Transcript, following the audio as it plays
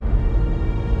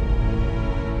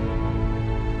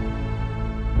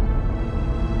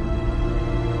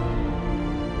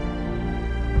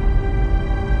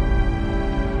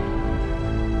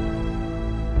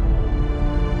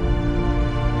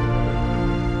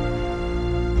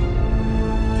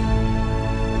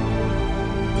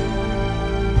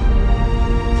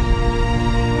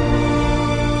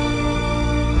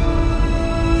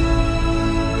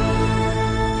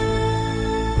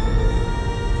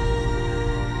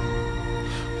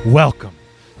Welcome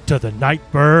to the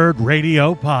Nightbird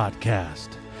Radio Podcast.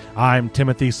 I'm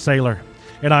Timothy Saylor,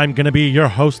 and I'm going to be your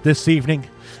host this evening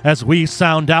as we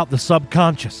sound out the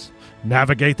subconscious,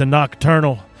 navigate the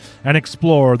nocturnal, and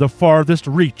explore the farthest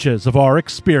reaches of our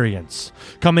experience.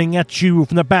 Coming at you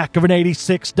from the back of an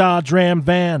 86 Dodge Ram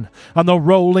van on the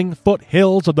rolling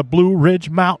foothills of the Blue Ridge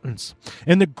Mountains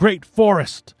in the Great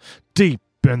Forest, deep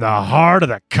in the heart of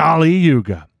the Kali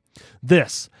Yuga.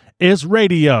 This is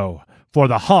radio for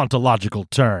the hauntological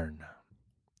turn.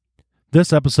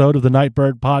 This episode of the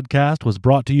Nightbird Podcast was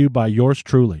brought to you by yours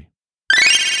truly.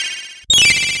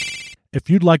 If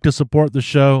you'd like to support the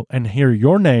show and hear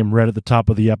your name read at the top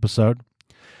of the episode,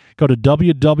 go to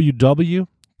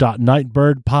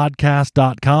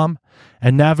www.nightbirdpodcast.com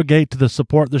and navigate to the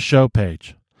Support the Show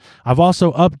page. I've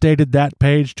also updated that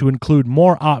page to include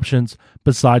more options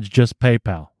besides just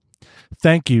PayPal.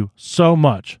 Thank you so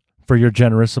much for your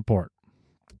generous support.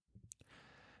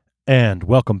 And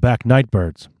welcome back,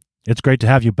 Nightbirds. It's great to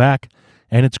have you back,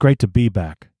 and it's great to be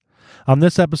back. On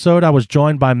this episode, I was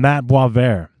joined by Matt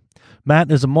Boisvert.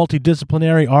 Matt is a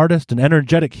multidisciplinary artist and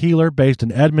energetic healer based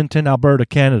in Edmonton, Alberta,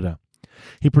 Canada.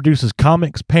 He produces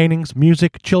comics, paintings,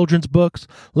 music, children's books,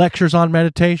 lectures on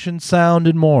meditation, sound,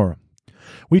 and more.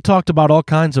 We talked about all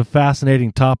kinds of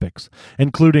fascinating topics,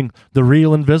 including the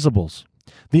real invisibles,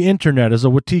 the internet as a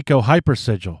Wetiko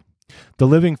hypersigil, the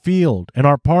living field and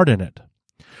our part in it,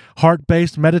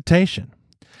 heart-based meditation,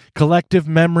 collective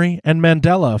memory and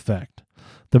Mandela effect,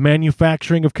 the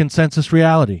manufacturing of consensus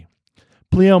reality,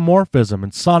 pleomorphism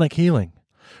and sonic healing,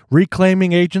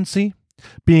 reclaiming agency,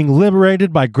 being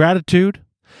liberated by gratitude,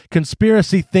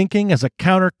 conspiracy thinking as a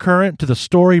countercurrent to the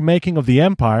story-making of the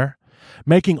empire,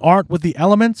 making art with the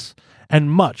elements, and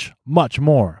much, much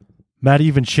more. Matt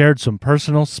even shared some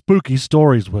personal spooky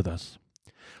stories with us.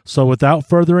 So without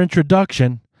further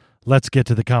introduction, let's get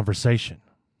to the conversation.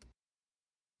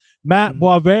 Matt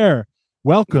Boisvert,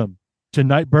 welcome to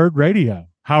Nightbird Radio.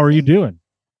 How are you doing?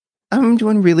 I'm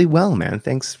doing really well, man.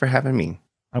 Thanks for having me.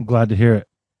 I'm glad to hear it.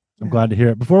 Glad to hear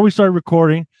it. Before we started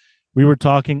recording, we were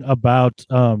talking about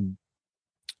some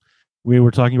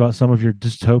of your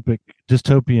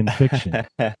dystopian fiction.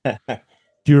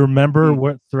 Do you remember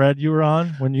what thread you were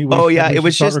on when you? It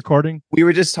was just recording. We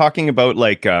were just talking about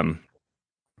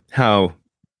how,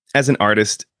 as an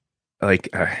artist,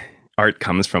 art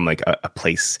comes from a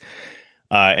place,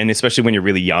 and especially when you're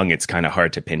really young, it's kind of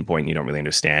hard to pinpoint. You don't really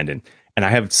understand, and I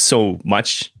have so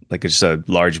much, it's just a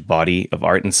large body of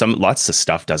art, and lots of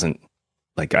stuff doesn't.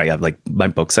 I have my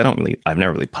books. I've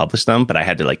never really published them, but I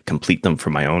had to complete them for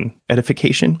my own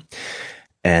edification,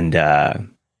 and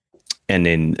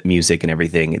in music and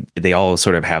everything, they all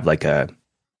sort of have a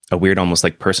weird, almost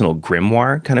personal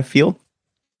grimoire kind of feel,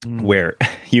 where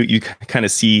you kind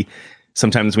of see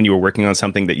sometimes when you were working on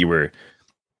something that you were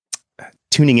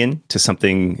tuning in to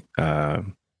something, not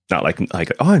like,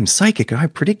 oh, I'm psychic, I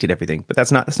predicted everything, but that's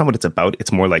not what it's about.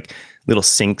 It's more like little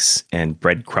syncs and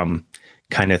breadcrumb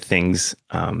kind of things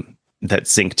that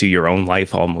sync to your own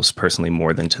life almost personally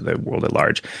more than to the world at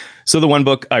large. So the one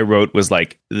book I wrote was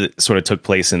sort of took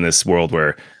place in this world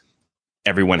where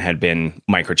everyone had been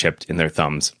microchipped in their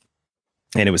thumbs.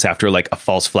 And it was after a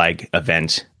false flag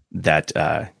event that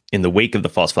in the wake of the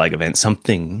false flag event,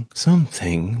 something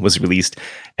was released,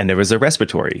 and there was a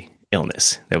respiratory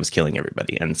illness that was killing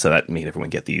everybody. And so that made everyone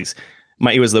get these.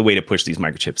 It was the way to push these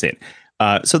microchips in.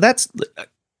 So that's,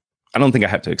 I don't think I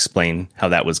have to explain how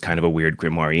that was kind of a weird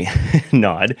grimoire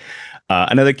nod.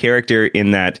 Another character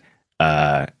in that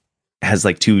has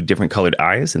two different colored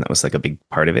eyes, and that was a big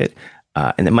part of it.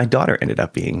 And then my daughter ended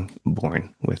up being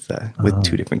born with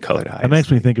two different colored eyes. That makes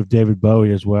me think of David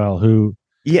Bowie as well, who...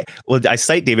 Yeah, well, I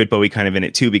cite David Bowie kind of in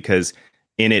it too, because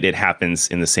in it happens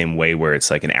in the same way where it's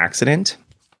an accident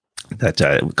that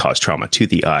caused trauma to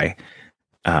the eye.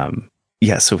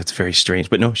 So it's very strange.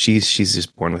 But no, she's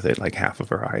just born with it, half of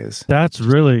her eye is. That's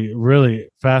really, really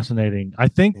fascinating. I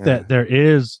think that there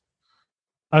is...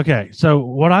 Okay, so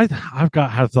what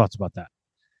have thoughts about that.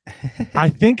 I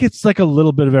think it's a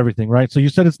little bit of everything, right? So you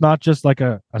said it's not just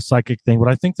a psychic thing, but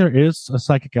I think there is a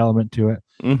psychic element to it.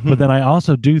 Mm-hmm. But then I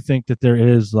also do think that there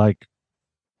is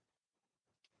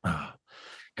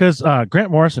because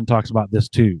Grant Morrison talks about this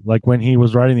too. When he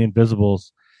was writing The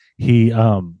Invisibles, he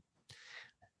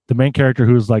the main character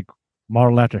who's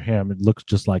modeled after him, it looks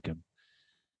just like him,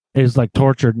 is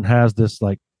tortured and has this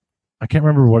I can't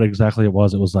remember what exactly it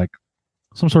was. It was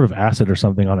some sort of acid or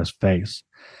something on his face.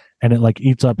 And it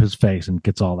eats up his face and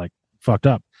gets all fucked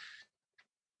up.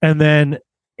 And then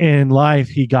in life,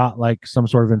 he got some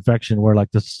sort of infection where a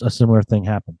similar thing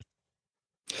happened.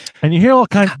 And you hear all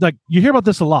kinds, you hear about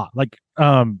this a lot.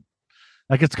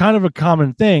 Like it's kind of a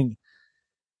common thing.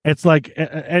 It's like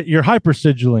you're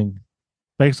hypersigilling,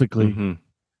 basically,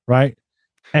 right?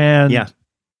 And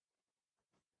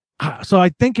so I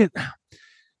think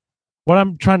what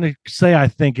I'm trying to say, I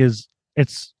think, is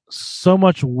it's so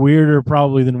much weirder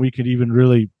probably than we could even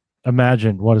really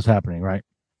imagine what is happening, right?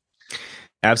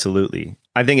 Absolutely.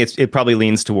 I think it probably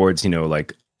leans towards,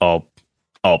 like all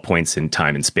points in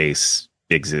time and space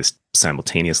exist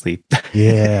simultaneously.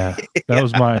 Yeah. That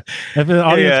was my, if the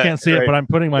audience can't see it, but I'm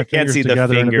putting my fingers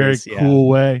together in a very cool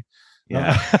way.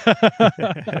 Yeah.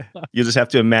 You just have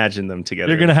to imagine them together.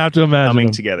 You're going to have to imagine coming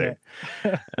them together.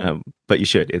 Yeah. But you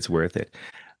should. It's worth it.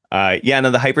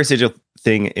 No, the hypersigil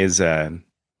thing is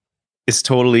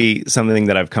totally something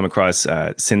that I've come across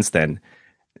since then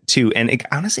too. And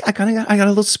honestly, I got a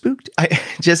little spooked.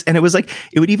 And it was like,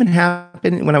 it would even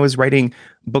happen when I was writing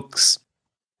books,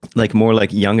 like more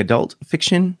like young adult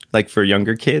fiction, like for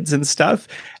younger kids and stuff.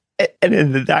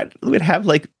 And that would have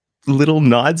like little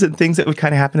nods and things that would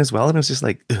kind of happen as well. And it was just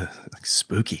like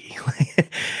spooky.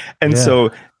 And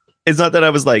so it's not that I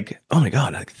was like, oh my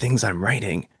God, like things I'm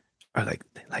writing are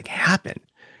like happen,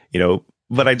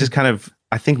 but I just kind of,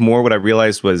 I think more what I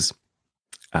realized was,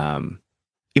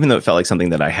 even though it felt like something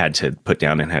that I had to put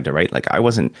down and had to write, like I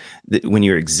wasn't, when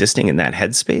you're existing in that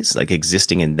headspace, like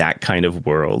existing in that kind of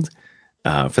world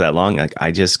for that long, like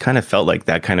I just kind of felt like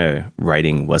that kind of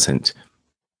writing wasn't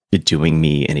doing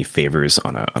me any favors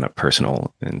on a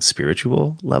personal and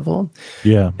spiritual level.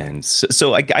 Yeah. And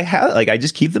so I have, like, I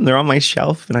just keep them there on my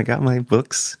shelf, and I got my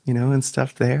books, and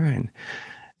stuff there. And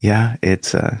yeah,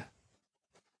 it's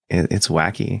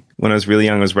wacky. When I was really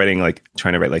young, I was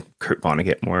trying to write like Kurt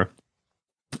Vonnegut more,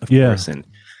 of course. And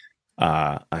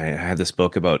I had this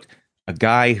book about a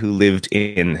guy who lived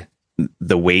in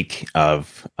the wake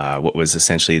of what was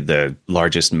essentially the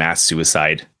largest mass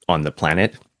suicide on the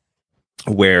planet,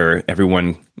 where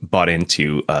everyone bought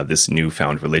into this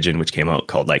newfound religion, which came out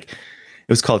called it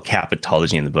was called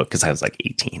Capitology in the book, because I was like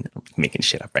 18, making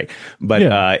shit up, right? But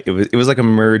it was like a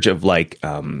merge of like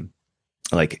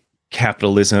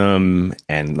capitalism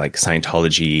and like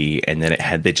Scientology, and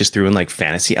then they just threw in like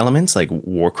fantasy elements, like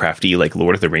Warcrafty, like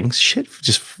Lord of the Rings shit,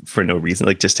 just for no reason,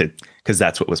 like just because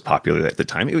that's what was popular at the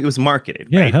time. It was marketed.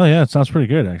 Yeah, right? Hell yeah, it sounds pretty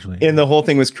good actually. And the whole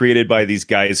thing was created by these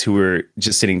guys who were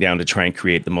just sitting down to try and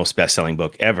create the most best-selling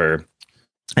book ever.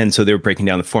 And so they were breaking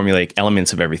down the formulaic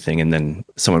elements of everything. And then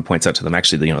someone points out to them,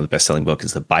 actually, the best-selling book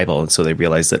is the Bible. And so they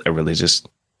realized that a religious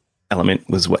element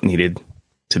was what needed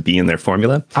to be in their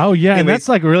formula. Oh yeah. Anyways, and that's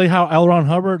like really how L. Ron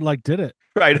Hubbard did it.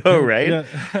 Right. Oh, right.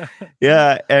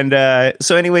 Yeah. And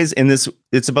so anyways,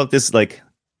 it's about this, like,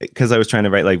 because I was trying to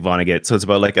write like Vonnegut. So it's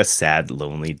about like a sad,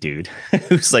 lonely dude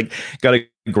who's like got a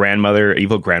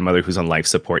evil grandmother who's on life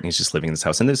support, and he's just living in this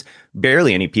house. And there's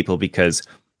barely any people because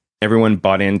everyone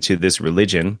bought into this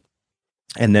religion.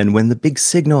 And then when the big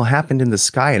signal happened in the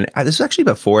sky, and this was actually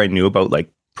before I knew about like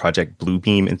Project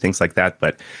Bluebeam and things like that,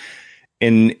 but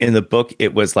in the book,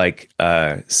 it was like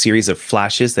a series of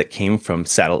flashes that came from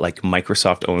like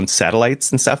Microsoft owned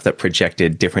satellites and stuff that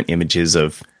projected different images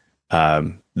of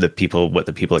what the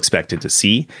people expected to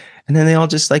see. And then they all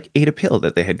just like ate a pill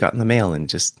that they had got in the mail and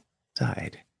just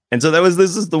died. And so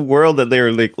this is the world that they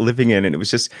were like living in. And it was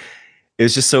just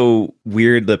so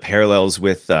weird, the parallels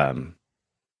with how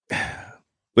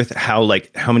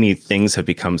many things have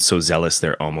become so zealous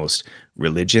they're almost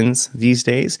religions these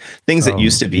days. Things that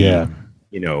used to be, have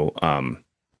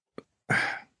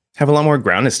a lot more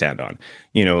ground to stand on.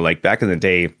 Like back in the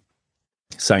day,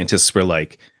 scientists were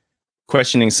like,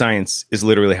 questioning science is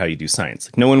literally how you do science.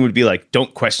 Like, no one would be like,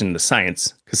 don't question the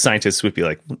science, because scientists would be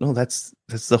like, no, that's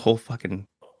the whole fucking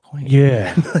point.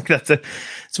 Yeah. Like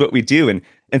that's what we do. And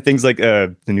things like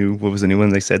what was the new one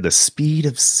they said? The speed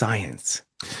of science.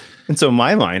 And so in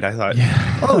my mind, I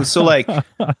thought, so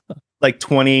like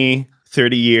 20,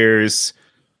 30 years,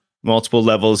 multiple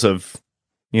levels of,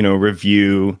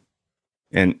 review,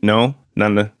 and none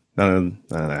of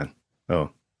that. Oh,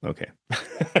 okay.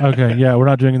 Okay, yeah, we're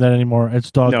not doing that anymore. It's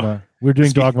dogma. No. We're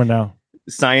doing dogma now.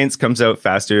 Science comes out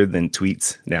faster than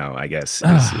tweets now, I guess,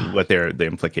 is what the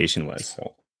implication was.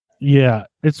 So. Yeah,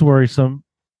 it's worrisome.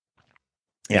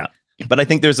 Yeah, but I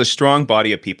think there's a strong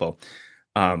body of people,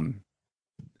 and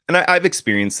I've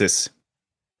experienced this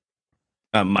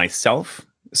myself.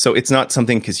 So it's not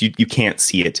something, because you can't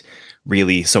see it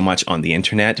really so much on the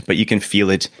internet, but you can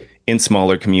feel it in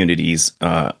smaller communities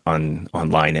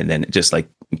online, and then just like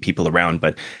people around.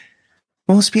 But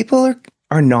most people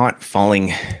are not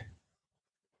falling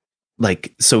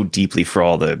like so deeply for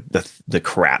all the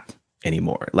crap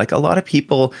anymore. Like a lot of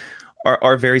people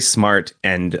are very smart,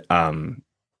 and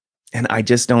I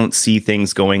just don't see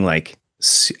things going like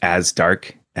as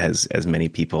dark as many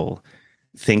people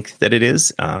think that it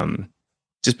is.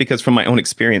 Just because from my own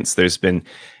experience,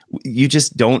 you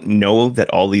just don't know that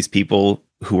all these people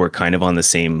who are kind of on the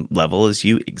same level as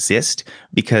you exist,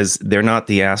 because they're not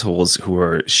the assholes who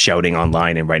are shouting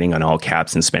online and writing on all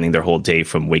caps and spending their whole day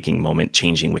from waking moment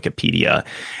changing Wikipedia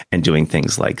and doing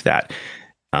things like that.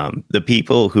 The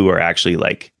people who are actually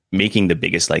like making the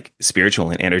biggest like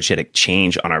spiritual and energetic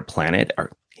change on our planet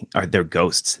are they're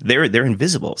ghosts. They're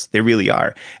invisibles. They really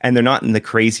are. And they're not in the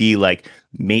crazy like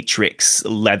Matrix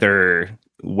leather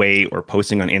way or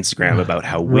posting on Instagram about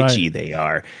how witchy they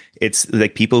are. It's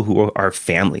like people who are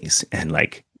families and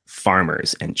like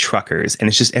farmers and truckers, and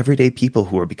it's just everyday people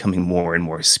who are becoming more and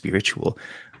more spiritual.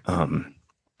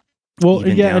 Well,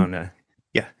 yeah,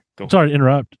 go. Sorry to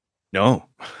interrupt. No.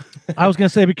 I was going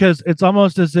to say, because it's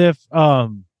almost as if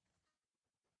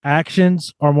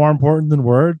actions are more important than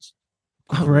words.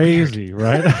 Crazy,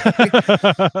 right?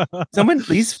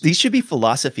 These should be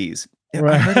philosophies.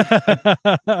 Right. I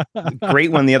heard a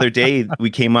great one the other day we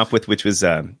came up with, which was,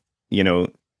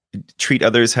 treat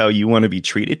others how you want to be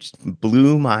treated. Just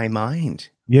blew my mind.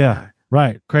 Yeah,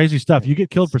 right. Crazy stuff. You get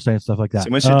killed for saying stuff like that.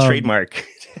 Someone should trademark.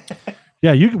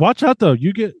 Yeah, you watch out though.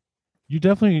 You get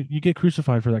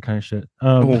crucified for that kind of shit.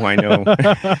 I know.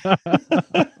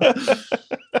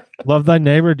 Love thy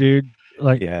neighbor, dude.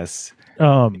 Like, yes.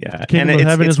 The kingdom of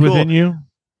heaven is within you.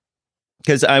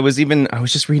 Because I was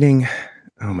just reading.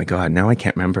 Oh my God! Now I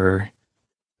can't remember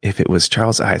if it was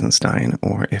Charles Eisenstein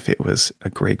or if it was a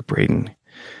Greg Braden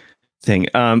thing.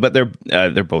 But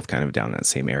they're both kind of down that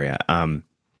same area.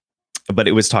 But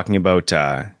it was talking about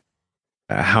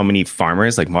how many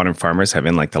farmers, like modern farmers, have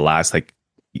in like the last like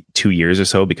 2 years or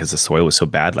so, because the soil was so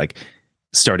bad, like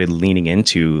started leaning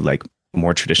into like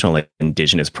more traditional like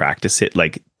indigenous practices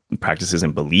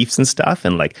and beliefs and stuff,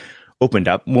 and like opened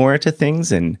up more to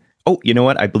things. And you know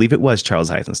what? I believe it was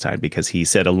Charles Eisenstein, because he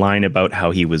said a line about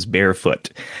how he was barefoot,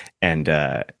 and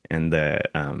the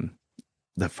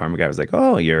farmer guy was like,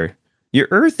 "Oh, you're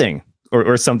earthing,"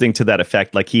 or something to that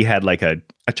effect. Like he had like a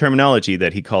terminology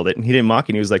that he called it, and he didn't mock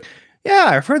it. And he was like, "Yeah,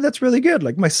 I've heard that's really good.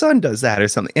 Like my son does that or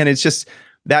something." And it's just,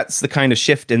 that's the kind of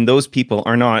shift. And those people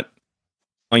are not,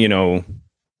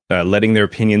 letting their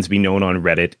opinions be known on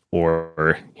Reddit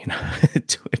or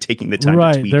taking the time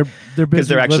to tweet. They're because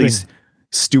they're actually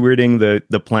stewarding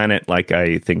the planet, like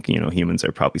I think humans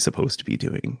are probably supposed to be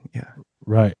doing. Yeah.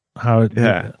 Right.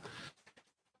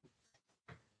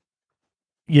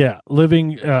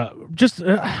 Living just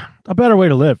a better way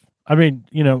to live. I mean,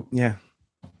 yeah.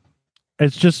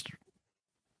 It's just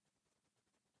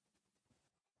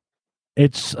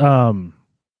in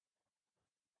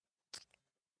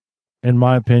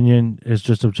my opinion, it's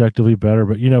just objectively better.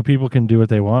 But people can do what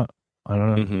they want. I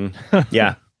don't know. Mm-hmm.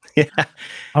 Yeah. Yeah.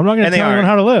 I'm not going to tell anyone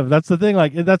how to live. That's the thing.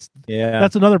 Like that's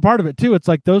another part of it too. It's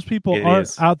like those people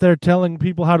aren't out there telling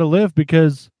people how to live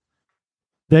because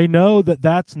they know that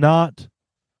that's not.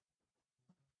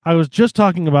 I was just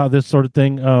talking about this sort of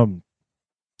thing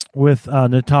with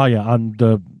Natalia on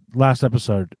the last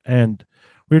episode, and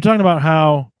we were talking about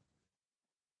how,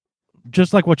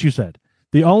 just like what you said,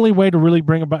 the only way to really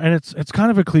bring about, and it's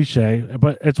kind of a cliche,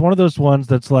 but it's one of those ones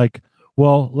that's like,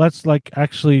 well, let's like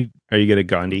actually. Are you going to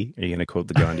Gandhi? Are you going to quote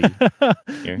the Gandhi?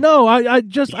 No, I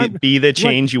just be the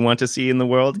change you want to see in the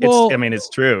world. Well, it's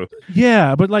true.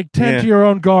 Yeah, but like tend to your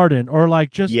own garden, or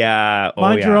like just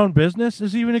mind your own business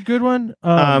is even a good one.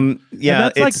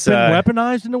 That's like been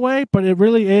weaponized in a way, but it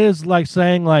really is like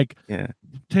saying like,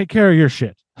 take care of your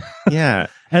shit. Yeah,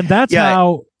 and that's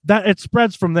how that it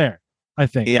spreads from there, I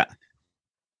think.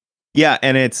 Yeah,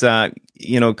 and it's kind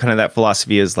of that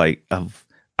philosophy is like of.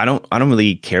 I don't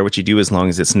really care what you do as long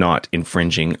as it's not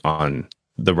infringing on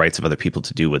the rights of other people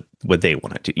to do what they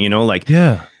want to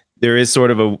do. There is sort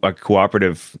of a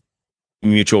cooperative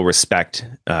mutual respect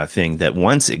thing that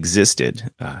once existed,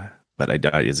 but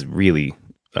is really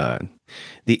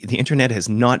the internet has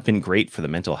not been great for the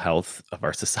mental health of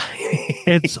our society.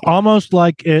 It's almost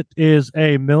like it is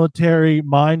a military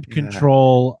mind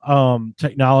control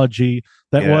technology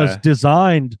that was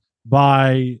designed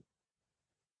by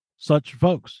such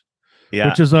folks,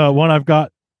 which is one I've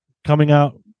got coming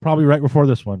out probably right before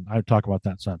this one. I talk about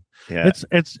that some.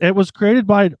 It was created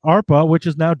by ARPA, which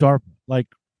is now DARPA. Like,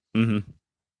 so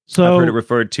I've heard it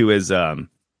referred to as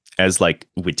like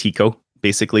Wetiko,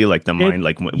 basically like the mind,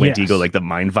 like Wendigo, like the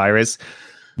mind virus.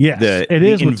 Yes, it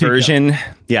is the inversion.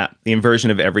 The inversion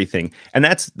of everything, and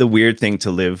that's the weird thing to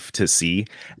live to see.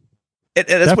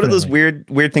 That's one of those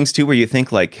weird things too, where you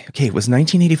think like, okay, was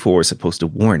 1984 supposed to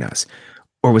warn us?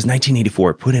 or was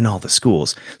 1984 put in all the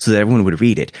schools so that everyone would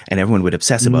read it and everyone would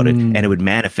obsess about it and it would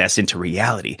manifest into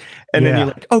reality? And then you're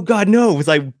like, oh God, no, was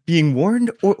I being warned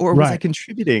or was I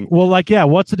contributing? Well, like, yeah,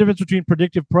 what's the difference between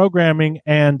predictive programming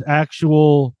and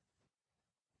actual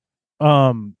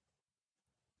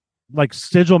like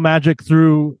sigil magic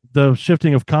through the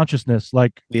shifting of consciousness?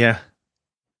 Like, yeah,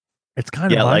 it's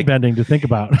kind of mind-bending to think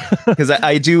about. Because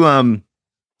I do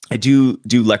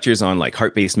lectures on like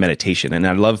heart-based meditation, and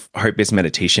I love heart-based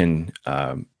meditation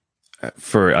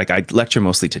for like, I lecture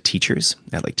mostly to teachers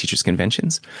at like teachers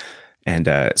conventions. And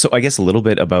so I guess a little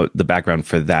bit about the background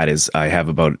for that is I have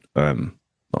about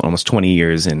almost 20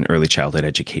 years in early childhood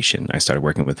education. I started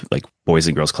working with like Boys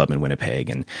and Girls Club in Winnipeg,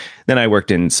 and then I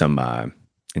worked in some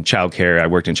in childcare. I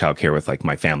worked in childcare with like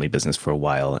my family business for a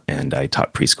while, and I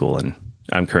taught preschool, and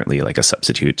I'm currently like a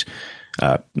substitute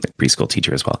preschool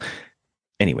teacher as well.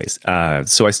 Anyways,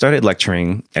 so I started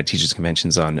lecturing at teachers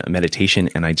conventions on meditation,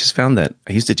 and I just found that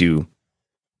I used to do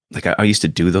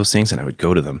those things, and I would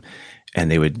go to them, and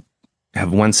they would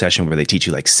have one session where they teach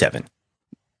you like 7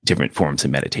 different forms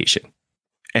of meditation.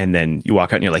 And then you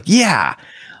walk out and you're like, yeah,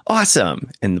 awesome.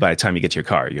 And by the time you get to your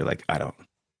car, you're like, I don't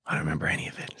remember any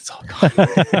of it. It's all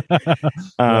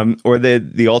gone. Or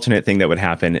the alternate thing that would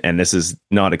happen, and this is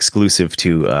not exclusive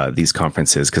to these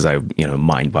conferences, because I,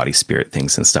 mind, body, spirit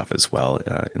things and stuff as well.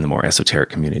 In the more esoteric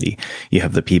community, you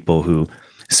have the people who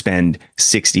spend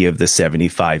 60 of the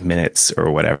 75 minutes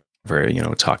or whatever,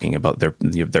 talking about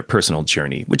their personal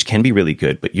journey, which can be really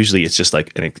good, but usually it's just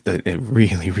like a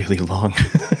really, really long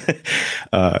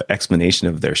explanation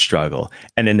of their struggle.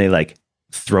 And then they like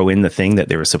throw in the thing that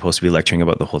they were supposed to be lecturing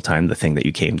about the whole time, the thing that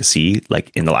you came to see, like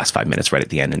in the last 5 minutes right at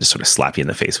the end, and just sort of slap you in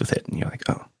the face with it. And you're like,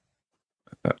 oh,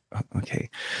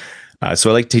 okay. So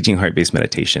I like teaching heart-based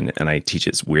meditation, and I teach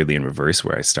it weirdly in reverse,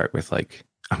 where I start with like,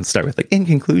 in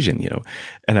conclusion,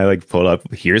 and I like pull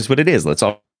up, here's what it is. Let's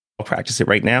all practice it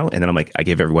right now. And then I'm like, I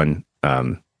give everyone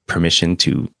permission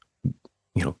to,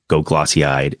 go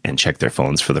glossy-eyed and check their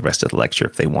phones for the rest of the lecture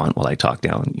if they want, while I talk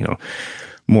down,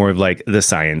 more of like the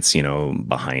science,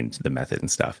 behind the method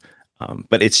and stuff.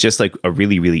 But it's just like a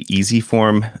really, really easy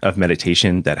form of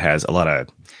meditation that has a lot of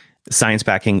science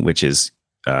backing, which is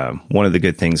one of the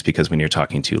good things, because when you're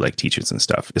talking to like teachers and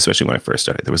stuff, especially when I first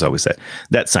started, there was always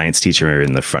that science teacher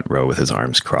in the front row with his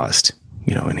arms crossed,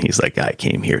 and he's like, I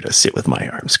came here to sit with my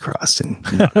arms crossed and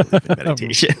not believe in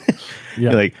meditation.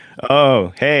 You're like,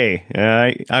 oh, hey,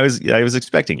 I was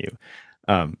expecting you.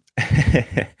 But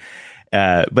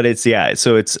it's,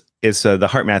 so it's the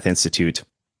Heart Math Institute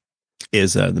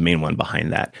is the main one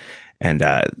behind that. And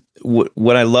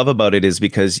what I love about it is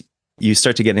because you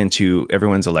start to get into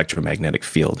everyone's electromagnetic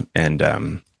field. And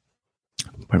pardon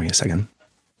me a second.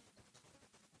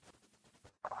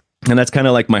 And that's kind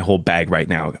of like my whole bag right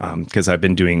now, because I've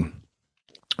been doing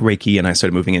Reiki, and I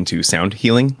started moving into sound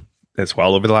healing as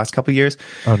well over the last couple of years.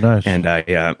 Oh, nice. And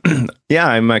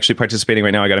I'm actually participating right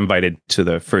now. I got invited to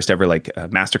the first ever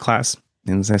masterclass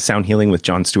in sound healing with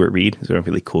John Stewart Reed. He's a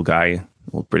really cool guy,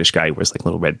 old British guy who wears like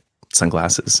little red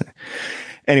sunglasses.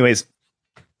 Anyways,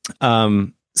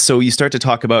 so you start to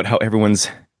talk about how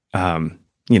everyone's,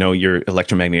 your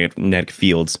electromagnetic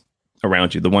fields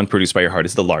around you, the one produced by your heart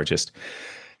is the largest,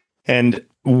 and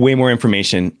way more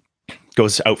information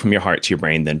goes out from your heart to your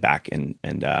brain than back. And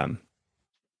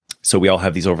so we all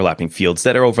have these overlapping fields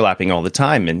that are overlapping all the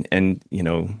time. And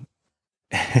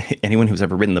anyone who's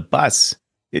ever ridden the bus,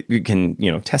 you can,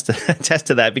 test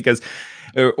to that, because,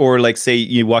 or like say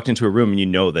you walked into a room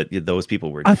and that those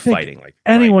people were fighting. Like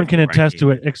anyone can attest to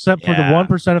it, except for the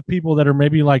 1% of people that are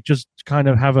maybe like just kind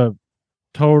of have a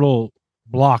total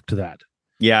block to that.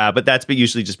 Yeah, but that's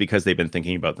usually just because they've been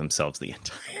thinking about themselves the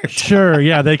entire time. Sure,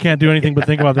 yeah, they can't do anything but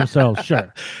think about themselves.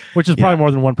 Sure, which is probably more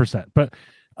than 1%. But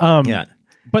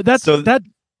but that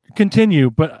continue.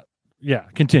 But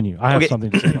continue. I have something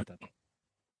to say about that.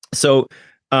 So,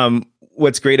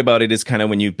 what's great about it is kind of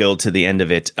when you build to the end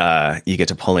of it, you get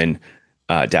to pull in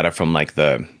data from like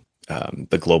the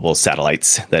global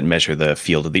satellites that measure the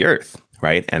field of the Earth,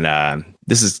 right? And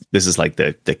this is like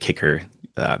the kicker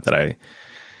that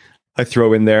I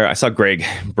throw in there. I saw Greg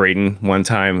Braden one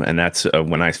time, and that's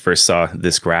when I first saw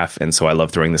this graph. And so I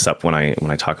love throwing this up when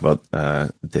I talk about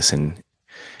this in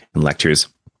lectures.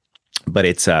 But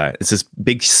it's this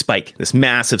big spike, this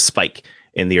massive spike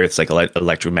in the Earth's like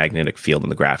electromagnetic field in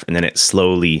the graph, and then it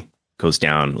slowly goes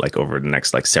down like over the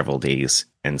next like several days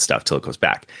and stuff till it goes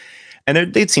back.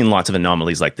 And they'd seen lots of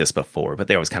anomalies like this before, but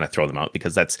they always kind of throw them out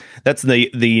because that's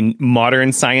the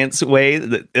modern science way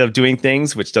of doing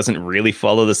things, which doesn't really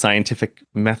follow the scientific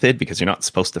method, because you're not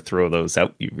supposed to throw those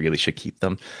out. You really should keep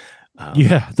them.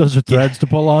 Those are threads to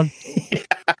pull on.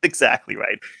 exactly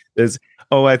right. There's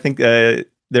I think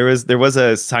there was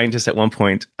a scientist at one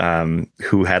point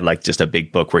who had like just a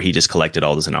big book where he just collected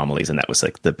all those anomalies, and that was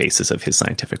like the basis of his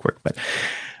scientific work. But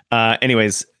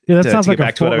anyways, Yeah, that sounds like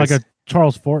a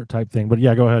Charles Fort type thing. But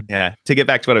yeah, go ahead. Yeah, to get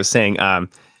back to what I was saying,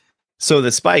 so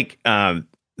the spike,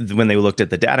 when they looked at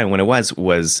the data, when it was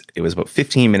about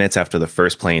 15 minutes after the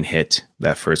first plane hit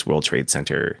that first World Trade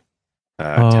Center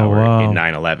tower in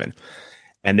 9/11,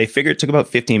 and they figured it took about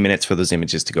 15 minutes for those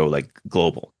images to go like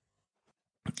global.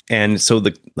 And so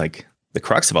the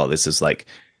crux of all this is like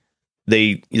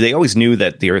they always knew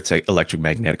that the Earth's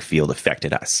electromagnetic field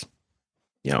affected us.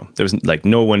 There was like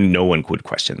no one could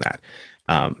question that.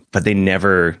 But they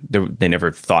never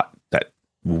thought that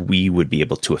we would be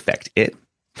able to affect it.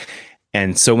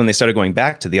 And so when they started going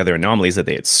back to the other anomalies that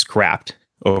they had scrapped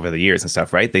over the years and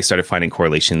stuff, right? They started finding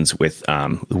correlations with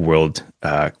the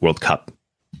World Cup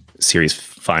series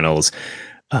finals,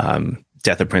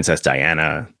 death of Princess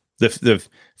Diana, the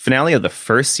finale of the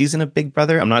first season of Big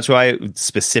Brother. I'm not sure why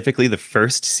specifically the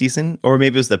first season, or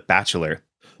maybe it was The Bachelor.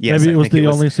 Yes, maybe it was the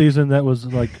only season that was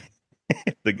like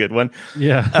the good one.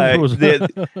 Yeah.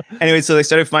 Anyway, so they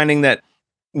started finding that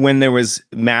when there was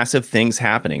massive things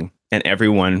happening and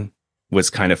everyone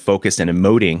was kind of focused and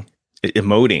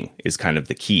emoting is kind of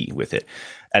the key with it.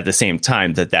 At the same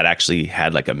time, that actually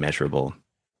had like a measurable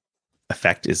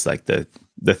effect is like the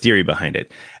theory behind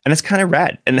it. And it's kind of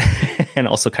rad and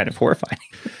also kind of horrifying.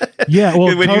 Yeah,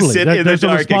 well, when totally. you sit in the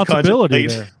dark and responsibility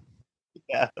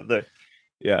contemplate.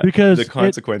 Yeah, because the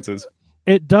consequences.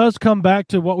 It does come back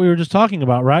to what we were just talking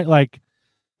about, right? Like,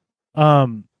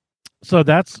 so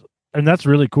that's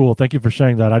really cool. Thank you for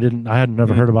sharing that. I had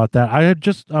never heard about that. I had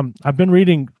just, I've been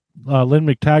reading Lynn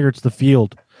McTaggart's The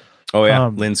Field. Oh yeah.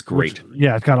 Lynn's great.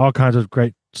 It's got all kinds of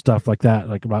great stuff like that,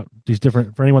 like about these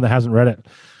different, for anyone that hasn't read it,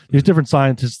 these different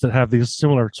scientists that have these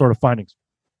similar sort of findings.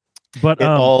 But it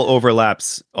all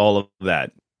overlaps all of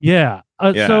that. Yeah.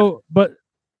 So, but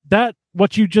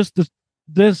what you just,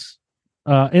 this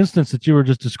instance that you were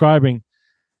just describing,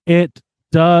 it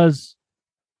does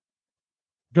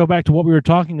go back to what we were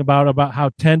talking about how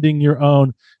tending your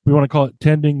own, we want to call it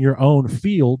tending your own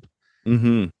field.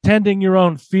 Mm-hmm. Tending your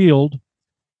own field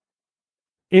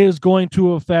is going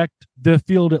to affect the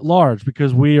field at large,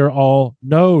 because we are all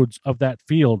nodes of that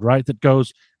field, right? That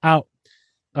goes out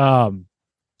over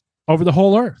the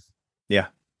whole Earth. Yeah.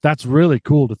 That's really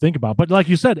cool to think about. But like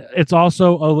you said, it's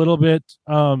also a little bit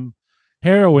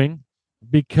harrowing,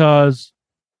 because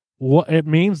what it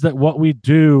means that what we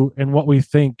do and what we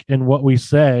think and what we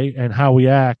say and how we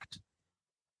act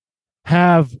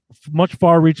have more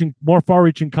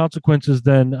far-reaching consequences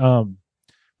than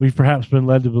we've perhaps been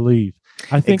led to believe.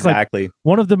 I think exactly. Like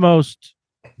one of the most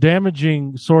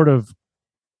damaging sort of,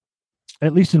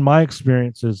 at least in my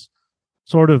experiences,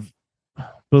 sort of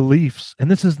beliefs,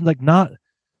 and this is not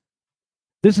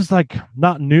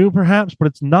new perhaps, but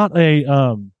it's not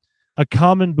a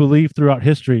common belief throughout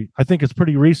history. I think it's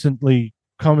pretty recently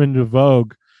come into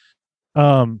vogue.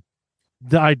 The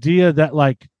idea that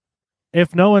like,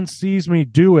 if no one sees me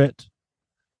do it,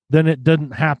 then it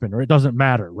doesn't happen, or it doesn't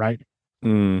matter, right?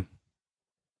 Mm.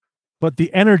 But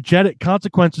the energetic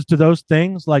consequences to those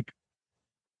things, like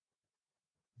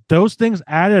those things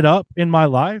added up in my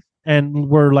life and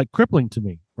were like crippling to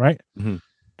me, right? Mm-hmm.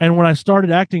 And when I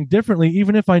started acting differently,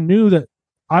 even if I knew that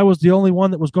I was the only one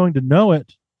that was going to know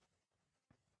it,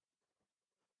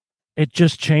 it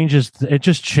just changed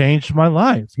my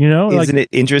life, Isn't it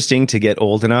interesting to get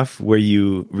old enough where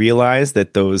you realize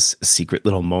that those secret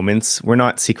little moments were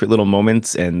not secret little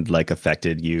moments and like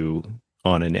affected you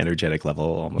on an energetic level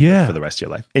almost for the rest of your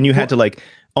life? And you had to like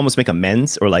almost make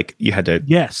amends, or like you had to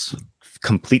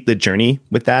complete the journey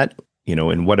with that,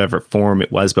 in whatever form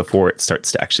it was before it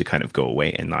starts to actually kind of go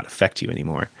away and not affect you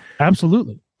anymore.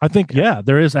 Absolutely. I think,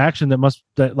 there is action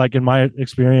that like in my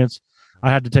experience,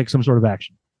 I had to take some sort of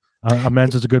action.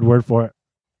 Amends is a good word for it.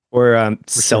 Or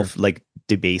like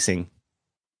debasing.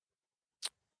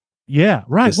 Yeah,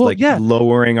 right. Just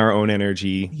lowering our own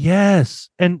energy. Yes.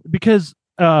 And because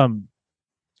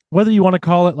whether you want to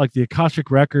call it like the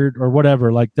Akashic record or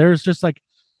whatever, like there's just like,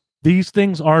 these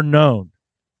things are known.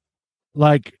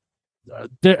 Like,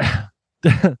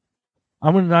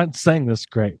 I'm not saying this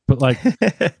great, but like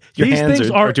your hands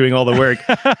are doing all the work.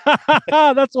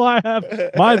 That's why I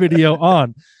have my video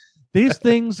on. These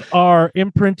things are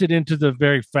imprinted into the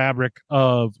very fabric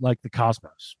of like the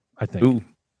cosmos, I think. Ooh.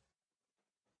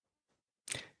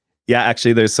 Yeah,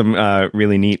 actually, there's some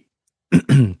really neat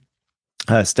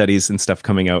studies and stuff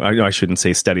coming out. I shouldn't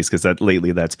say studies, because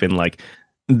lately that's been like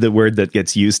the word that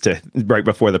gets used to right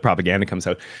before the propaganda comes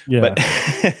out. Yeah.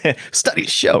 But studies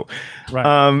show.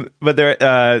 Right. But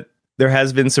there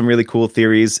has been some really cool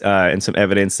theories and some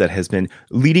evidence that has been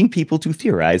leading people to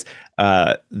theorize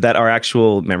that our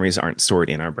actual memories aren't stored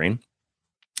in our brain.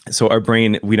 So our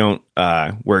brain, we don't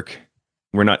work.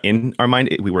 We're not in our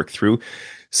mind. We work through.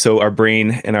 So our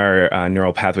brain and our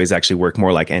neural pathways actually work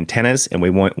more like antennas, and we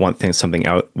want something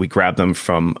out. We grab them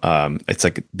from. It's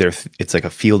like a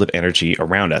field of energy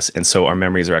around us, and so our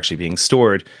memories are actually being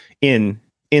stored in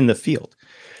the field,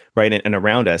 right, and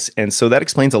around us. And so that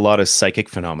explains a lot of psychic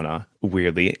phenomena.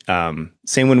 Weirdly,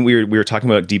 same when we were talking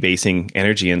about debasing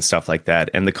energy and stuff like that,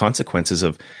 and the consequences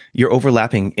of you're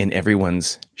overlapping in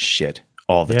everyone's shit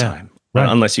all the time. Right.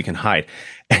 Unless you can hide,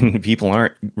 and people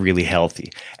aren't really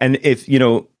healthy. And if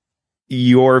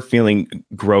you're feeling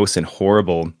gross and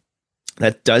horrible,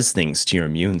 that does things to your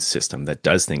immune system, that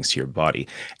does things to your body,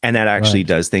 and that actually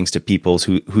does things to people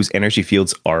whose energy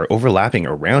fields are overlapping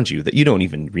around you that you don't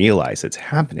even realize it's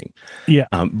happening. Yeah.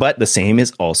 But the same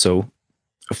is also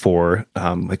for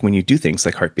like when you do things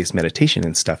like heart-based meditation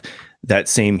and stuff. That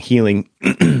same healing,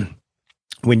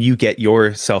 when you get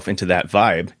yourself into that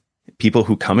vibe. People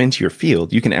who come into your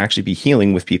field, you can actually be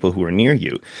healing with people who are near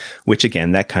you, which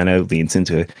again, that kind of leads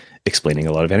into explaining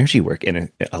a lot of energy work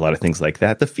and a lot of things like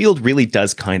that. The field really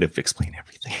does kind of explain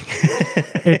everything.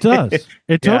 It does.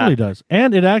 It totally does.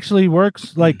 And it actually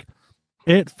works, like,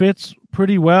 it fits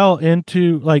pretty well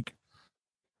into, like,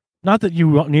 not that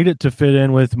you need it to fit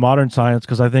in with modern science,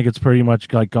 because I think it's pretty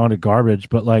much like gone to garbage,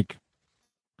 but like,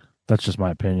 that's just my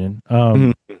opinion.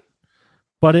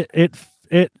 But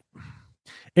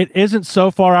it isn't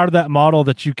so far out of that model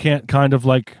that you can't kind of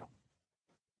like,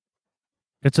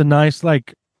 it's a nice,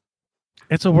 like,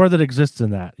 it's a word that exists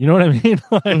in that. You know what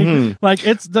I mean? Like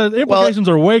it's, the implications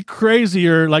are way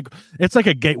crazier. Like it's like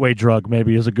a gateway drug,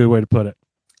 maybe is a good way to put it.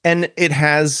 And it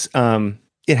has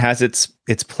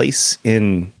its place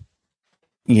in,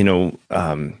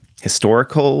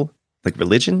 historical, like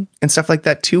religion and stuff like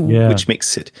that too, which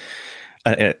makes it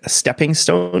a stepping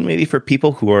stone maybe for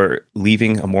people who are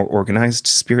leaving a more organized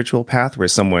spiritual path where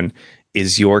someone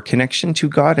is your connection to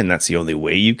God, and that's the only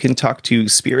way you can talk to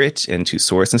spirit and to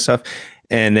source and stuff,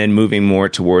 and then moving more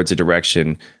towards a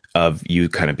direction of you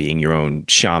kind of being your own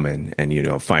shaman and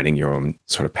finding your own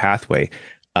sort of pathway,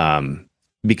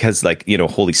 because like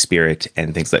Holy Spirit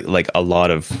and things like a lot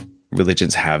of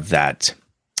religions have that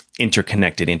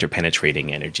interconnected,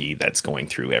 interpenetrating energy that's going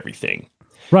through everything.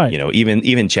 Right. Even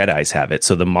Jedis have it.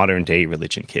 So the modern day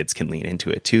religion kids can lean into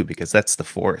it too, because that's the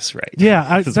force, right?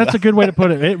 Yeah, that's a good way to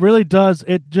put it. It really does.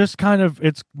 It just kind of,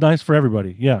 it's nice for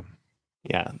everybody. Yeah.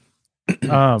 Yeah.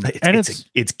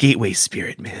 It's gateway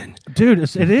spirit, man. Dude,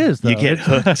 it is. Though. You get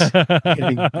hooked.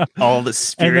 All the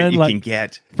spirit you can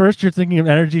get. First you're thinking of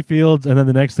energy fields, and then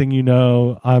the next thing you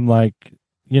know, I'm like,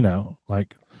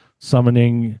 like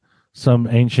summoning some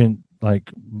ancient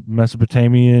like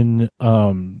Mesopotamian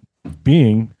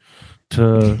being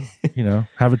to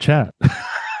have a chat.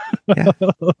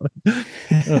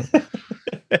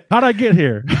 How'd I get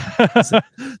here?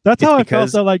 That's how I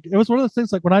felt. So like it was one of those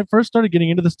things, like when I first started getting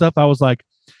into this stuff, I was like,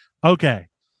 okay,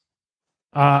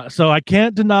 so I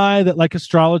can't deny that like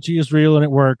astrology is real and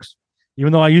it works,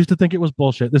 even though I used to think it was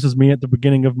bullshit. This is me at the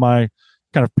beginning of my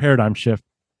kind of paradigm shift.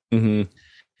 And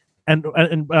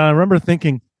I remember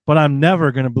thinking, but I'm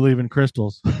never going to believe in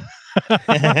crystals. Now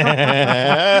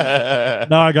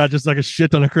I got just like a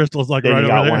shit ton of crystals, like right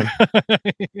over there.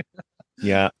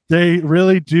 Yeah, they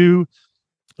really do.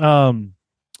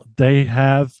 They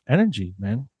have energy,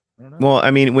 man. I don't know. Well,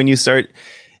 I mean, when you start,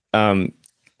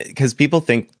 because people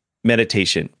think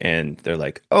meditation and they're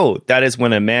like, oh, that is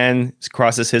when a man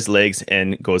crosses his legs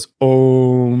and goes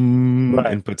om,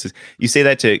 and puts his. You say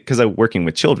that because I'm working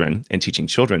with children and teaching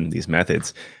children these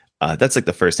methods. That's like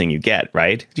the first thing you get,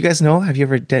 right? Do you guys know? Have you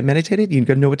ever meditated? You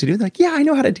know what to do? They're like, yeah, I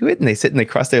know how to do it. And they sit and they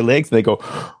cross their legs and they go,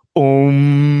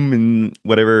 om, and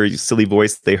whatever silly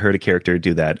voice they heard a character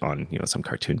do that on, some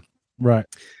cartoon. Right.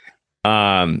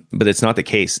 But it's not the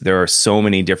case. There are so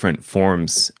many different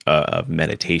forms of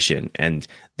meditation, and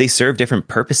they serve different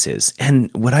purposes. And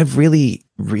what I've really,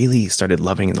 really started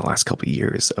loving in the last couple of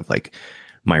years of like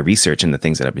my research and the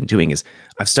things that I've been doing is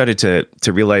I've started to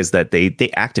realize that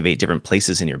they activate different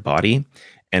places in your body.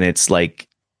 And it's like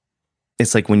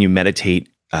when you meditate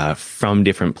from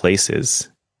different places.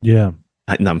 Yeah.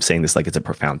 And I'm saying this like it's a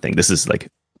profound thing. This is like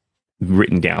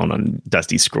written down on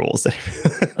dusty scrolls.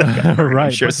 Right.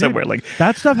 I'm sure somewhere like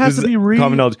that stuff has to be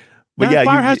common knowledge. But that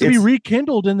fire has to be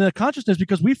rekindled in the consciousness,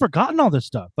 because we've forgotten all this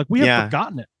stuff. Like we have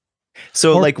forgotten it.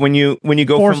 So like when you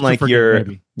go from like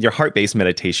your heart-based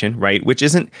meditation, right? Which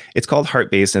it's called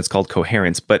heart-based and it's called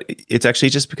coherence, but it's actually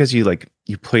just because you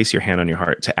place your hand on your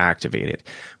heart to activate it.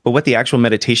 But what the actual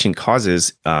meditation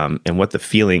causes, and what the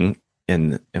feeling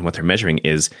and what they're measuring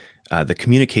is the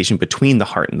communication between the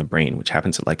heart and the brain, which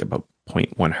happens at like about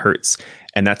 0.1 hertz.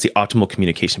 And that's the optimal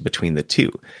communication between the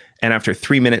two. And after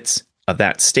 3 minutes of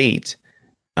that state,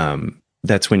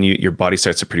 that's when your body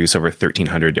starts to produce over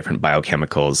 1,300 different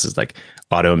biochemicals. It's like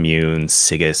autoimmune,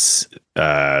 SIGUS,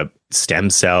 stem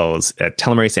cells,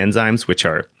 telomerase enzymes, which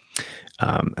are,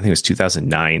 I think it was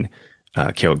 2009,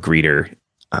 Carol Greeter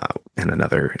and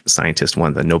another scientist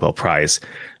won the Nobel Prize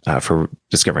for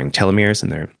discovering telomeres.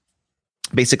 And they're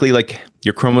basically like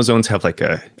your chromosomes have like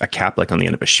a cap like on the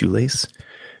end of a shoelace.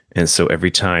 And so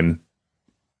every time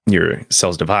your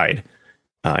cells divide,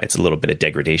 it's a little bit of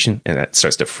degradation and that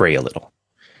starts to fray a little.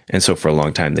 And so for a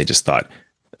long time, they just thought,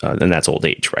 and that's old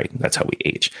age, right? That's how we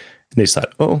age. And they just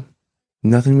thought, oh,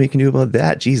 nothing we can do about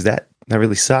that. Geez, that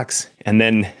really sucks. And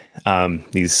then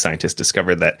these scientists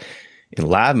discovered that in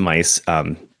lab mice,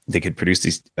 they could produce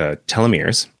these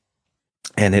telomeres,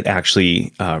 and it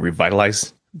actually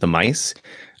revitalized the mice.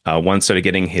 One started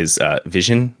getting his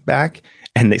vision back,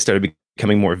 and they started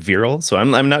becoming more virile. So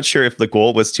I'm not sure if the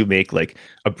goal was to make like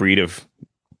a breed of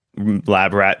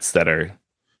lab rats that are,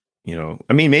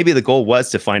 maybe the goal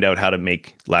was to find out how to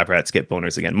make lab rats get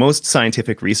boners again. Most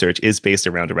scientific research is based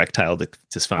around erectile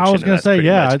dysfunction. I was going to say,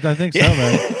 yeah, I think so,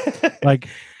 man. Like,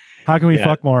 how can we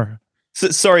fuck more?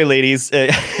 Sorry, ladies.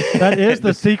 That is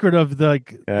the secret of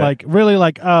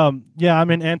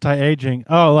I'm in anti-aging.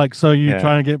 Oh, like, so you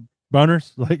trying to get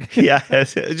boners? Like, yeah,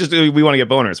 just we want to get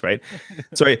boners, right?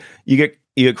 Sorry, you get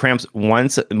cramps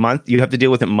once a month. You have to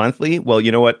deal with it monthly. Well,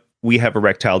 you know what? We have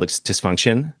erectile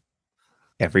dysfunction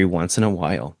every once in a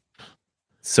while.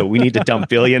 So we need to dump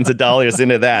billions of dollars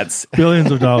into that.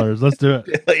 Billions of dollars. Let's do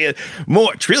it.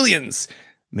 More trillions.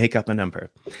 Make up a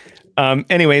number.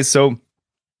 Anyways, so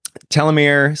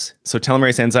telomerase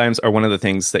enzymes are one of the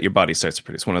things that your body starts to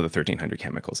produce, one of the 1,300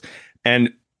 chemicals.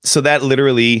 And so that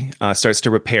literally starts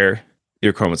to repair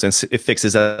your chromosomes. It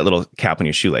fixes that little cap on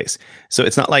your shoelace. So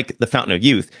it's not like the fountain of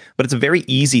youth, but it's a very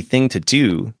easy thing to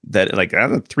do that, like,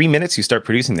 3 minutes, you start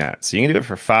producing that. So you can do it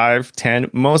for 5, 10.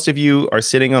 Most of you are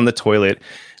sitting on the toilet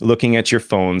looking at your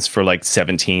phones for like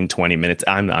 17, 20 minutes.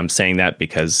 I'm saying that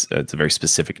because it's a very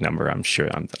specific number. I'm sure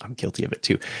I'm guilty of it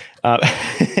too.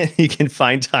 You can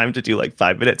find time to do like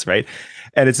 5 minutes, right?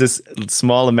 And it's this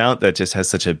small amount that just has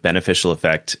such a beneficial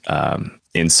effect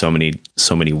in so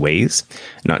many ways,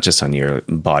 not just on your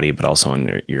body, but also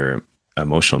on your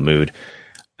emotional mood.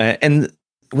 And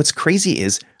what's crazy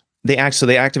is they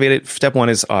activate it. Step one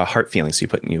is heart feeling. So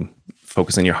you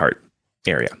focus on your heart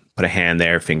area. Put a hand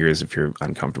there, fingers if you're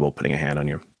uncomfortable putting a hand on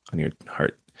your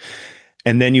heart.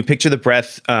 And then you picture the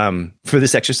breath. For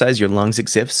this exercise, your lungs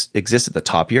exist at the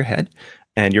top of your head,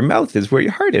 and your mouth is where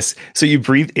your heart is. So you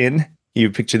breathe in. You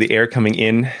picture the air coming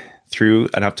in through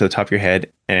and up to the top of your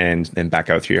head and then back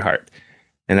out through your heart.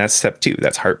 And that's step 2.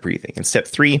 That's heart breathing. And step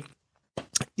 3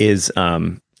 is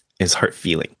heart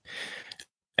feeling.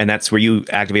 And that's where you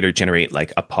activate or generate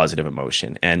like a positive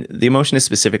emotion. And the emotion is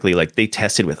specifically like they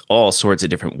tested with all sorts of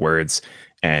different words.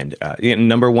 And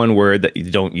number one word that you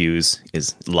don't use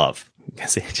is love,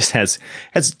 because it just has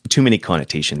too many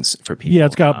connotations for people. Yeah,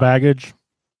 it's got baggage.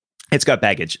 It's got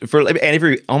baggage for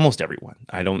almost everyone.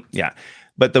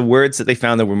 But the words that they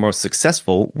found that were most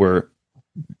successful were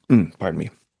thank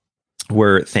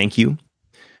you,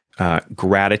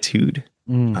 gratitude,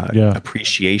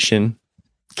 appreciation,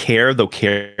 care, though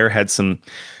care had some,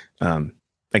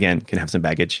 again, can have some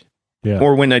baggage. Yeah.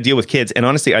 Or when I deal with kids, and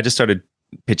honestly, I just started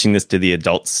pitching this to the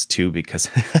adults too, because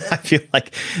I feel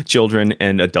like children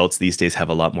and adults these days have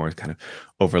a lot more kind of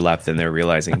overlap than they're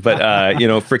realizing. But,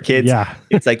 for kids,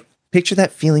 it's like, picture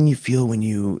that feeling you feel when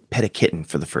you pet a kitten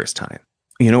for the first time,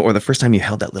 or the first time you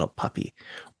held that little puppy,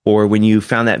 or when you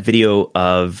found that video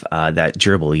of that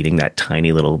gerbil eating that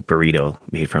tiny little burrito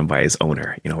made for him by his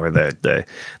owner, or the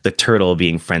turtle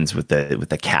being friends with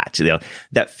the cat.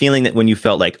 That feeling that when you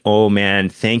felt like, oh man,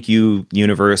 thank you,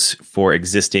 universe, for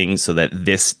existing so that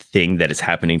this thing that is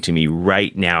happening to me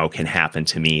right now can happen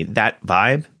to me. That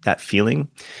vibe, that feeling,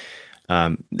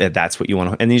 that's what you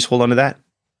want to, and then you just hold on to that.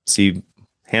 So you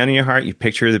hand on your heart, you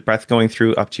picture the breath going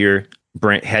through up to your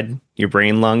head, your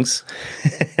brain, lungs,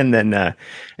 and then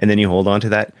you hold on to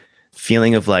that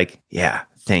feeling of like, yeah,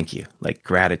 thank you, like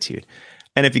gratitude.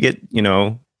 And if you get,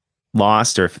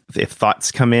 lost, or if thoughts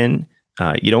come in,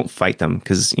 you don't fight them,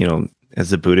 because,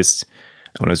 as a Buddhist,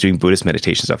 when I was doing Buddhist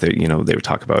meditation stuff, they would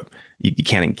talk about you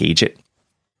can't engage it.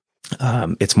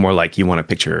 It's more like you want to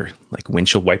picture like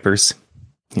windshield wipers,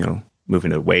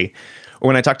 moving away. or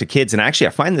when I talk to kids, and actually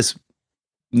I find this,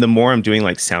 the more I'm doing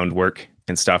like sound work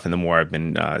and stuff, and the more I've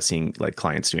been seeing like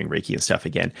clients doing Reiki and stuff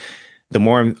again, the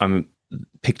more I'm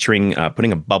picturing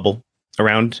putting a bubble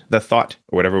around the thought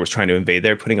or whatever was trying to invade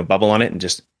there, putting a bubble on it and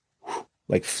just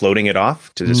like floating it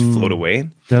off to just float away.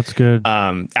 That's good.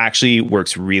 Actually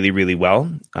works really, really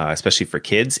well, especially for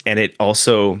kids. And it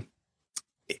also,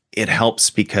 it helps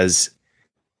because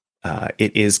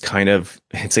it is kind of,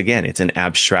 it's an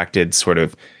abstracted sort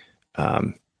of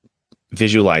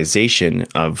visualization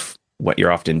of what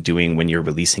you're often doing when you're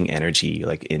releasing energy,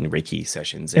 like in Reiki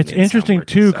sessions. It's interesting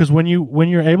too, because when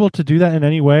you're able to do that in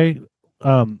any way,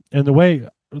 and the way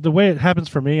it happens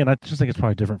for me, and I just think it's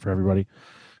probably different for everybody.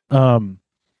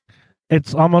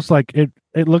 It's almost like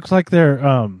it looks like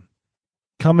they're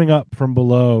coming up from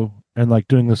below and like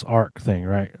doing this arc thing,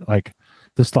 right? Like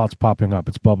this thought's popping up,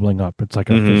 it's bubbling up. It's like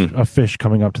a fish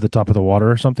coming up to the top of the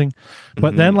water or something.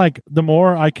 But then like the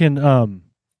more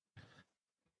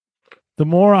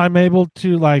I'm able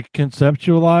to like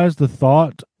conceptualize the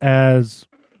thought as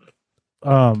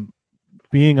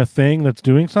being a thing that's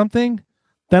doing something,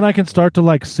 then I can start to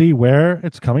like see where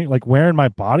it's coming, like where in my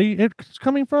body it's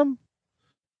coming from.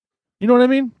 You know what I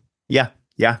mean? Yeah,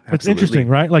 absolutely. It's interesting,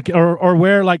 right? Like, or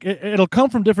where like it'll come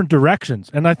from different directions,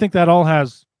 and I think that all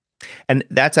has. And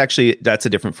that's a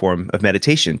different form of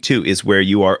meditation too, is where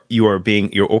you're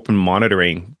open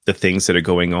monitoring the things that are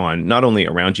going on, not only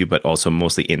around you, but also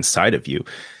mostly inside of you.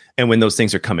 And when those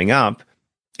things are coming up,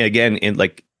 again, in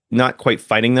like not quite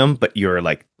fighting them, but you're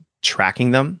like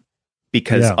tracking them,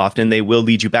 because often they will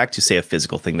lead you back to say a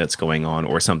physical thing that's going on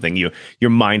or something. Your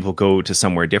mind will go to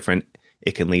somewhere different.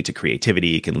 It can lead to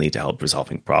creativity. It can lead to help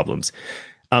resolving problems.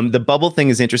 The bubble thing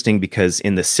is interesting because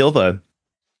in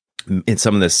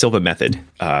some of the Silva method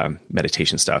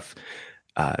meditation stuff,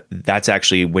 that's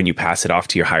actually when you pass it off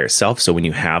to your higher self. So when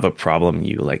you have a problem,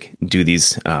 you like do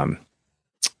these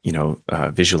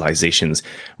visualizations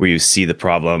where you see the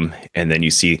problem, and then you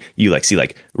see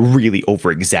really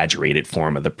over exaggerated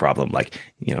form of the problem. Like,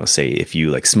 say if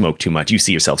you like smoke too much, you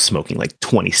see yourself smoking like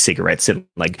 20 cigarettes and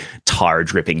like tar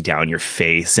dripping down your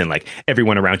face, and like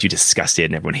everyone around you disgusted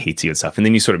and everyone hates you and stuff. And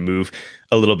then you sort of move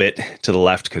a little bit to the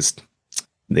left, because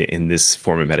in this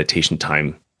form of meditation,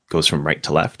 time goes from right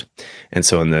to left. And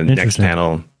so in the next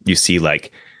panel, you see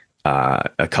like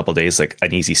a couple days, like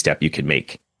an easy step you can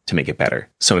make to make it better.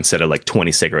 So instead of like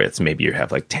 20 cigarettes, maybe you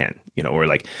have like 10, or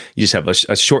like you just have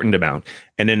a shortened amount.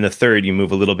 And then the third, you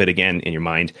move a little bit again in your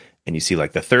mind, and you see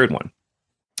like the third one.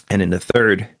 And in the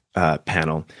third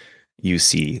panel, you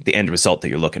see the end result that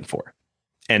you're looking for.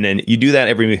 And then you do that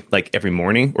every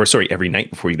night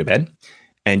before you go to bed.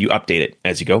 And you update it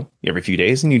as you go every few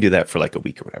days, and you do that for like a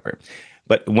week or whatever.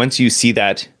 But once you see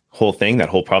that whole thing, that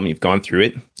whole problem, you've gone through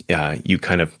it, you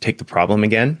kind of take the problem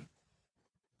again,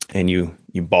 and you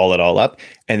ball it all up,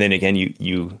 and then again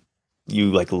you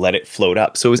like let it float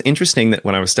up. So it was interesting that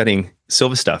when I was studying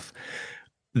Silva stuff,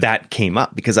 that came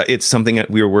up because it's something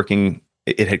that we were working.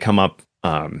 It had come up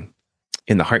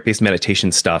in the heart-based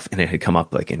meditation stuff, and it had come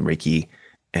up like in Reiki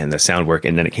and the sound work,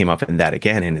 and then it came up in that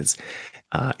again, and it's.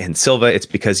 In Silva, it's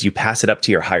because you pass it up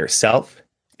to your higher self,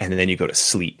 and then you go to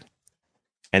sleep,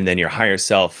 and then your higher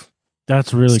self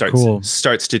that's really cool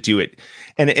starts to do it.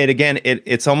 And again,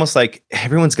 it's almost like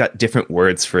everyone's got different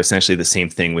words for essentially the same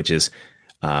thing, which is,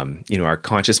 our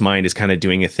conscious mind is kind of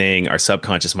doing a thing, our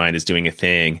subconscious mind is doing a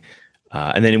thing,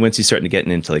 and then once you start to get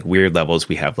into like weird levels,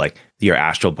 we have like your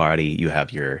astral body, you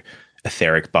have your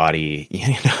etheric body,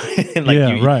 and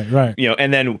like right,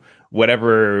 and then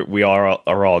whatever we are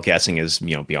all guessing is,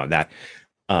 beyond that.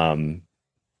 And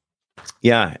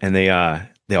they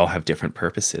all have different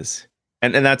purposes.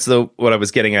 And that's what I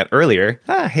was getting at earlier.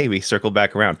 Hey, we circled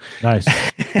back around. Nice.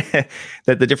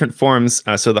 That the different forms,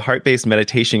 so the heart-based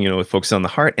meditation, it focuses on the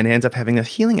heart and ends up having a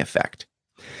healing effect.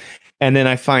 And then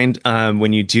I find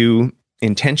when you do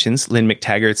intentions, Lynn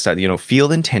McTaggart stuff,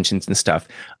 field intentions and stuff,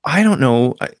 I don't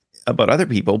know about other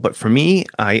people, but for me,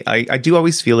 I do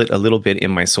always feel it a little bit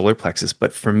in my solar plexus.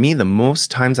 But for me, the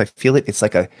most times I feel it, it's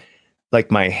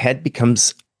like my head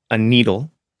becomes a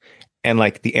needle, and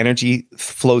like the energy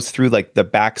flows through like the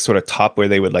back sort of top where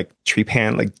they would like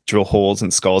trepan, like drill holes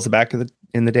and skulls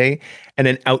in the day, and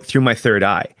then out through my third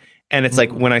eye. And it's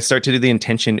like when I start to do the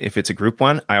intention, if it's a group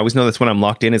one, I always know that's when I'm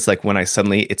locked in. It's like when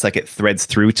it's like it threads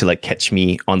through to like catch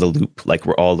me on the loop, like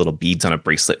we're all little beads on a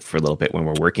bracelet for a little bit when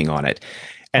we're working on it.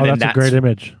 And that's a great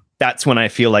image. That's when I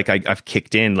feel like I've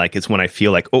kicked in. Like it's when I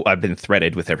feel like, oh, I've been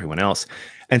threaded with everyone else.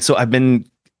 And so I've been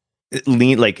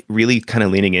really kind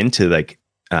of leaning into like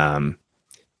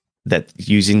that,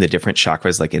 using the different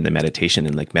chakras like in the meditation,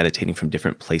 and like meditating from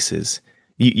different places,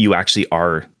 you actually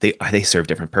are, they serve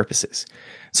different purposes.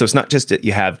 So it's not just that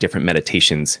you have different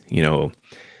meditations,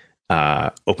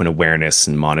 open awareness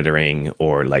and monitoring,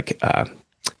 or like the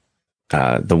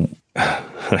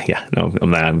yeah, no,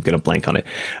 I'm gonna blank on it.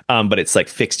 But it's like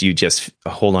fixed. You just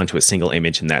hold on to a single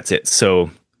image and that's it.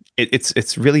 So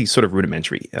it's really sort of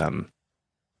rudimentary.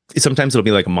 Sometimes it'll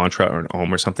be like a mantra or an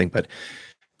om or something, but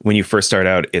when you first start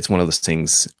out, it's one of those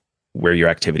things where your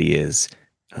activity is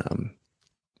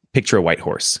picture a white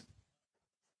horse,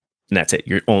 and that's it.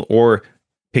 Or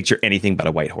picture anything but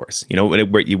a white horse.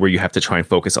 Where you have to try and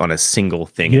focus on a single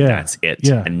thing, and that's it,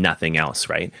 and nothing else.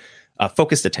 Right?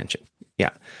 Focused attention. Yeah.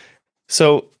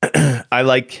 So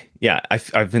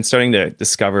I've been starting to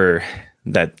discover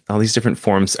that all these different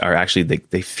forms are actually,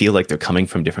 they feel like they're coming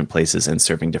from different places and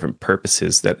serving different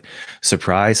purposes. That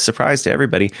surprise to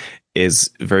everybody is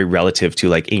very relative to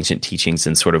like ancient teachings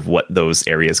and sort of what those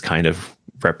areas kind of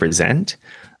represent.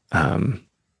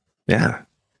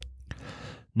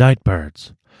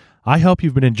 Nightbirds, I hope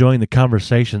you've been enjoying the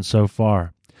conversation so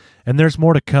far, and there's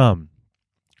more to come.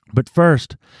 But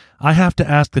first, I have to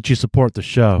ask that you support the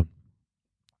show.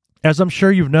 As I'm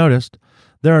sure you've noticed,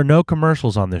 there are no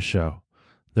commercials on this show.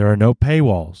 There are no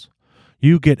paywalls.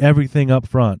 You get everything up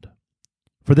front.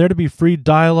 For there to be free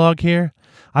dialogue here,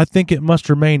 I think it must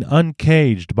remain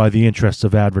uncaged by the interests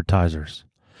of advertisers.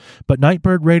 But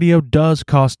Nightbird Radio does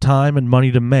cost time and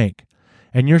money to make,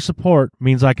 and your support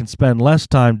means I can spend less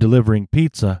time delivering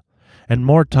pizza and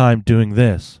more time doing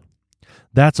this.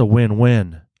 That's a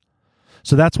win-win.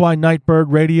 So that's why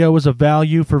Nightbird Radio is a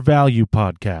value for value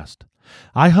podcast.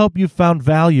 I hope you found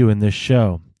value in this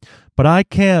show, but I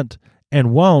can't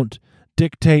and won't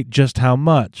dictate just how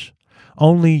much.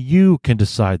 Only you can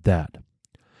decide that.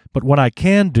 But what I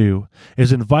can do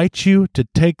is invite you to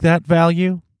take that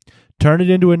value, turn it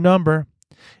into a number,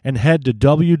 and head to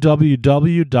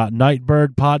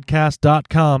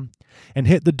www.nightbirdpodcast.com and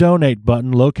hit the donate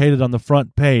button located on the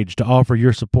front page to offer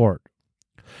your support.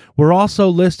 We're also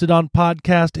listed on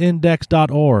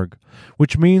podcastindex.org,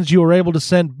 which means you are able to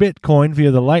send Bitcoin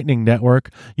via the Lightning Network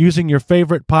using your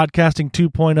favorite Podcasting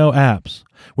 2.0 apps,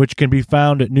 which can be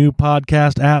found at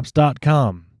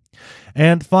newpodcastapps.com.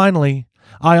 And finally,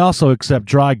 I also accept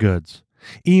dry goods.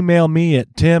 Email me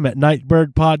at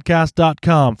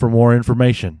tim@nightbirdpodcast.com for more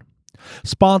information.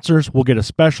 Sponsors will get a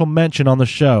special mention on the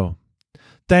show.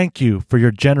 Thank you for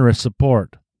your generous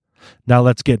support. Now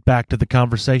let's get back to the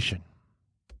conversation.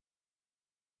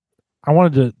 I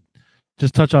wanted to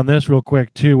just touch on this real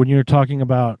quick too. When you're talking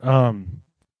about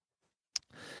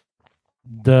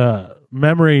the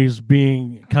memories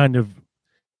being kind of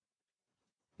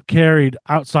carried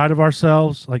outside of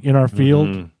ourselves, like in our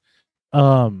field,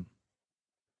 that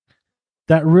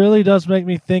really does make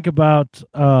me think about.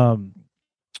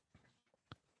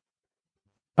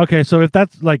 Okay, so if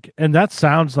that's like, and that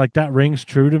sounds like that rings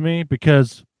true to me,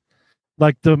 because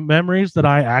like the memories that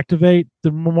I activate,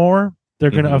 the more they're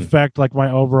going to affect like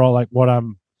my overall, like what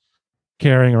I'm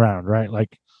carrying around, right?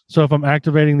 Like, so if I'm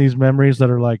activating these memories that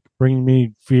are like bringing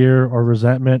me fear or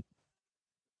resentment,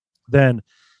 then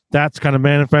that's kind of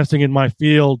manifesting in my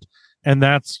field, and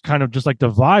that's kind of just like the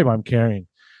vibe I'm carrying.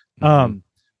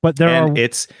 But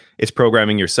it's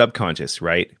programming your subconscious,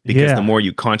 right? Because the more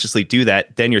you consciously do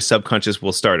that, then your subconscious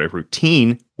will start a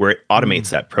routine where it automates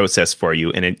that process for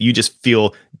you, and you just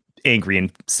feel angry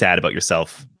and sad about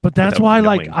yourself. But that's why,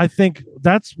 like, I think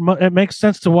it makes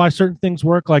sense to why certain things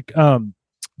work. Like,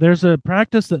 there's a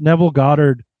practice that Neville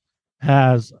Goddard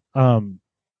has, and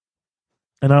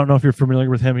I don't know if you're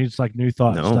familiar with him. He's like New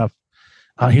Thought stuff.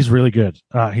 He's really good.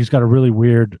 He's got a really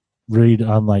weird read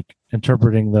on like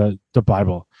interpreting the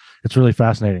Bible. It's really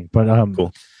fascinating. But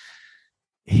cool.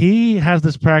 He has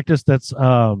this practice that's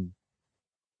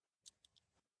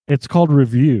it's called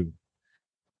review.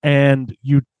 And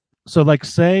so like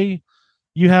say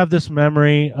you have this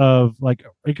memory of like,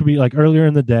 it could be like earlier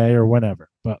in the day or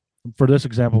whenever, but for this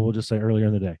example, we'll just say earlier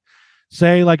in the day.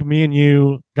 Say like me and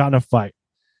you got in a fight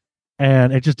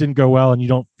and it just didn't go well, and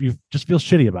you just feel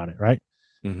shitty about it, right?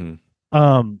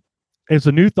 It's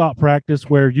a New Thought practice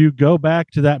where you go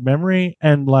back to that memory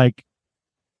and like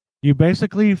you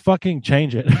basically fucking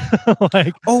change it.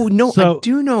 Like, oh no, so, I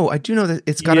do know that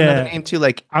it's got another name too,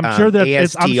 like I'm sure that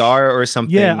ASDR or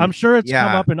something. Yeah, I'm sure it's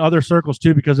come up in other circles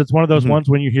too, because it's one of those ones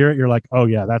when you hear it, you're like, oh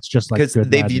yeah, that's just like, because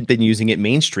they've been using it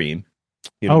mainstream.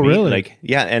 Really? Like,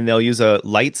 yeah, and they'll use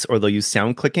lights or they'll use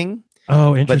sound clicking.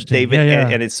 Oh, interesting. But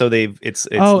and it's it's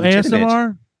legitimate.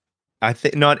 ASMR. I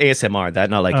think not ASMR. That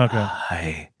not like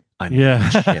okay. I'm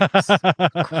chips.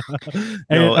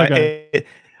 No, okay.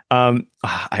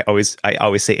 I always say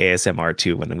ASMR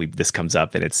too when this comes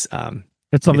up, and it's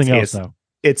something else though.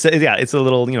 it's a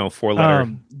little,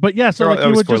 4-letter. But yeah, so There are like you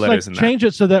always would four just like letters in that. change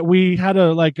it so that we had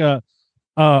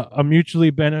a mutually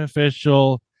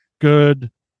beneficial, good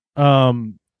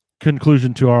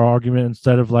conclusion to our argument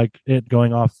instead of like it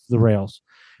going off the rails.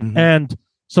 Mhm. And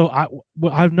so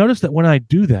I've noticed that when I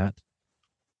do that,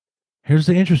 here's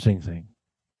the interesting thing.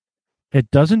 It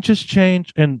doesn't just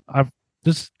change, and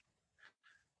this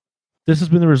has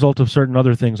been the result of certain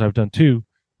other things I've done too,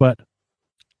 but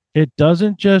it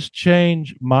doesn't just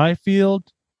change my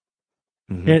field.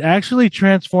 Mhm. It actually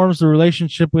transforms the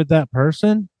relationship with that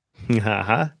person.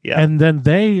 Yeah. And then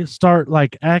they start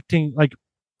like acting like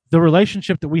the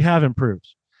relationship that we have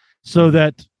improves so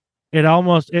that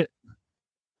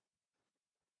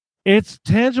its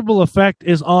tangible effect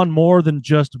is on more than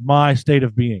just my state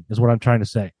of being, is what I'm trying to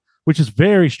say, which is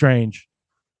very strange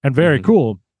and very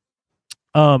cool.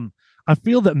 I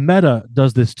feel that Meta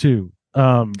does this too.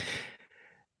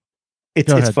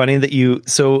 It's funny that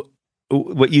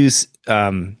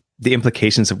the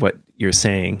implications of what you're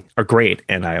saying are great,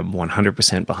 and I am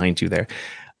 100% behind you there,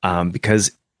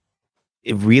 because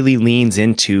it really leans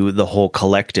into the whole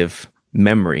collective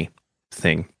memory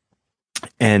thing.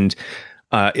 And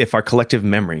if our collective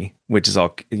memory, which is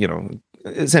all,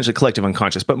 essentially collective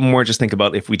unconscious, but more just think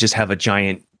about if we just have a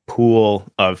giant pool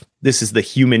of, this is the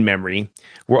human memory,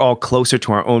 we're all closer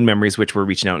to our own memories, which we're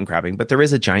reaching out and grabbing, but there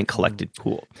is a giant collected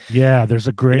pool. Yeah, there's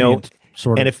a gradient,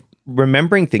 sort of. And if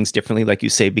remembering things differently, like you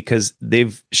say, because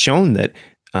they've shown that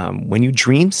when you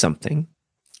dream something,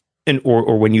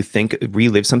 or when you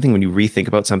relive something, when you rethink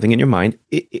about something in your mind,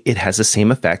 it has the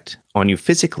same effect on you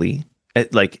physically.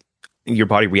 Like your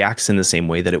body reacts in the same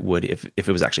way that it would if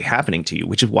it was actually happening to you,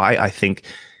 which is why I think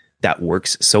that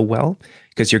works so well,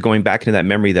 because you're going back into that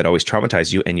memory that always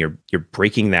traumatized you, and you're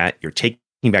breaking that, you're taking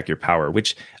back your power,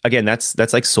 which again,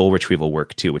 that's like soul retrieval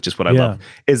work too, which is what I love,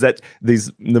 is that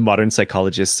the modern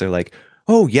psychologists are like,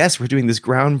 oh yes, we're doing this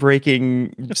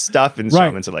groundbreaking stuff, and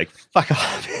shamans are like, fuck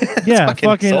off.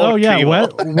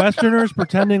 Westerners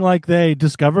pretending like they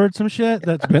discovered some shit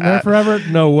that's been there forever.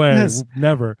 No way. Yes.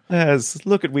 Never. Yes,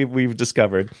 look at we've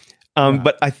discovered.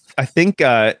 But I think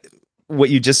what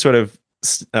you just sort of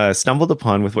stumbled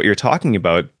upon with what you're talking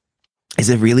about is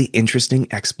a really interesting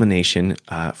explanation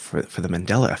for the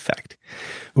Mandela effect.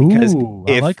 Because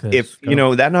if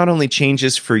that not only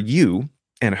changes for you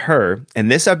and her, and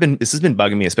this has been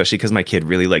bugging me, especially because my kid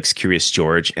really likes Curious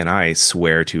George, and I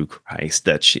swear to Christ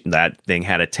that thing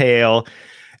had a tail,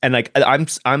 and like I'm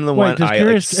the one, I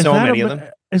like so many of them.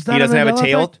 He doesn't have a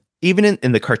tail. Effect? Even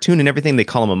in the cartoon and everything, they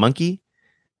call him a monkey.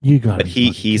 But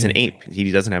he's an ape.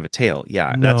 He doesn't have a tail.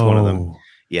 Yeah, no. That's one of them.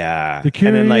 Yeah, the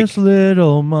curious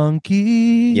little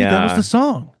monkey. Yeah, that was the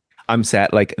song. I'm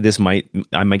sad. Like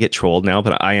I might get trolled now,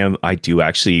 but I do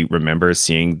actually remember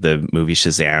seeing the movie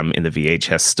Shazam in the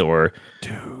VHS store.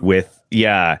 Dude.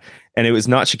 And it was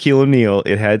not Shaquille O'Neal.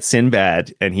 It had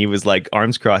Sinbad, and he was like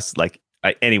arms crossed.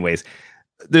 Anyways,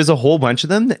 there's a whole bunch of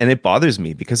them, and it bothers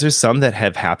me because there's some that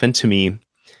have happened to me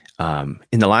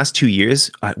in the last 2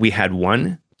 years. We had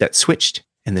one that switched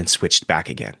and then switched back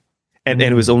again. And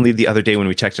it was only the other day when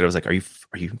we checked it, I was like, are you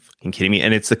fucking kidding me?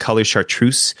 And it's the color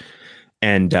chartreuse.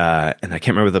 And I can't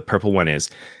remember what the purple one is.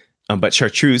 But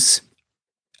chartreuse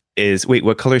is, wait,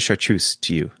 what color is chartreuse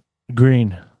to you?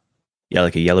 Green. Yeah,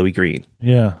 like a yellowy green.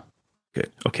 Yeah.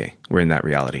 Good. Okay. We're in that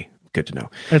reality. Good to know.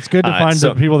 It's good to find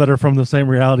the people that are from the same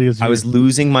reality as you. I was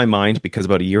losing my mind because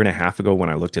about a year and a half ago when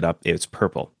I looked it up, it's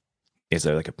purple. It's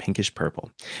like a pinkish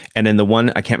purple. And then the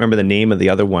one, I can't remember the name of the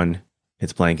other one.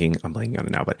 It's blanking. I'm blanking on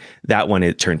it now, but that one,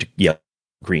 it turned to yellow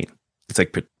green. It's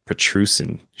like chartreuse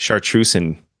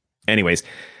and anyways.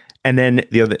 And then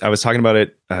I was talking about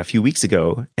it a few weeks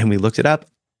ago, and we looked it up,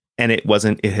 and it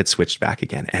had switched back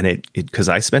again. And because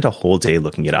I spent a whole day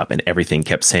looking it up, and everything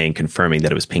kept confirming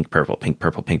that it was pink, purple, pink,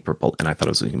 purple, pink, purple. And I thought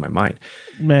I was losing my mind.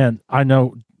 Man, I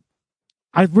know.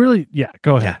 Go ahead.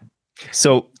 Yeah.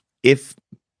 So if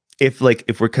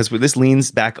because this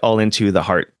leans back all into the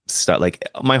heart stuff, like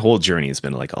my whole journey has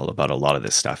been like all about a lot of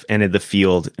this stuff, and in the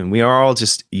field, and we are all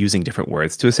just using different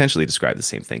words to essentially describe the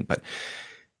same thing. But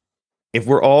if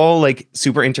we're all like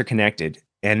super interconnected,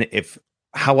 and if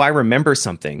how I remember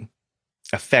something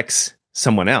affects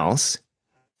someone else,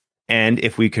 and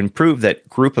if we can prove that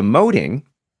group emoting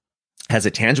has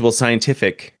a tangible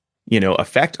scientific,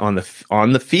 effect on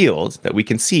the field that we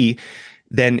can see,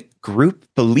 then group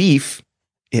belief,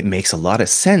 it makes a lot of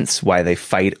sense why they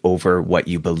fight over what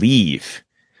you believe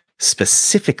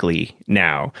specifically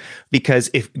now, because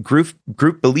if group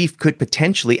belief could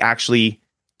potentially actually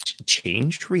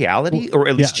change reality, or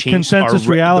at least change consensus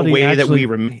reality, the way that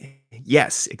we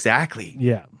yes, exactly.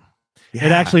 Yeah.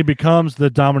 It actually becomes the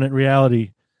dominant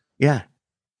reality. Yeah.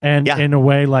 and Yeah. in a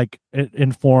way, like it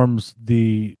informs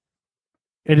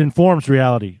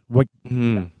reality. What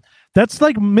that's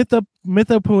like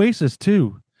mythopoesis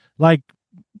too. Like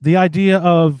the idea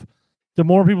of the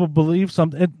more people believe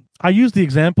something. I use the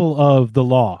example of the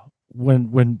law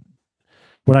when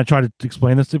I try to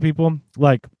explain this to people.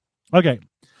 Like, okay,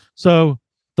 so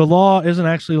the law isn't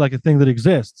actually like a thing that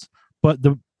exists, but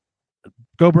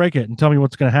go break it and tell me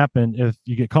what's going to happen if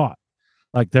you get caught.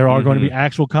 Like there are going to be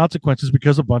actual consequences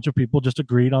because a bunch of people just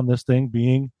agreed on this thing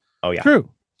being true,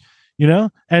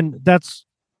 and that's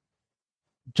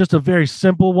just a very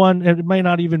simple one. And it may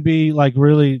not even be like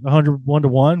really 101 to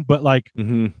 1, but like,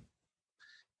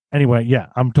 anyway, yeah,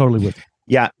 I'm totally with you.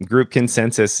 Yeah, group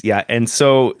consensus. Yeah. And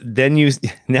so then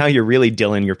now you're really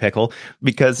Dylan your pickle,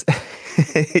 because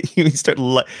you start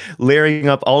layering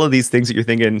up all of these things that you're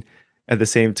thinking at the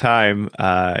same time.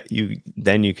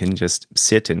 You can just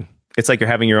sit, and it's like you're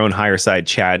having your own higher side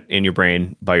chat in your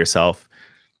brain by yourself.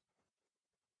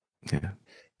 Yeah.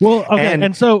 Well, okay.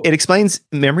 And so it explains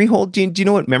memory hold. Do you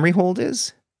know what memory hold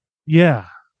is? Yeah.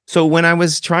 So when I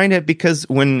was because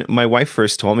when my wife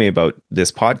first told me about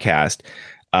this podcast,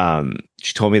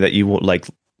 she told me that you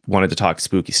wanted to talk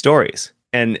spooky stories,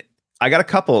 and I got a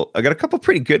couple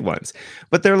pretty good ones,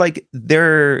 but I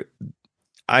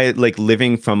like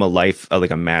living from a life,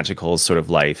 like a magical sort of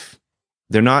life.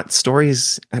 They're not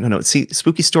stories. I don't know. See,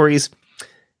 spooky stories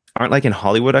aren't like in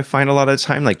Hollywood. I find a lot of the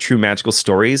time, like true magical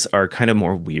stories are kind of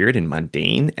more weird and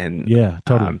mundane, and yeah,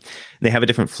 totally. They have a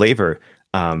different flavor.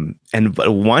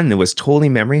 But one that was totally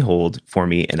memory hold for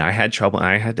me, and I had trouble. And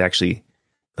I had to actually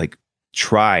like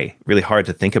try really hard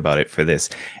to think about it for this.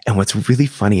 And what's really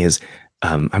funny is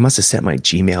I must have set my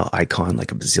Gmail icon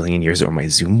like a bazillion years, or my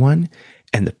Zoom one,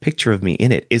 and the picture of me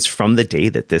in it is from the day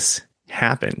that this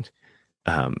happened.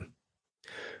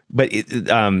 But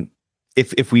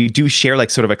if we do share like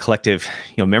sort of a collective,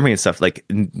 memory and stuff, like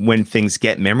when things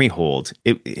get memory hold,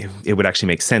 it would actually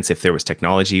make sense if there was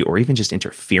technology or even just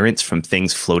interference from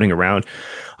things floating around.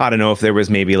 I don't know if there was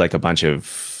maybe like a bunch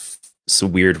of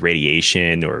some weird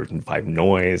radiation or vibe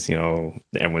noise,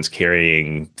 everyone's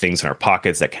carrying things in our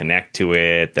pockets that connect to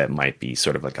it, that might be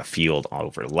sort of like a field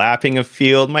overlapping a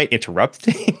field, might interrupt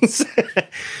things.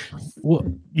 Well,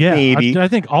 yeah, maybe. I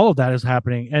think all of that is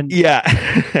happening. And yeah.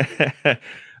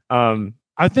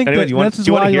 I think anyway, do you want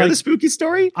to hear the spooky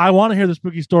story? I want to hear the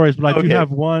spooky stories, but I do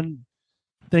have one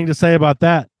thing to say about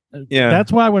that. Yeah.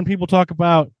 That's why when people talk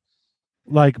about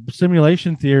like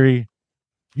simulation theory,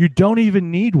 you don't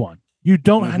even need one. You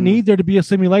don't need there to be a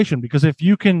simulation, because if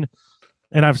you can,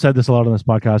 and I've said this a lot on this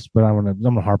podcast, but I'm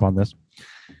gonna harp on this.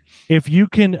 If you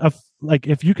can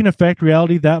affect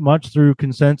reality that much through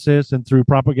consensus and through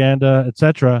propaganda,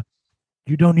 etc.,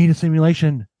 you don't need a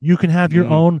simulation. You can have your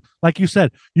own, like you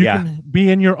said, you can be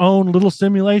in your own little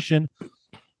simulation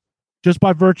just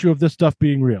by virtue of this stuff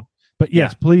being real. But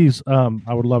yes, please,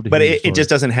 I would love to hear. But it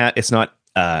just doesn't have, it's not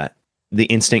the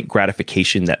instant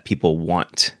gratification that people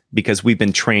want, because we've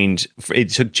been trained, it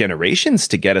took generations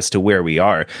to get us to where we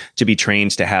are, to be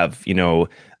trained to have,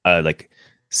 like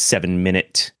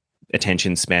 7-minute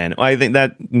attention span. I think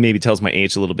that maybe tells my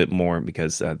age a little bit more,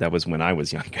 because that was when I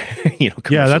was younger.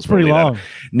 Yeah, that's pretty long.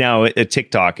 Now at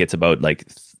TikTok, it's about like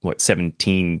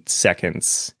 17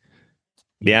 seconds.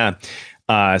 Yeah.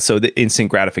 So the instant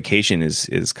gratification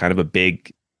is kind of a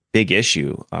big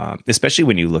issue, especially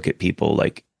when you look at people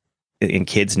like in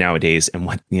kids nowadays, and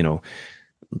what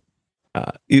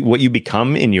you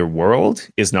become in your world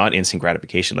is not instant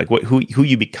gratification. Like who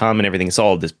you become and everything, it's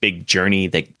all this big journey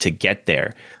to get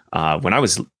there. When I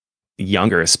was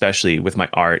younger, especially with my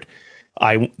art,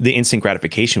 the instant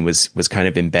gratification was kind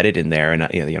of embedded in there. And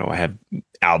I have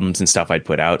albums and stuff I'd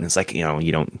put out, and it's like,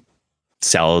 you don't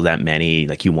sell that many,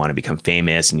 like you want to become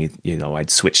famous, and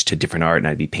I'd switch to different art, and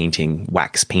I'd be painting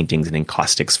wax paintings and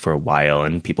encaustics for a while,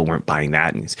 and people weren't buying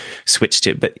that, and switched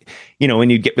it. But when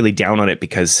you get really down on it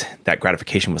because that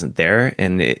gratification wasn't there,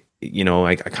 and I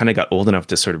kind of got old enough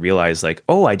to sort of realize, like,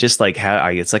 oh, I just like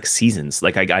it's like seasons.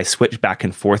 Like I switch back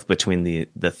and forth between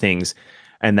the things,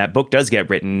 and that book does get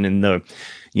written, and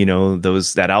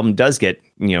that album does get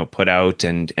put out,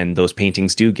 and those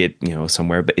paintings do get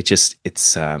somewhere. But it's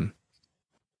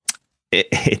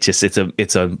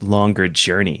a longer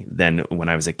journey than when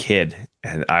I was a kid,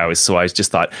 and I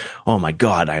just thought, oh my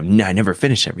God, I never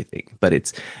finish everything. But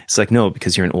it's like, no,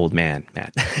 because you're an old man,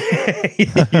 Matt.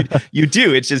 you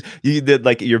do. It's just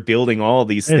you're building all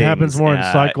these things. It happens more in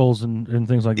cycles and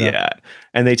things like that. Yeah,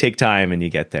 and they take time, and you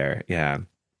get there. Yeah.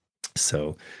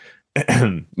 So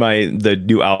the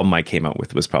new album I came out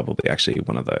with was probably actually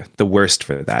one of the worst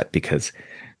for that, because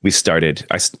I started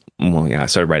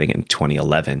writing in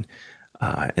 2011.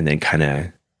 And then kind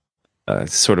of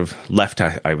sort of left.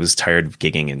 I was tired of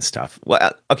gigging and stuff.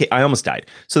 Well, okay, I almost died.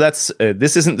 So that's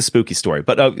this isn't the spooky story,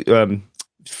 but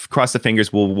cross the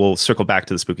fingers. We'll circle back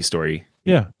to the spooky story.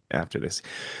 Yeah. After this,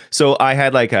 so I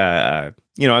had like I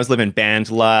was living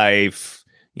band life,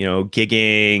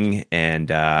 gigging, and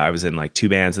I was in like 2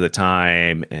 bands at the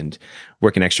time, and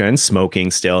working extra and smoking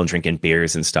still, and drinking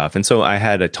beers and stuff. And so I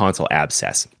had a tonsil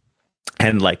abscess.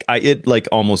 And like it like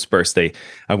almost burst.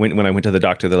 When I went to the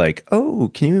doctor, they're like, "Oh,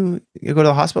 can you go to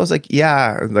the hospital?" I was like,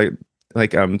 "Yeah."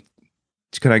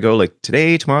 Can I go like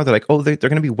today, tomorrow? They're like, "Oh, they're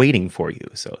going to be waiting for you."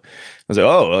 So I was like,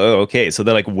 "Oh, okay." So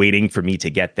they're like waiting for me to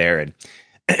get there,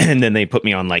 and then they put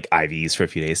me on like IVs for a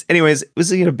few days. Anyways, it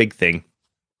was a big thing.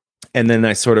 And then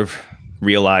I sort of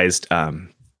realized that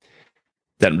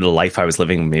the life I was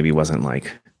living maybe wasn't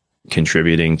like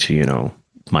contributing to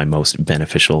my most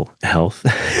beneficial health,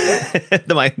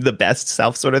 the best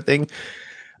self sort of thing.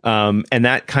 And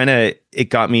that it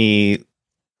got me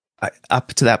up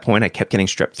to that point. I kept getting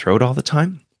strep throat all the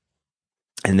time.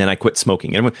 And then I quit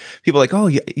smoking. And when people are like, "Oh,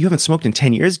 you haven't smoked in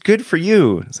 10 years? Good for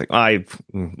you." It's like,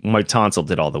 my tonsil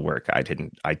did all the work. I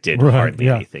did hardly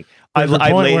anything. I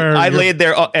laid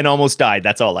there and almost died.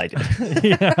 That's all I did.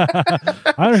 Yeah.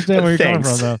 I understand where you're coming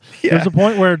from, though. Yeah. There's a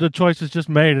point where the choice is just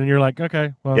made, and you're like,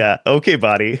 "Okay, well, yeah, okay,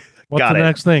 buddy. What's the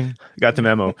next thing?" Got the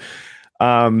memo.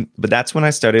 But that's when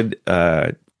I started.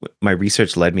 My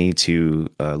research led me to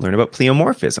learn about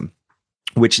pleomorphism,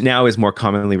 which now is more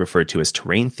commonly referred to as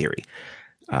terrain theory.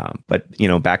 But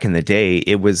back in the day,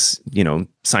 it was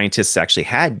scientists actually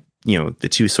had the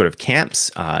two sort of camps,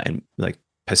 and like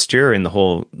Pasteur and the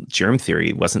whole germ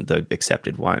theory wasn't the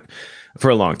accepted one for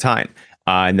a long time.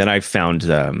 And then I found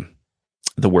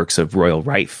the works of Royal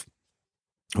Rife,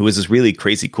 who was this really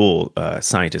crazy cool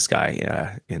scientist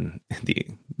guy in the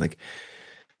like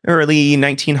early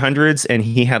 1900s, and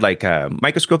he had like a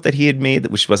microscope that he had made,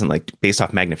 which wasn't like based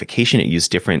off magnification. It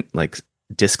used different like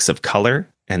discs of color,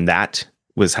 and that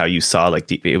was how you saw like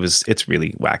it's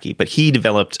really wacky. But he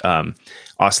developed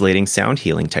oscillating sound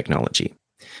healing technology.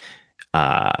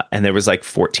 And there was like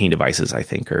 14 devices, I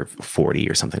think, or 40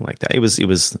 or something like that. It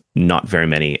was not very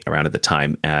many around at the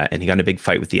time. And he got in a big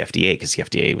fight with the FDA because the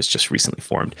FDA was just recently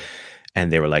formed.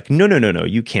 And they were like, no,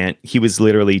 you can't. He was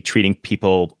literally treating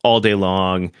people all day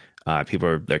long.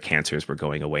 Their cancers were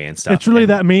going away and stuff. It's really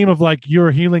that meme of like,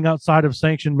 you're healing outside of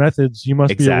sanctioned methods. You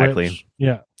must be a witch.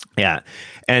 Yeah. Yeah.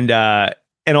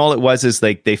 And all it was is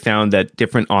like they found that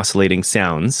different oscillating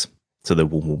sounds, so the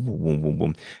boom, boom, boom, boom,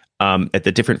 boom, at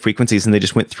the different frequencies, and they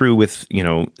just went through with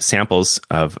samples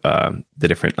of the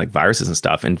different like viruses and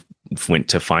stuff, and went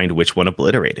to find which one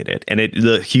obliterated it. And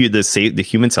the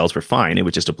human cells were fine. It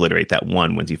would just obliterate that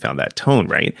one once you found that tone,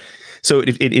 right? So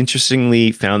it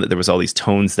interestingly found that there was all these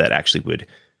tones that actually would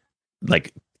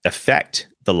like affect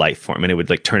the life form, and it would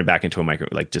like turn it back into a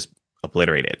like just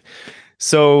obliterate it.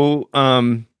 So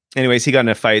anyways, he got in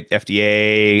a fight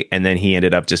FDA, and then he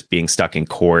ended up just being stuck in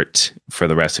court for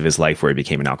the rest of his life, where he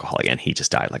became an alcoholic, and he just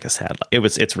died like a sad.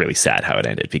 It's really sad how it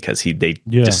ended, because they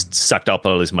just sucked up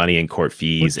all his money in court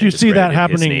fees. You see that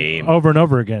happening over and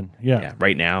over again. Yeah,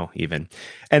 right now even.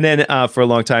 And then for a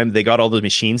long time, they got all those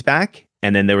machines back,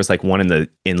 and then there was like one in the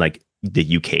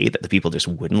UK that the people just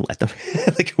wouldn't let them,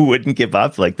 like wouldn't give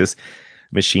up like this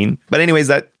machine. But anyways,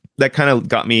 that kind of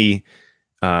got me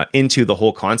into the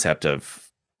whole concept of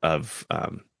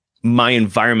my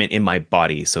environment in my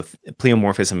body. So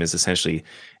pleomorphism is essentially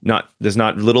there's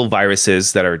not little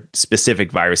viruses that are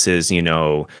specific viruses,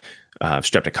 Streptococcus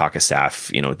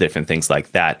staph, different things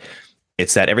like that.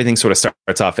 It's that everything sort of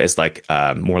starts off as like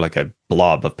more like a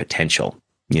blob of potential,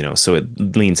 so it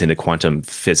leans into quantum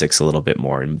physics a little bit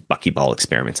more, and buckyball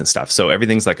experiments and stuff. So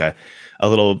everything's like a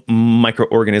little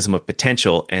microorganism of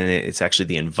potential, and it's actually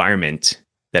the environment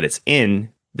that it's in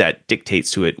that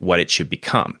dictates to it what it should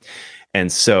become.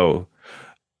 And so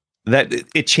that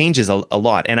it changes a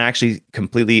lot. And actually I'm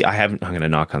going to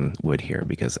knock on wood here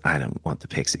because I don't want the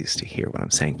pixies to hear what I'm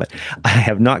saying, but I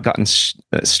have not gotten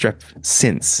strep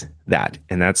since that.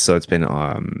 And it's been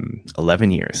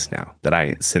 11 years now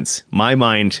since my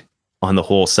mind on the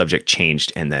whole subject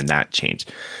changed, and then that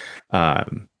changed. But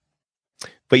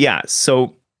yeah,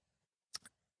 so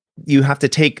you have to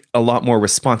take a lot more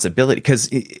responsibility, because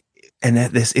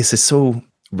this is so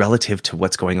relative to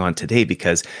what's going on today,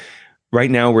 because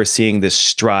right now we're seeing this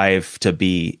strive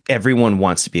to everyone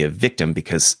wants to be a victim,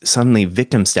 because suddenly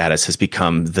victim status has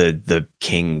become the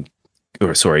king,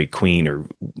 queen, or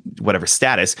whatever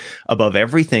status above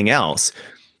everything else.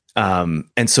 And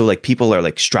so like people are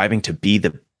like striving to be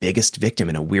the biggest victim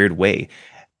in a weird way.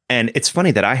 And it's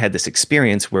funny that I had this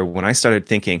experience where when I started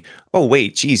thinking, oh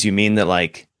wait, geez, you mean that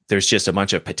like there's just a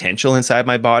bunch of potential inside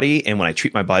my body. And when I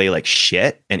treat my body like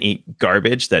shit and eat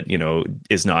garbage that,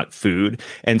 is not food,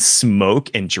 and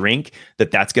smoke and drink,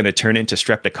 that's going to turn into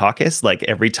streptococcus like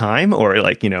every time, or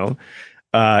like,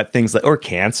 things like, or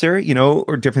cancer,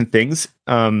 or different things.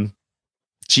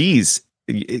 Geez,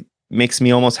 it makes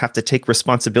me almost have to take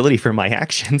responsibility for my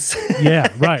actions.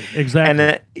 Yeah, right.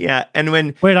 Exactly. And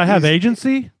when, wait, I have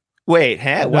agency? Wait,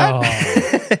 huh? What?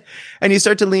 No. And you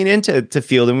start to lean into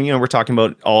field, and we're talking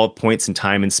about all points in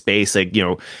time and space, like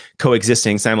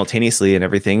coexisting simultaneously and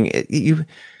everything.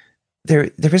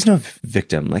 There is no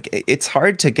victim. Like, it's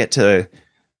hard to get to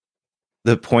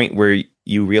the point where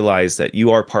you realize that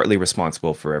you are partly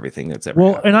responsible for everything that's ever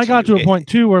happened. And I got to a point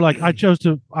too where, like,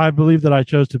 I believe that I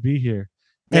chose to be here,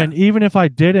 and even if I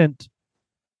didn't,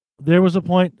 there was a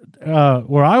point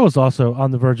where I was also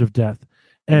on the verge of death,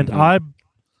 and I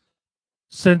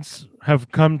since have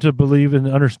come to believe and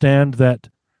understand that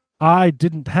I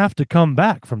didn't have to come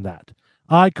back from that.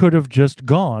 I could have just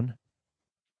gone.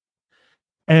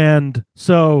 And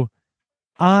so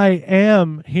I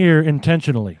am here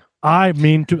intentionally. I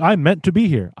meant to be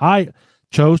here. I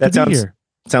chose to be here.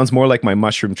 Sounds more like my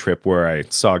mushroom trip where I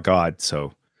saw God.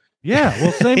 So yeah,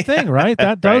 well, same thing, right?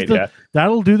 That does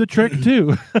that'll do the trick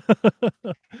too.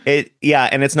 And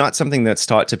it's not something that's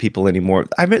taught to people anymore.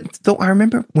 I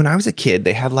remember when I was a kid,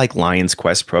 they had like Lion's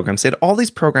Quest programs. They had all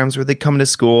these programs where they come to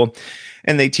school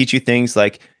and they teach you things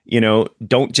like,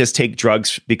 don't just take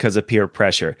drugs because of peer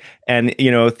pressure, and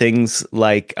things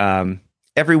like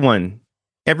everyone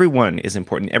is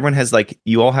important. Everyone has, like,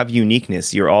 you all have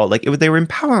uniqueness. You're all like, they were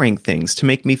empowering things to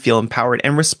make me feel empowered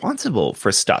and responsible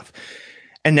for stuff.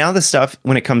 And now the stuff,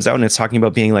 when it comes out and it's talking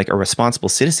about being like a responsible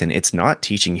citizen, it's not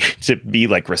teaching you to be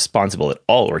like responsible at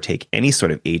all or take any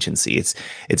sort of agency. It's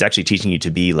actually teaching you to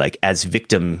be like as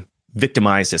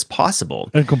victimized as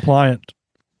possible. And compliant.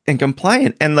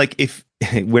 And like,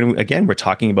 when again, we're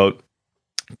talking about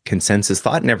consensus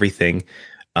thought and everything,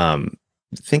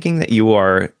 thinking that you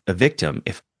are a victim,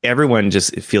 if everyone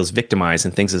just feels victimized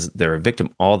and thinks they're a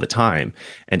victim all the time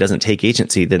and doesn't take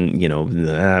agency, then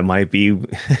might be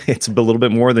it's a little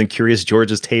bit more than Curious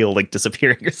George's tail like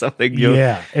disappearing or something.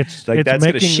 It's like, that's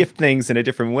going to shift things in a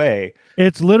different way.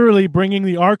 It's literally bringing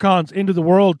the Archons into the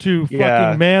world to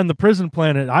fucking man the prison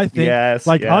planet. I think,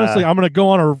 honestly, I'm going to go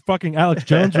on a fucking Alex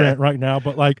Jones rant right now,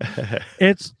 but like,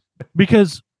 it's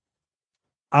because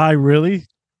I've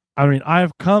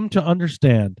come to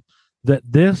understand that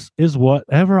this is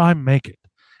whatever I make it.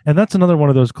 And that's another one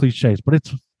of those cliches, but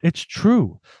it's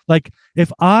true. Like,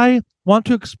 if I want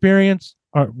to experience,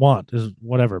 or want is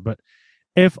whatever, but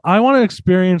if I want to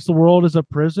experience the world as a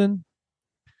prison,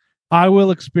 I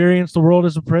will experience the world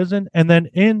as a prison. And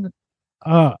then in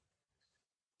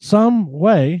some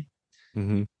way,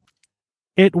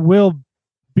 it will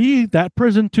be that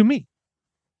prison to me.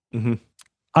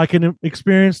 I can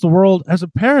experience the world as a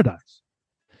paradise.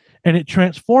 And it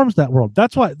transforms that world.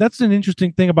 That's an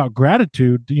interesting thing about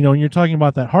gratitude. When you're talking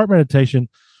about that heart meditation,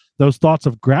 those thoughts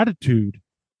of gratitude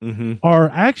are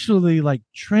actually like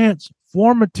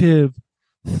transformative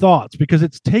thoughts, because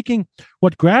it's taking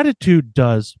what gratitude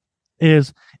does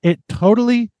is it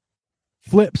totally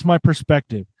flips my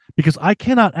perspective, because I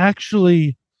cannot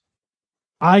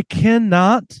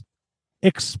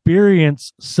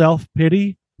experience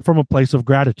self-pity from a place of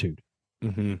gratitude.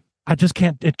 I just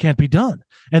can't. It can't be done,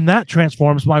 and that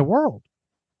transforms my world.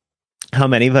 How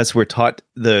many of us were taught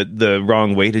the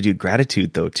wrong way to do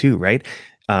gratitude, though, too, right?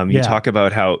 You talk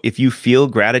about how if you feel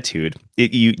gratitude,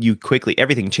 you quickly,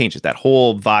 everything changes. That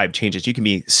whole vibe changes. You can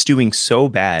be stewing so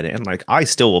bad, and like, I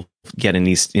still will get in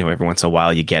these. Every once in a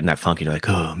while, you get in that funk, and you're like,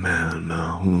 oh man,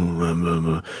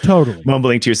 no, totally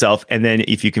mumbling to yourself. And then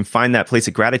if you can find that place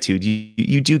of gratitude,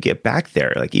 you do get back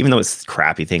there. Like, even though it's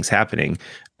crappy things happening,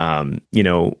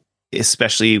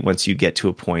 especially once you get to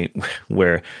a point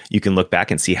where you can look back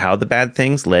and see how the bad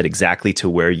things led exactly to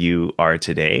where you are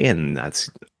today. And that's,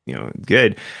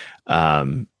 good.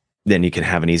 Then you can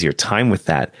have an easier time with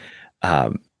that.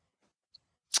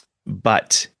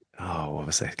 But what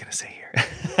was I going to say here?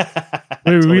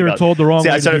 we were told the wrong way.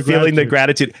 I started feeling the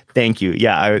gratitude. Thank you.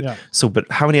 Yeah. So, but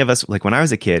how many of us, like when I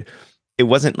was a kid, it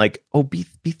wasn't like, oh, be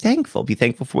thankful. Be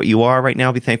thankful for what you are right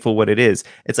now. Be thankful for what it is.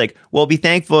 It's like, well, be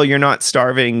thankful you're not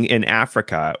starving in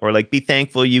Africa, or like, be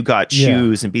thankful you got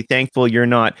shoes, and be thankful you're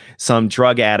not some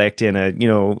drug addict in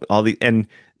and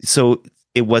so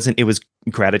it was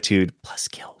gratitude plus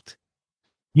guilt.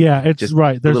 Yeah, it's just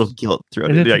right. There's a little guilt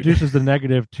throughout it. It introduces the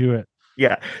negative to it.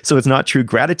 Yeah. So it's not true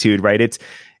gratitude, right?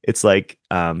 It's like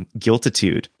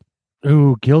guiltitude.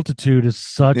 Ooh, guiltitude is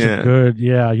such a good,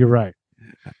 you're right.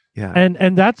 Yeah.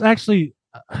 And that's actually,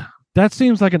 that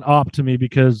seems like an op to me,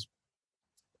 because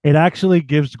it actually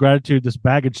gives gratitude this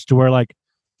baggage to where, like,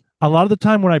 a lot of the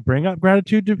time when I bring up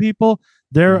gratitude to people,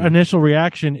 their initial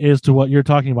reaction is to what you're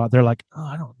talking about. They're like, "Oh,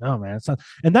 I don't know, man." It's not.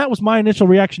 And that was my initial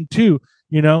reaction too.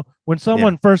 When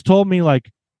someone first told me,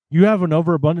 like, you have an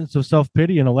overabundance of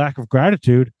self-pity and a lack of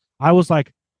gratitude, I was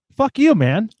like, fuck you,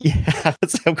 man. Yeah,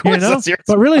 of course. That's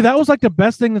But really, that was like the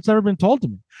best thing that's ever been told to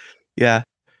me. Yeah.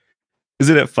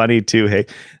 Isn't it funny too? Hey,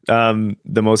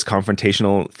 the most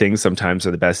confrontational things sometimes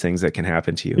are the best things that can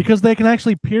happen to you, because they can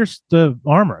actually pierce the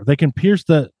armor. They can pierce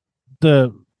the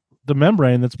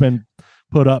membrane that's been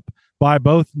put up by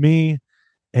both me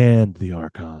and the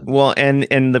Archon. Well, and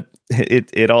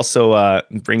it also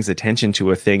brings attention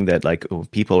to a thing that, like,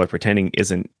 people are pretending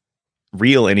isn't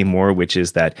real anymore, which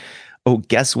is that,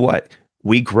 guess what?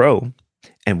 We grow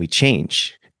and we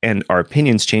change, and our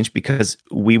opinions change because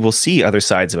we will see other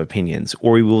sides of opinions,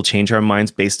 or we will change our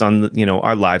minds based on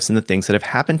our lives and the things that have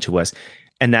happened to us.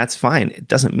 And that's fine. It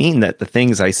doesn't mean that the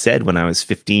things I said when I was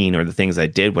 15 or the things I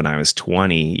did when I was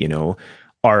 20,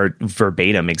 are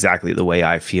verbatim exactly the way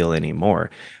I feel anymore.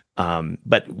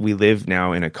 But we live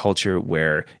now in a culture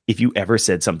where if you ever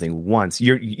said something once,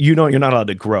 you're not allowed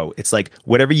to grow. It's like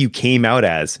whatever you came out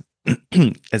as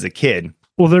as a kid.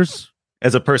 Well,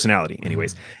 as a personality,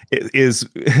 anyways, is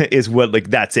what, like,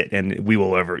 that's it. And we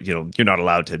will ever, you're not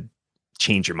allowed to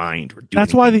change your mind or do.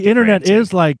 That's why the internet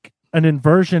is like an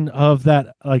inversion of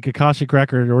that, like, Akashic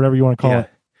record or whatever you want to call it.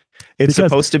 It's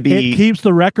supposed to be. It keeps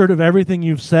the record of everything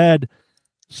you've said,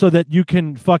 so that you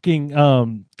can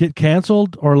fucking get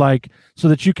canceled, or like so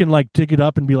that you can like dig it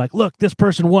up and be like, look, this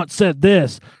person once said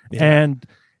this, and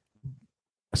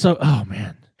so, oh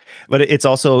man. But it's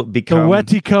also become the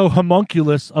Wetico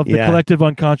homunculus of the collective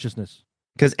unconsciousness.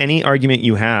 Because any argument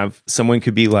you have, someone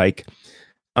could be like,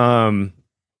 the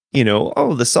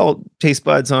salt taste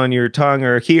buds on your tongue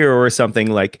are here, or something,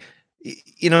 like,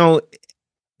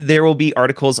 there will be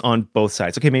articles on both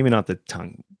sides. Okay, maybe not the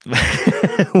tongue.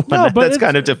 No, but that's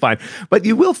kind of defined. But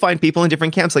you will find people in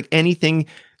different camps. Like anything,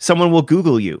 someone will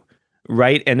Google you,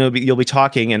 right? And you'll be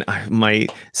talking. And my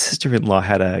sister-in-law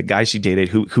had a guy she dated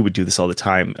who would do this all the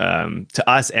time, to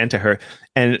us and to her.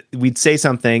 And we'd say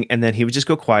something, and then he would just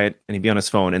go quiet, and he'd be on his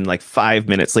phone. And like 5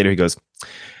 minutes later, he goes,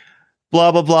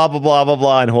 blah, blah, blah, blah, blah, blah,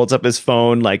 blah, and holds up his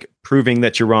phone, like proving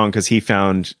that you're wrong because he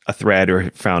found a thread or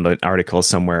found an article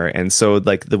somewhere. And so,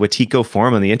 like, the Wetiko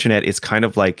forum on the internet is kind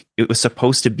of like, it was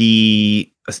supposed to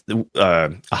be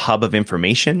a hub of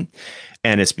information,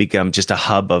 and it's become just a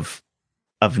hub of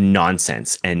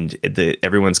nonsense. And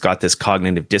everyone's got this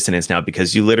cognitive dissonance now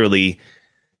because you literally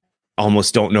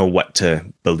almost don't know what to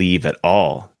believe at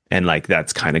all. And like,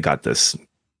 that's kind of got this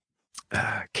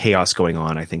chaos going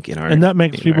on, I think, and that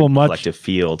makes people much collective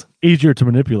field easier to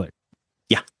manipulate.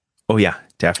 Yeah. Oh yeah,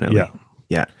 definitely.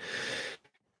 Yeah.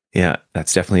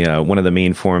 That's definitely one of the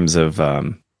main forms of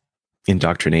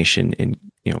indoctrination in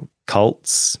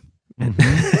cults.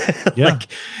 Mm-hmm. Yeah.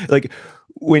 like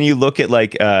when you look at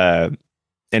like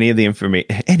any of the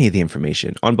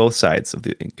information on both sides of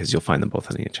because you'll find them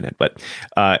both on the internet, but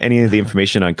any of the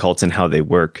information on cults and how they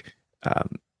work.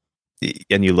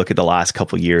 And you look at the last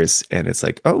couple of years, and it's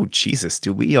like, oh Jesus,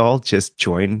 do we all just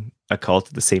join a cult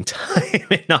at the same time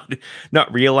and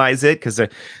not realize it? Because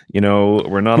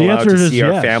we're not allowed to see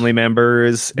our family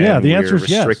members. Yeah, and the answer is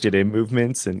restricted in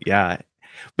movements, and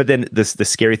But then the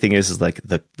scary thing is like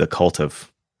the cult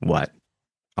of what?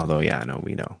 Although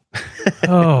we know.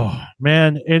 Oh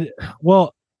man,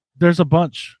 there's a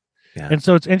bunch, and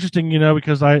so it's interesting,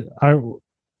 because I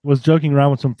was joking around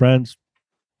with some friends.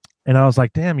 And I was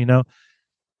like, damn,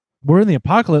 we're in the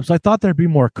apocalypse. I thought there'd be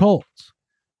more cults.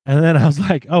 And then I was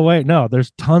like, oh, wait, no, there's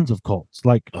tons of cults.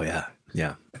 Like, oh, yeah.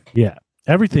 Yeah.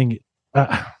 Everything.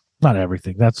 Not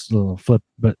everything. That's a little flip.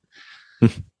 But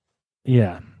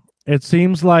yeah, it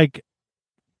seems like,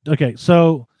 okay,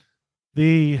 so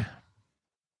the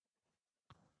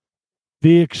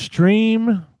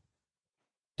extreme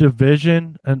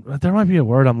division, and there might be a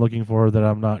word I'm looking for that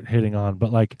I'm not hitting on,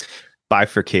 but like,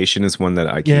 bifurcation is one that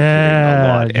I keep hearing a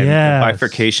lot. And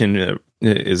bifurcation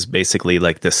is basically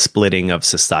like the splitting of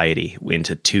society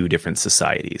into two different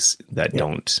societies that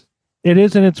don't. It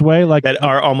is in its way, like, that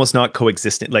are almost not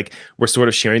coexistent. Like, we're sort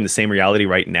of sharing the same reality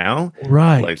right now.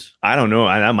 Right. Like, I don't know.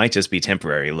 That might just be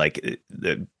temporary. Like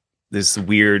this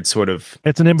weird sort of.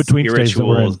 It's an in-between stage that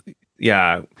we're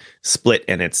in. Split.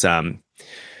 And it's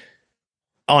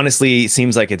honestly, it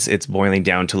seems like it's boiling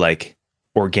down to like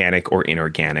organic or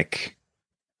inorganic.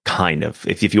 Kind of,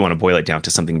 if you want to boil it down to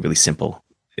something really simple,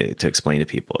 to explain to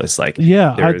people. It's like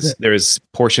Yeah, there's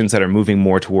portions that are moving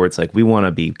more towards like we want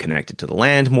to be connected to the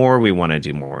land more. We want to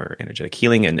do more energetic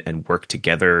healing and work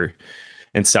together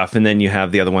and stuff. And then you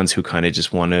have the other ones who kind of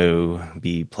just want to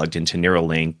be plugged into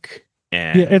Neuralink.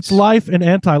 And yeah, it's life and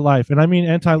anti-life, and I mean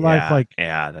anti-life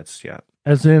that's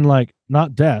as in like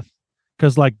not death,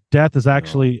 because like death is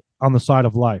actually on the side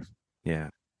of life. Yeah,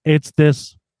 it's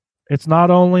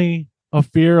not only a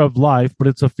fear of life, but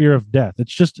it's a fear of death.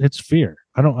 It's fear.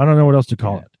 I don't know what else to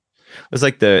call it. It was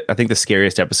like I think the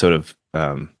scariest episode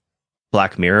of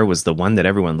Black Mirror was the one that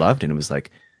everyone loved, and it was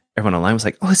like everyone online was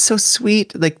like, "Oh, it's so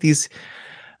sweet!" Like these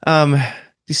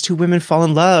two women fall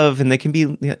in love, and they can be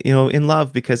in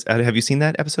love because have you seen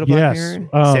that episode of Black Mirror?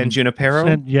 San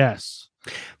Junipero. Yes.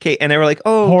 Okay, and they were like,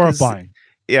 "Oh, horrifying."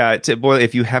 Yeah,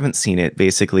 if you haven't seen it,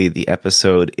 basically the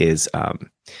episode is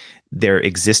they're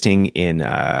existing in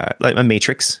like a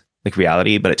matrix, like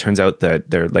reality, but it turns out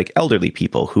that they're like elderly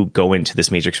people who go into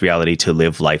this matrix reality to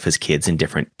live life as kids in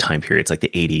different time periods, like the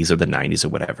 80s or the 90s or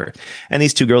whatever. And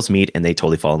these two girls meet and they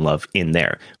totally fall in love in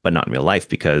there, but not in real life,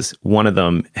 because one of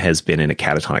them has been in a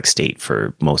catatonic state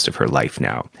for most of her life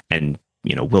now and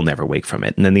will never wake from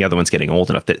it. And then the other one's getting old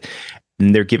enough that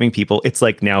they're giving people, it's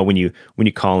like now when you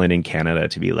call in Canada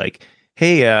to be like,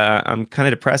 hey, I'm kind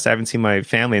of depressed, I haven't seen my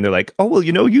family, and they're like, oh, well,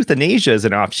 euthanasia is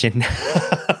an option.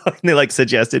 And they like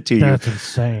suggest it to you. That's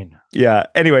insane. Yeah.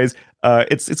 Anyways,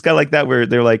 it's kind of like that, where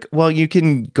they're like, well, you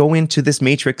can go into this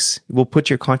matrix, we'll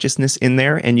put your consciousness in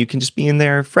there, and you can just be in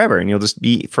there forever, and you'll just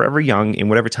be forever young in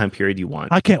whatever time period you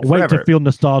want. I can't wait to feel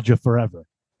nostalgia forever.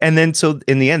 And then, so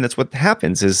in the end, that's what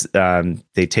happens is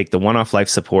they take the one off life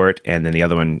support, and then the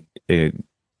other one,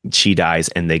 she dies,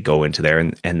 and they go into there,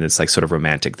 and it's like sort of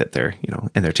romantic that they're,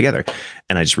 and they're together.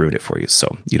 And I just ruined it for you,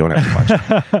 so you don't have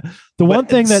to watch it. One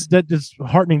thing that is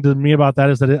heartening to me about that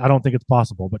is that I don't think it's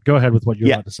possible, but go ahead with what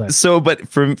you're about to say. So, but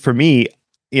for me,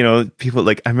 people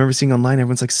like, I remember seeing online,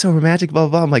 everyone's like, so romantic, blah,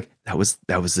 blah, blah. I'm like, that was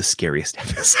the scariest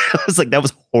episode. I was like, that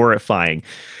was horrifying.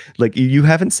 Like you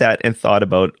haven't sat and thought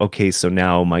about, okay, so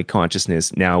now my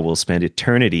consciousness now will spend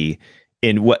eternity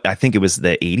in what I think it was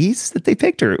the 80s that they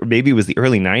picked, or maybe it was the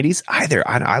early 90s. Either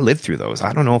I lived through those.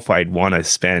 I don't know if I'd want to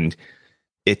spend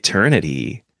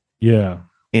eternity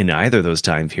in either of those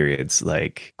time periods,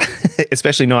 like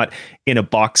especially not in a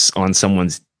box on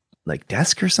someone's like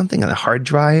desk or something, on a hard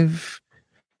drive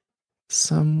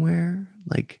somewhere,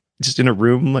 like just in a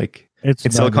room, like it's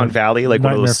in Silicon Valley, like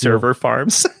one of those server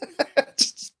farms.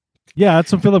 Yeah, it's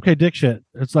some Philip K. Dick shit.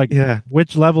 It's like,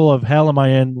 which level of hell am I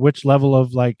in? Which level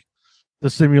of like the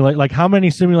simulate? Like, how many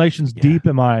simulations deep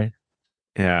am I?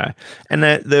 Yeah, and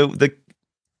the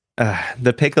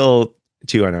pickle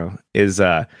too, I know, is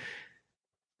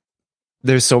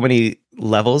there's so many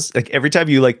levels. Like every time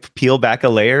you like peel back a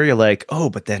layer, you're like, oh,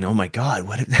 but then, oh my god,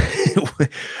 what if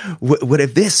what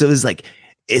if this? So it's like,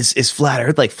 is flat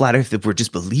earth like flat earth if we're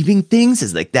just believing things?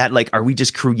 Is like that, like, are we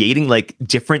just creating like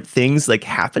different things like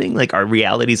happening? Like our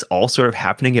realities all sort of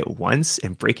happening at once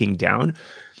and breaking down.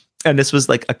 And this was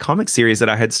like a comic series that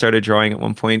I had started drawing at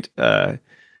one point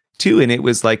too. And it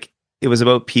was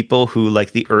about people who,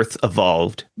 like, the earth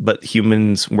evolved, but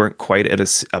humans weren't quite at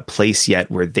a place yet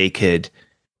where they could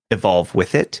evolve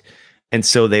with it. And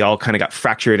so they all kind of got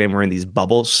fractured and were in these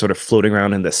bubbles sort of floating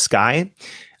around in the sky.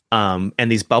 And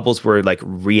these bubbles were like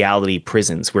reality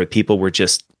prisons where people were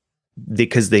just,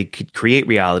 because they could create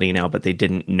reality now, but they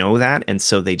didn't know that. And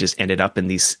so they just ended up in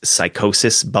these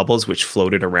psychosis bubbles, which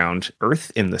floated around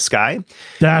Earth in the sky.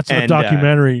 That's a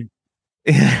documentary.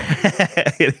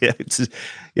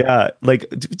 Like,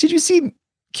 did you see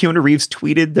Keanu Reeves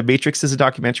tweeted The Matrix is a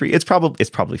documentary? It's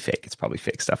probably fake. It's probably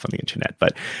fake stuff on the internet.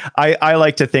 But I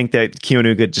like to think that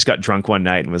Keanu just got drunk one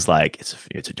night and was like,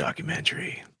 it's a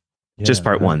documentary. Yeah, just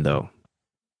part one, though.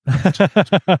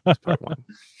 Just part one.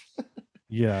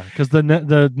 Yeah, because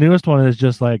the newest one is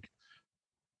just like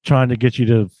trying to get you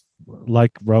to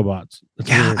like robots. It's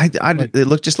weird.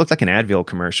 It just looked like an Advil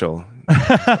commercial.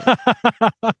 I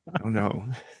don't know.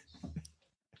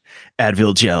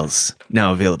 Advil gels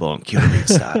now available in Keanu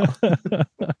Reeves style.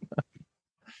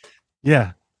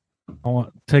 Yeah, I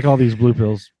want take all these blue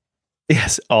pills.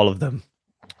 Yes, all of them.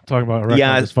 Talking about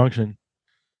erectile dysfunction.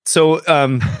 So,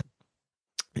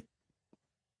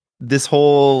 this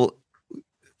whole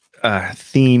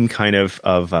theme kind of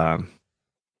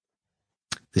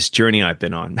this journey I've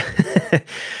been on,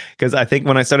 because I think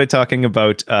when I started talking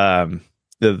about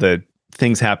the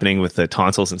things happening with the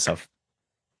tonsils and stuff,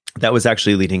 that was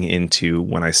actually leading into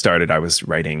when I was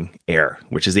writing Air,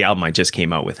 which is the album I just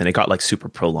came out with, and it got like super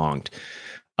prolonged.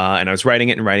 And I was writing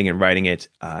it and writing it and writing it.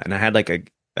 And I had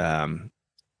like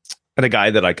and a guy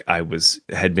that like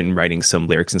had been writing some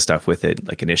lyrics and stuff with it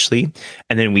like initially,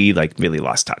 and then we like really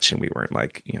lost touch and we weren't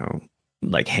like,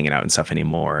 like hanging out and stuff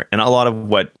anymore. And a lot of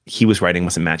what he was writing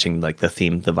wasn't matching like the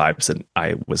theme, the vibes that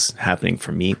I was happening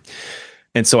for me.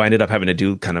 And so I ended up having to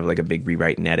do kind of like a big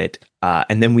rewrite and edit.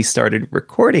 And then we started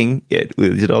recording it.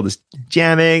 We did all this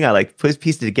jamming. I like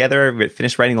pieced it together. We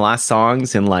finished writing the last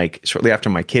songs and like shortly after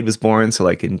my kid was born. So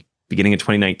like in beginning of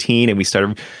 2019, and we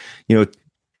started,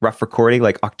 rough recording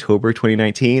like October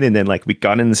 2019. And then like we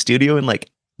got in the studio in like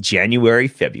January,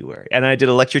 February. And I did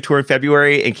a lecture tour in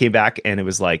February and came back and it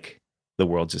was like the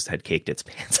world just had caked its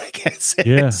pants, I guess.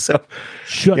 Yeah. So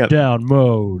shutdown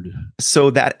mode. So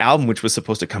that album, which was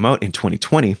supposed to come out in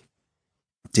 2020,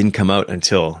 didn't come out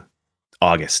until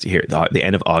August here, the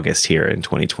end of August here in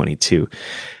 2022.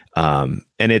 And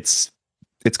it's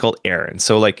called Air. And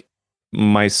so like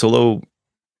my solo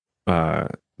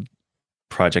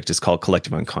project is called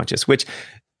Collective Unconscious, which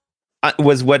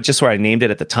was where I named it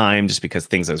at the time, just because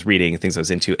things I was reading and things I was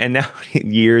into. And now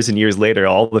years and years later,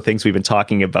 all the things we've been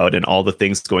talking about and all the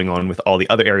things going on with all the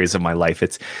other areas of my life,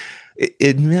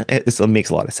 it makes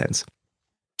a lot of sense.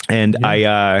 And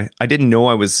yeah. I didn't know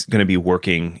I was going to be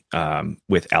working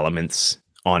with elements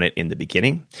on it in the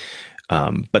beginning.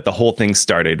 But the whole thing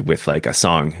started with like a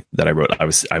song that I wrote. I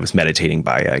was meditating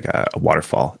by like a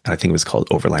waterfall. I think it was called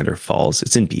Overlander Falls.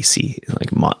 It's in BC, like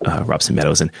Robson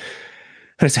Meadows. And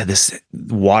I just had this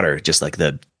water, just like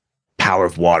the power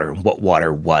of water and what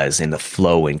water was and the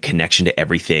flow and connection to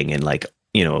everything. And like,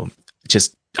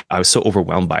 just, I was so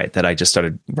overwhelmed by it that I just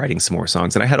started writing some more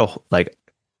songs. And I had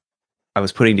I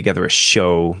was putting together a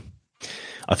show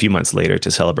a few months later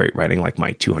to celebrate writing like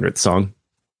my 200th song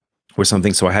or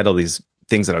something. So I had all these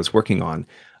things that I was working on.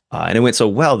 And it went so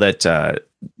well that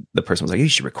the person was like, you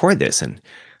should record this. And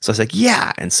so I was like,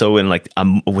 yeah. And so in like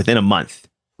within a month,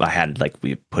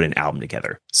 we put an album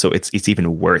together. So it's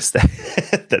even worse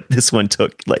that this one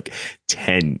took like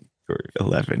 10 or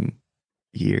 11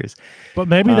 years. But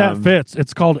maybe that fits.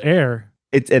 It's called Air.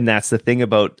 And that's the thing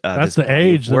about that's the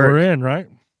age that we're in, right?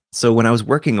 So when I was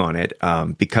working on it,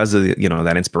 because of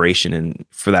that inspiration, and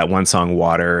for that one song,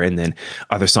 Water, and then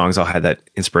other songs all had that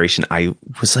inspiration, I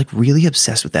was like really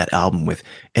obsessed with that album, with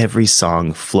every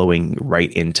song flowing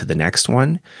right into the next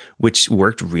one, which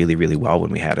worked really, really well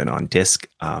when we had it on disc.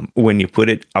 When you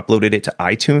uploaded it to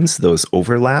iTunes, those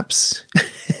overlaps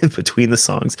between the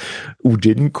songs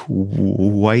didn't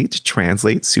quite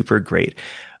translate super great.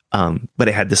 But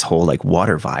it had this whole like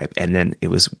water vibe. And then it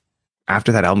was,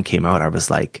 after that album came out, I was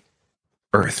like,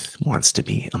 Earth wants to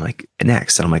be. I'm like,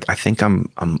 next. And I'm like, I think I'm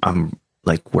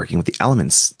like working with the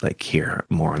elements like here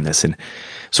more on this. And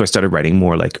so I started writing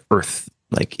more like Earth,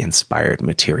 like inspired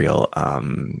material.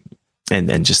 And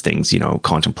then just things,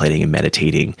 contemplating and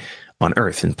meditating on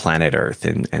Earth and planet Earth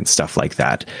and stuff like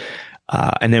that.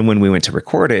 And then when we went to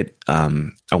record it,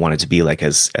 I wanted to be like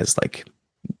as like,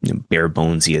 bare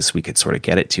bonesy as we could sort of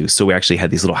get it to. So we actually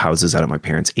had these little houses out of my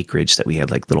parents' acreage that we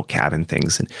had like little cabin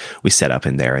things, and we set up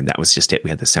in there, and that was just it. We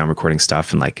had the sound recording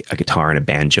stuff and like a guitar and a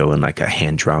banjo and like a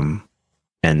hand drum,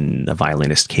 and a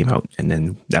violinist came out, and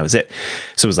then that was it.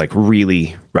 So it was like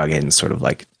really rugged and sort of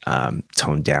like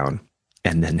toned down.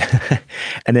 And then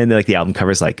and then like the album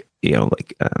covers like,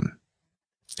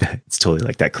 it's totally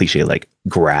like that cliche, like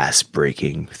grass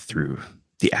breaking through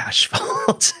the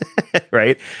asphalt,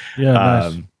 right? Yeah.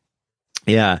 Nice.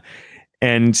 Yeah.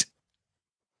 And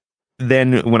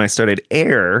then when I started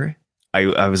Air,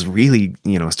 I was really,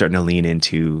 starting to lean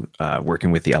into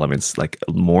working with the elements like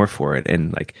more for it.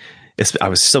 And like, I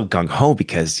was so gung ho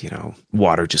because,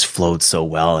 water just flowed so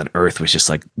well and Earth was just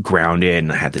like grounded.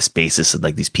 And I had this basis of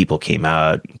like these people came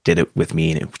out, did it with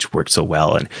me, and it worked so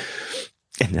well. And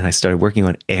then I started working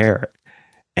on Air,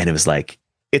 and it was like,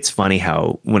 it's funny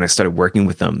how when I started working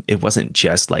with them, it wasn't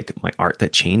just like my art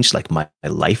that changed, like my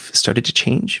life started to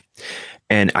change.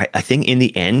 And I think in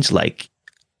the end, like,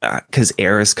 because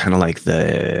Air is kind of like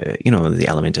the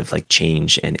element of like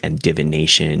change and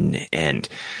divination, and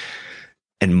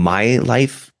my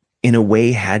life in a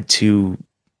way had to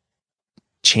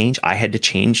change. I had to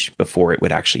change before it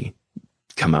would actually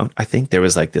come out. I think there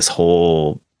was like this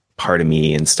whole part of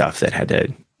me and stuff that had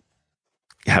to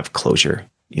have closure,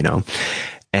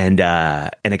 And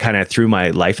it kind of threw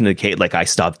my life into the cave. Like I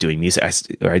stopped doing music.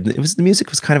 The music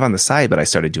was kind of on the side, but I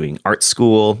started doing art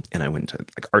school, and I went to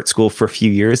like art school for a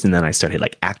few years, and then I started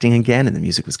like acting again, and the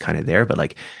music was kind of there, but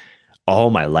like all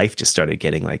my life just started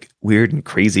getting like weird and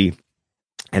crazy.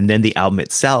 And then the album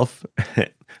itself,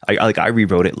 I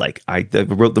rewrote it. Like I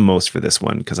wrote the most for this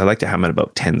one because I like to have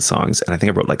about 10 songs, and I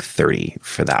think I wrote like 30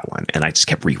 for that one, and I just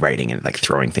kept rewriting and like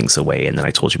throwing things away. And then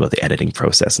I told you about the editing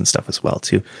process and stuff as well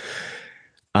too.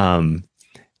 Um,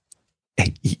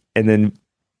 and then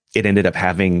it ended up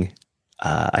having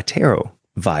a tarot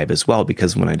vibe as well,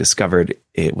 because when I discovered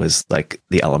it was like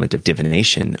the element of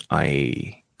divination,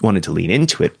 I wanted to lean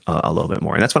into it a little bit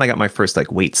more. And that's when I got my first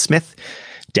like Waite Smith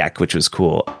deck, which was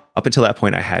cool. Up until that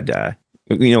point, I had,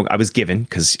 I was given,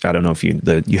 because I don't know if you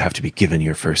have to be given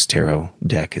your first tarot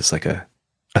deck is like a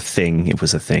thing. It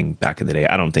was a thing back in the day.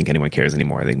 I don't think anyone cares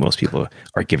anymore. I think most people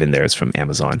are given theirs from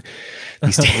Amazon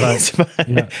these days.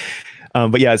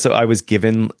 But yeah, so I was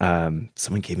given,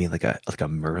 someone gave me like a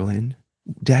Merlin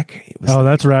deck. It was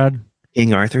that's rad.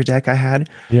 King Arthur deck I had.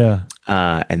 Yeah.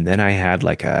 And then I had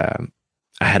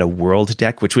I had a world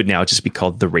deck, which would now just be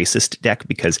called the racist deck,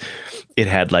 because it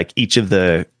had like each of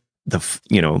the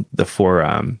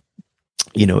four,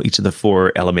 each of the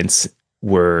four elements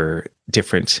were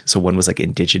different. So one was like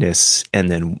indigenous, and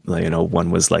then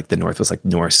one was like the North was like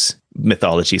Norse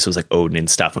mythology, so it was like Odin and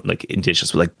stuff. Like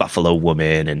indigenous was like Buffalo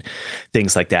Woman and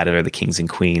things like that, and are the kings and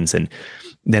queens. And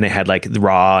then it had like the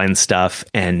Ra and stuff.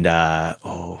 And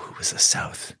who was the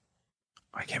South?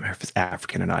 I can't remember if it's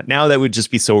African or not. Now that would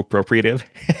just be so appropriative.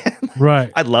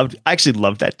 Right. I actually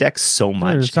loved that deck so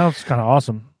much. It sounds kind of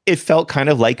awesome. It felt kind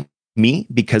of like me,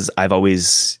 because I've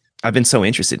been so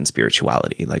interested in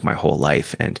spirituality like my whole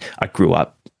life, and I grew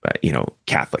up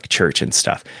Catholic church and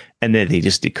stuff, and then they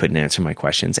couldn't answer my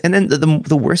questions. And then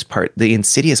the worst part, the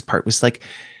insidious part, was like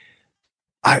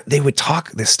they would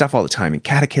talk this stuff all the time in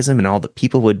catechism, and all the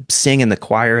people would sing in the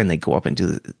choir, and they go up and do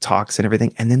the talks and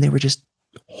everything, and then they were just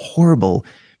horrible,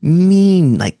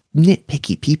 mean, like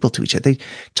nitpicky people to each other. They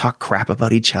talk crap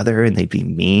about each other, and they'd be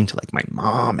mean to like my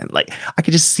mom, and like I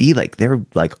could just see like they're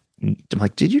like, I'm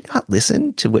like, did you not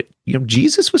listen to what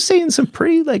Jesus was saying? Some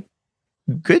pretty like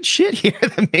good shit here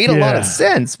that made a lot of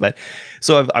sense. But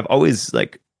so I've always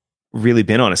like really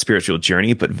been on a spiritual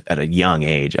journey, but at a young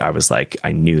age, I was like,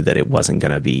 I knew that it wasn't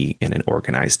going to be in an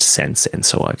organized sense, and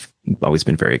so I've always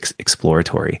been very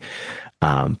exploratory.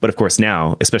 But of course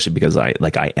now, especially because I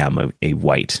am a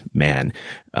white man,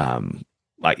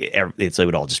 it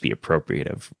would all just be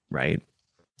appropriative, right?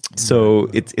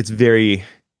 So it's very,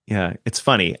 it's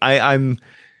funny. But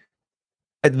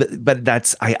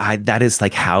that is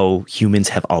like how humans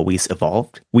have always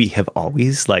evolved. We have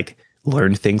always like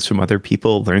learned things from other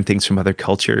people, learned things from other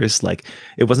cultures. Like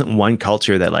it wasn't one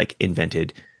culture that like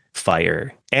invented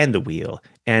fire and the wheel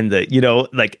and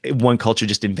like one culture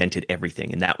just invented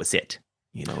everything and that was it.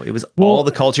 It was all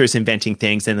the cultures inventing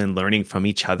things and then learning from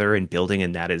each other and building.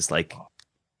 And that is like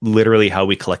literally how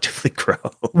we collectively grow.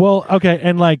 Well, okay.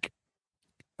 And like,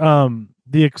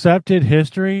 the accepted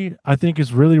history, I think,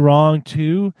 is really wrong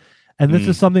too. And this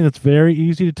is something that's very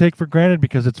easy to take for granted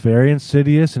because it's very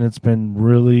insidious and it's been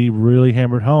really, really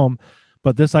hammered home.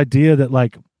 But this idea that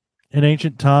like in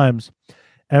ancient times,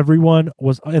 everyone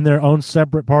was in their own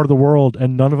separate part of the world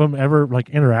and none of them ever like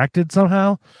interacted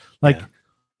somehow. Like,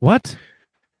 what?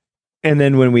 And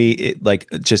then when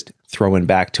just throwing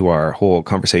back to our whole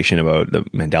conversation about the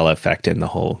Mandela effect and the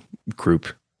whole group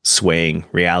swaying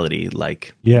reality,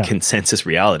 like consensus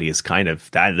reality is kind of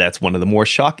that's one of the more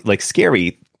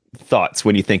scary thoughts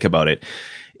when you think about it.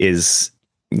 Is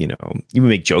you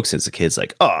make jokes as a kid,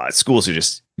 like, oh, schools are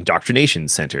just indoctrination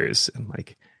centers,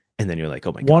 and then you're like,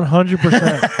 oh my god,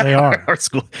 100% they are. Our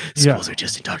schools are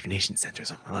just indoctrination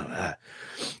centers.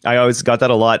 I always got that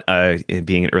a lot in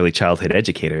being an early childhood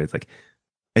educator. It's like,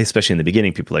 especially in the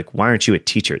beginning, people are like, why aren't you a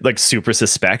teacher? Like super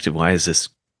suspected. Why is this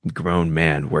grown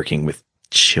man working with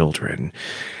children?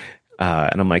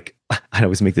 And I'm like, I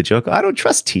always make the joke, I don't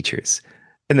trust teachers.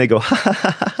 And they go, ha ha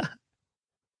ha ha.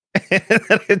 And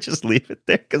then I just leave it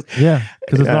there. Because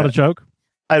it's not a joke.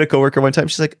 I had a coworker one time.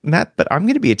 She's like, Matt, but I'm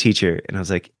going to be a teacher. And I was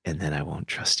like, and then I won't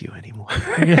trust you anymore.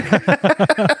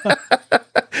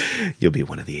 You'll be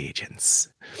one of the agents.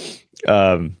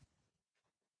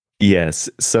 Yes.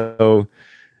 So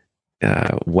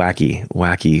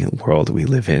wacky world we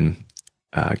live in.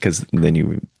 Because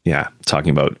then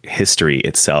talking about history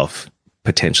itself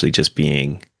potentially just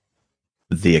being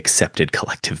the accepted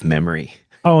collective memory.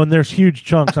 Oh, and there's huge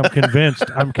chunks. I'm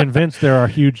convinced there are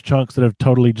huge chunks that have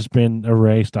totally just been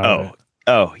erased out of it.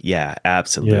 Oh, yeah,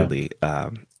 absolutely.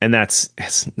 Yeah. And that's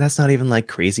not even like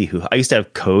crazy hoo-ha. I used to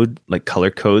have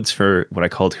color codes for what I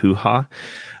called hoo-ha.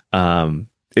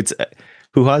 It's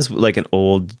hoo-ha is like an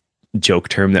old joke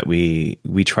term that we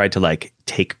tried to like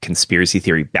take conspiracy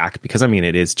theory back, because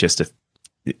it is just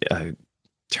a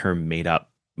term made up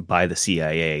by the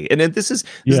CIA. And this is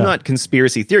not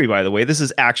conspiracy theory, by the way. This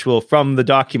is actual from the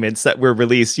documents that were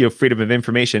released, Freedom of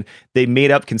Information. They made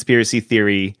up conspiracy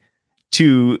theory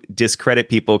to discredit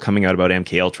people coming out about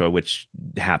MK Ultra, which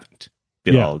happened.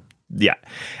 Yeah.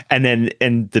 And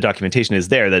the documentation is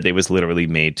there that it was literally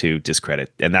made to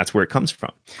discredit. And that's where it comes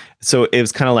from. So it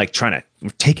was kind of like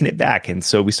taking it back. And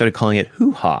so we started calling it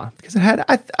hoo-ha because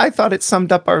I thought it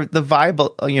summed up the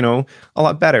vibe, a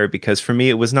lot better, because for me,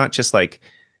 it was not just like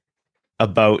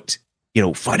about,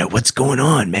 find out what's going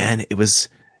on, man. It was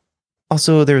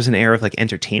also, there's an air of like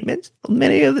entertainment.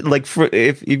 Many of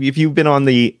if you've been on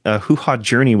the hoo-ha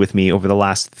journey with me over the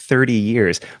last 30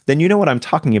 years, then you know what I'm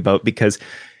talking about, because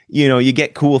you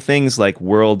get cool things like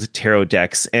world tarot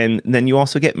decks, and then you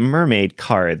also get mermaid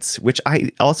cards, which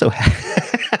I also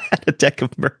had a deck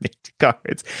of mermaid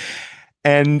cards,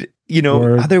 and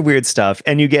other weird stuff.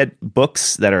 And you get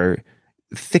books that are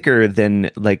thicker than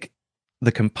like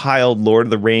the compiled Lord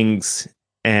of the Rings,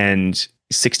 and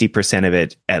 60% of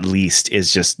it at least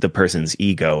is just the person's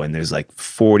ego, and there's like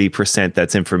 40%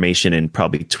 that's information, and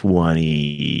probably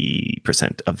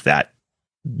 20% of that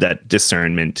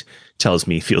discernment tells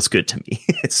me feels good to me.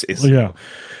 it's yeah.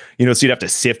 So you'd have to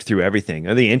sift through everything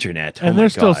on the internet. And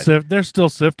there's still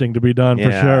sifting to be done,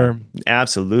 for sure.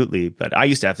 Absolutely. But I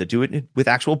used to have to do it with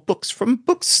actual books from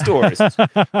bookstores. I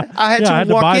had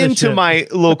to walk into my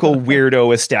local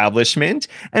weirdo establishment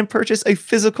and purchase a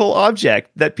physical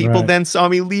object that people then saw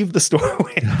me leave the store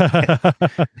with.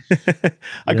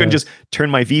 I couldn't just turn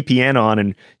my VPN on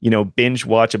and, binge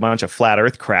watch a bunch of flat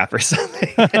earth crap or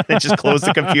something and just close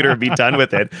the computer and be done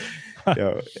with it.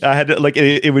 I had to, like,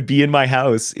 it would be in my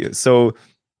house. So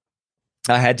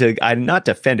I not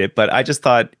defend it, but I just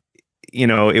thought,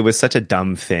 it was such a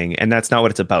dumb thing. And that's not what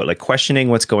it's about. Like, questioning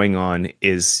what's going on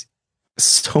is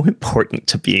so important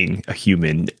to being a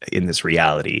human in this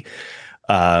reality.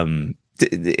 Any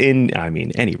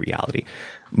reality,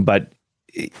 but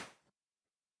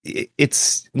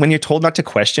it's when you're told not to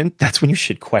question, that's when you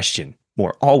should question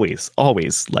more. Always.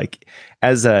 Like,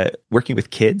 as working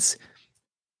with kids,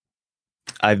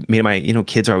 I've made my,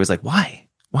 kids are always like, why?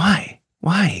 I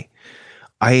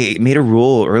made a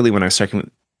rule early when I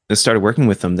started working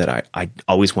with them that I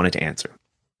always wanted to answer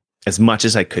as much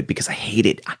as I could, because I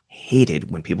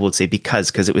hated when people would say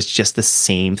because it was just the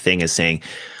same thing as saying,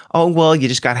 oh, well, you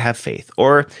just got to have faith,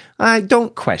 or I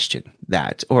don't question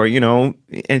that, or,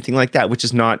 anything like that, which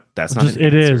is not, that's not,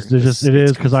 it is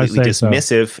because I say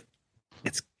dismissive. So.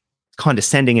 It's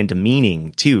condescending and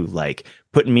demeaning too, like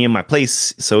putting me in my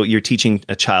place. So you're teaching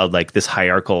a child like this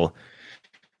hierarchical,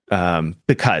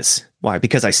 because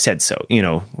I said so,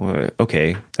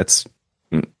 okay, that's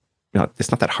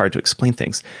it's not that hard to explain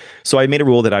things. So I made a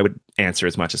rule that I would answer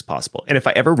as much as possible. And if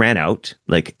I ever ran out,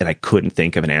 and I couldn't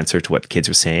think of an answer to what the kids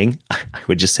were saying, I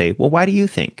would just say, well, why do you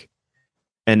think?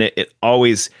 And it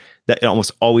almost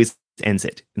always ends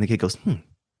it. And the kid goes,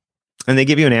 and they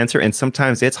give you an answer, and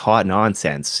sometimes it's hot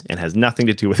nonsense and has nothing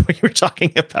to do with what you were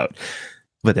talking about.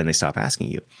 But then they stop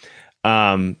asking you.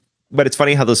 But it's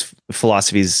funny how those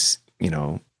philosophies,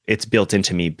 it's built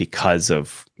into me because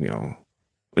of,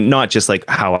 not just like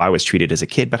how I was treated as a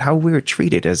kid, but how we were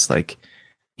treated as like,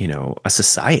 a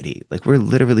society. Like, we're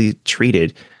literally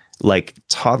treated like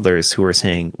toddlers who are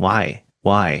saying, why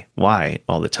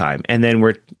all the time. And then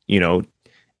we're,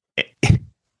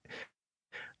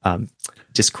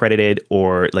 discredited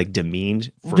or like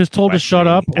demeaned. Just told to shut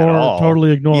up or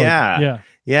totally ignored.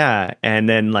 Yeah. And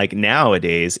then like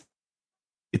nowadays,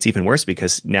 it's even worse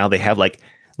because now they have like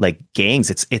gangs.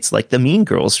 It's like the Mean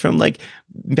Girls from like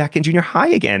back in junior high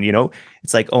again.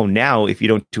 It's like, oh, now if you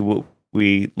don't do what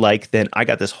we like, then I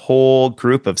got this whole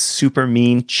group of super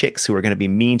mean chicks who are going to be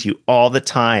mean to you all the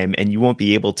time, and you won't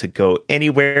be able to go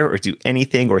anywhere or do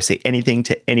anything or say anything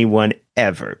to anyone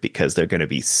ever because they're going to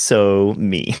be so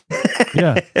mean.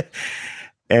 Yeah.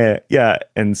 Yeah.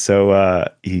 And so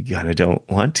you kind of don't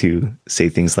want to say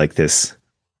things like this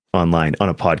online on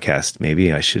a podcast.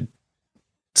 Maybe I should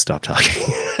stop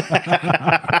talking.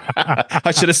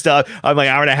 I should have stopped. I'm like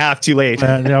hour and a half too late.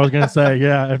 I was going to say,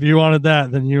 yeah, if you wanted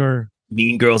that, then you were...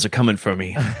 Mean girls are coming for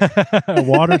me.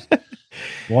 Water's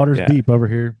deep over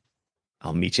here.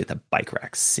 I'll meet you at the bike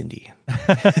rack, Cindy.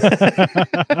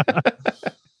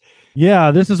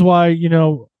 Yeah, this is why,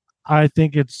 I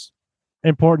think it's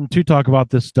important to talk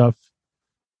about this stuff.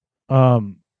 Or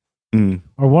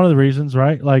one of the reasons,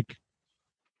 right? Like,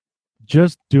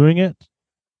 just doing it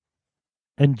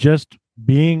and just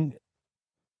being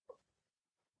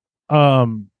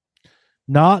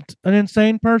not an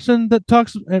insane person that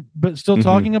talks but still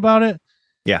talking about it.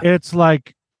 Yeah. It's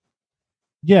like,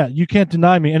 yeah, you can't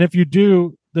deny me. And if you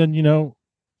do, then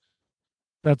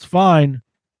that's fine.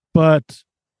 But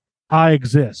I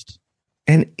exist.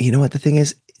 And you know what the thing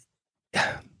is?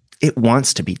 It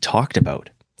wants to be talked about.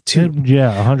 too.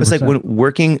 Yeah, 100%. It's like when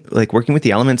working with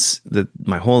the elements,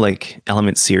 my whole like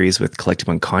element series with collective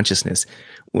unconsciousness,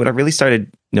 what I really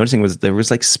started noticing was there was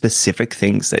like specific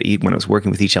things that when I was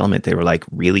working with each element, they were like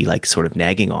really like sort of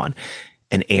nagging on.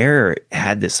 And air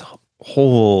had this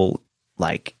whole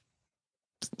like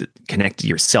connect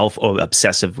yourself,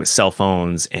 obsessive with cell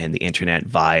phones and the internet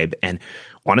vibe. And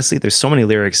honestly, there's so many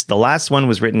lyrics. The last one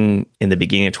was written in the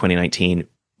beginning of 2019,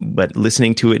 but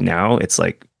listening to it now, it's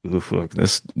like, oof, look,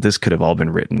 this could have all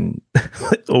been written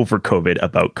over COVID,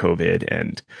 about COVID,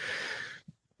 and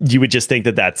you would just think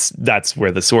that that's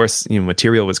where the source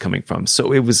material was coming from.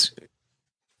 So it was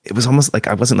almost like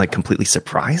I wasn't like completely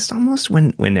surprised almost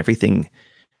when everything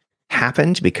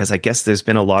happened, because I guess there's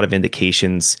been a lot of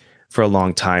indications for a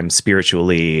long time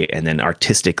spiritually and then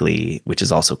artistically, which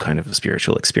is also kind of a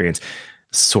spiritual experience,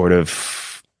 sort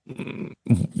of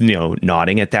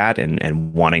nodding at that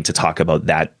and wanting to talk about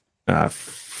that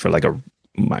for like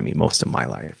most of my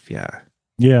life.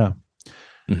 Yeah.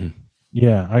 Mm-hmm.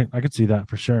 Yeah, I could see that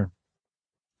for sure.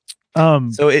 So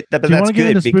do you want to get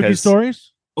into spooky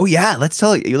stories? Oh yeah, let's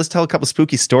tell a couple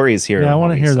spooky stories here. Yeah, I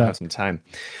want to hear that. Have some time.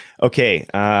 Okay.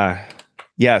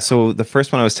 Yeah. So the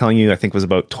first one I was telling you, I think, was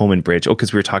about Tolman Bridge. Oh,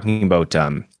 because we were talking about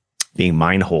being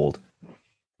mine holed.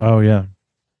 Oh yeah.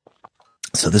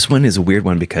 So this one is a weird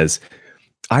one because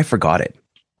I forgot it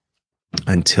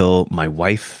until my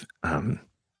wife.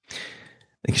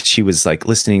 I think she was like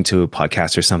listening to a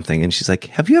podcast or something, and she's like,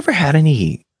 "Have you ever had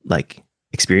any like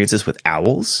experiences with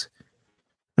owls?"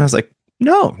 And I was like,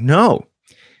 "No."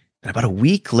 And about a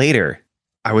week later,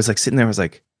 I was like sitting there. I was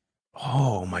like,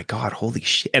 "Oh my God, holy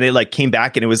shit!" And it like came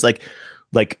back, and it was like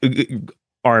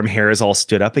arm hairs all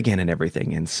stood up again and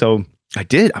everything. And so I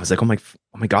did. I was like, "Oh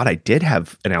my God, I did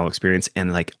have an owl experience,"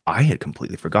 and like I had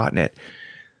completely forgotten it.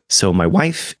 So my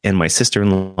wife and my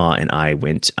sister-in-law and I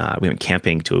went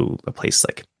camping to a place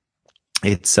like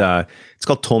it's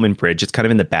called Tolman Bridge. It's kind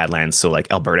of in the Badlands. So like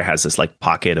Alberta has this like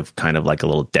pocket of kind of like a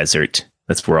little desert.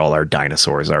 That's where all our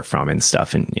dinosaurs are from and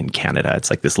stuff in Canada. It's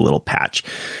like this little patch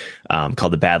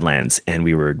called the Badlands. And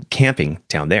we were camping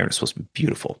down there, and it was supposed to be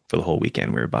beautiful for the whole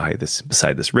weekend. We were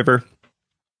beside this river,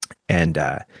 and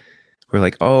we're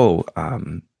like, well,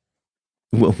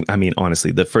 I mean,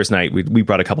 honestly, the first night we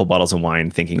brought a couple bottles of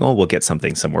wine thinking, oh, we'll get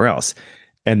something somewhere else.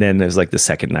 And then there's like the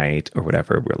second night or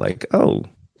whatever, we're like, oh,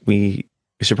 we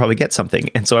should probably get something.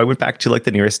 And so I went back to like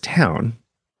the nearest town,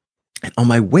 and on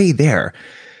my way there,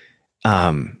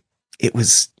 it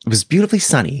was beautifully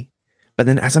sunny. But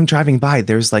then as I'm driving by,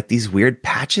 there's like these weird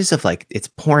patches of like, it's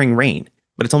pouring rain,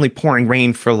 but it's only pouring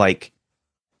rain for like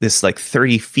this like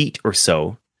 30 feet or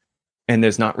so. And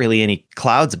there's not really any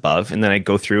clouds above. And then I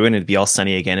go through and it'd be all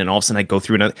sunny again. And all of a sudden I go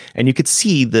through another, and you could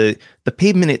see the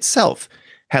pavement itself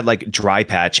had like dry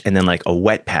patch and then like a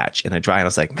wet patch and a dry. And I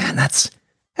was like, man, that's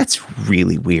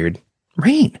really weird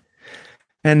rain.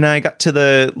 And I got to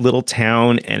the little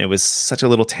town, and it was such a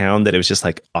little town that it was just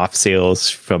like off sales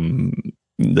from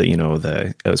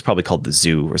it was probably called the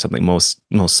Zoo or something. Most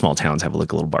small towns have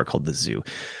like a little bar called the Zoo.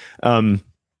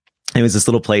 It was this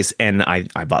little place, and I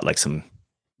bought like some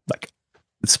like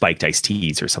spiked iced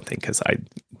teas or something, because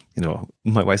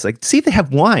my wife's like, see if they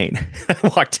have wine. I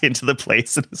walked into the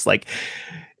place, and it's like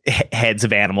heads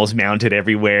of animals mounted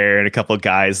everywhere, and a couple of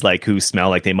guys like who smell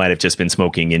like they might have just been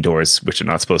smoking indoors, which they're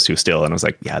not supposed to still. And I was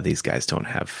like, yeah, these guys don't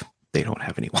have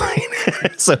any wine.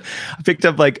 So I picked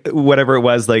up like whatever it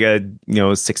was, like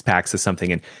a 6 packs or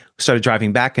something, and started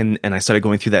driving back, and I started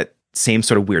going through that same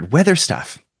sort of weird weather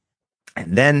stuff.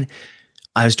 And then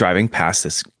I was driving past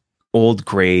this old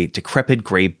decrepit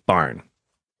gray barn,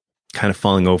 kind of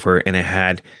falling over, and it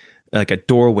had like a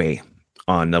doorway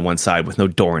on the one side with no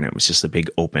door in it. It was just a big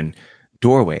open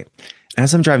doorway.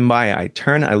 As I'm driving by, I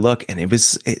turn, I look, and it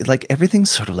was like everything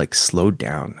sort of like slowed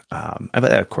down.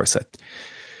 Of course,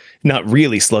 not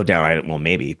really slowed down. Well,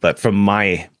 maybe, but from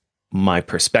my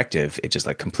perspective, it just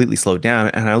like completely slowed down.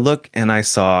 And I look, and I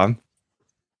saw,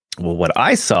 what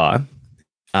I saw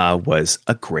was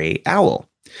a gray owl.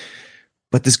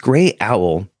 But this gray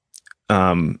owl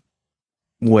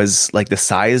was like the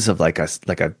size of like a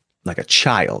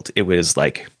child. It was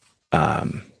like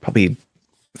probably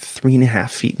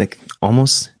 3.5 feet, like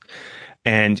almost.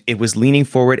 And it was leaning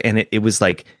forward, and it was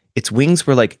like its wings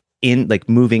were like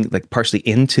moving like partially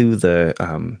into the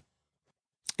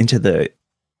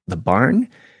barn,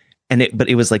 but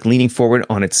it was like leaning forward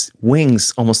on its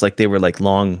wings, almost like they were like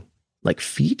long like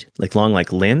feet, like long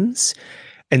like limbs.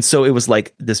 And so it was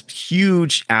like this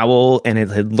huge owl, and it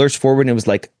had lurched forward, and it was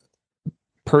like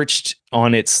perched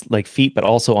on its like feet, but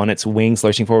also on its wings,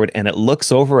 lurching forward. And it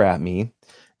looks over at me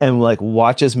and like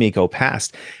watches me go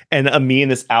past. And me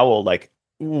and this owl like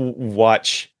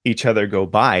watch each other go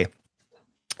by.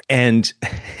 And,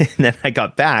 and then I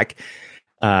got back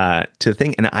to the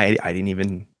thing, and I didn't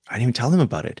even tell them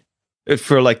about it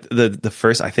for like the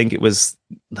first. I think it was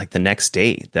like the next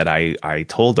day that I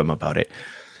told them about it.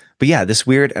 But yeah, this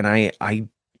weird, and I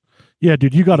Yeah,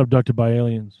 dude, you got abducted by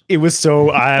aliens. it was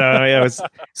so, I don't know, it was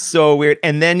so weird.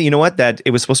 And then you know what? That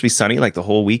it was supposed to be sunny like the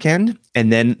whole weekend,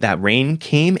 and then that rain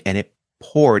came and it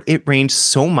poured. It rained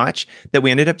so much that we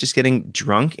ended up just getting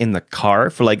drunk in the car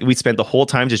for like, we spent the whole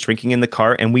time just drinking in the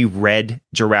car, and we read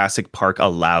Jurassic Park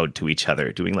aloud to each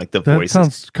other, doing like the That voices.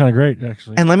 sounds kind of great,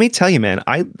 actually. And let me tell you, man,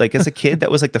 I like as a kid,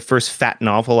 that was like the first fat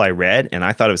novel I read, and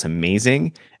I thought it was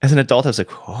amazing. As an adult, I was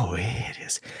like, oh, it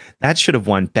is. That should have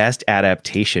won Best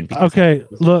Adaptation. Okay,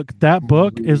 look, that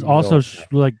book is also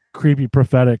like creepy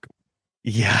prophetic,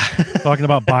 Yeah. talking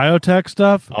about biotech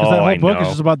stuff. Because that Oh, whole I book is know.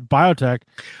 just about biotech.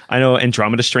 I know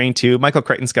Andromeda Strain too. Michael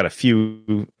Crichton's got a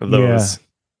few of those.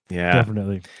 Yeah.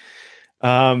 Definitely.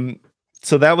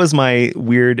 So that was my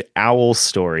weird owl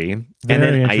story.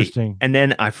 Very interesting. And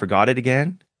then I forgot it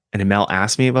again. And then Mel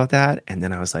asked me about that. And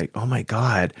then I was like, oh my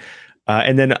God.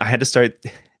 And then I had to start,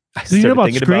 So you know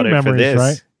about screen memories,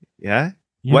 right? Yeah.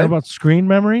 You What? know about screen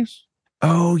memories?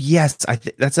 Oh yes.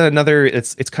 That's another,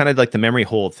 it's kind of like the memory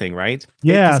hold thing, right?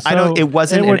 Yeah. It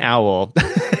wasn't an owl.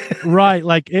 Right.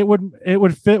 Like it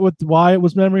would fit with why it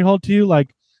was memory hold to you.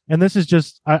 Like, and this is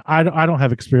just, I don't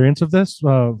have experience of this,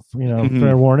 fair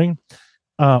warning,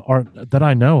 or that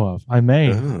I know of. I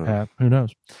may have, who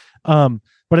knows?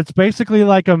 But it's basically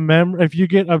like a if you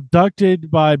get abducted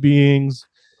by beings,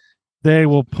 they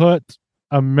will put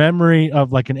a memory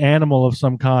of like an animal of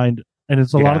some kind. And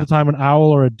it's a lot of the time an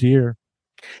owl or a deer.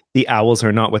 The owls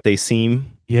are not what they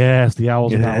seem. Yes, the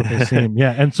owls are not what they seem.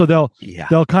 Yeah, and so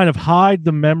they'll kind of hide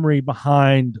the memory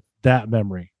behind that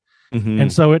memory,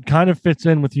 and so it kind of fits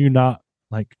in with you not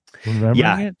like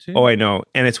remembering it too. Oh, I know,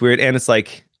 and it's weird, and it's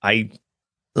like I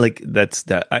was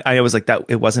like that.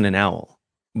 It wasn't an owl,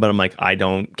 but I'm like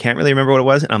can't really remember what it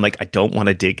was, and I'm like I don't want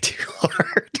to dig too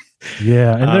hard.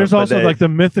 Yeah, and there's also like the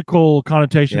mythical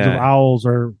connotations of owls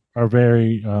are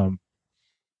very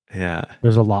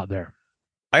There's a lot there.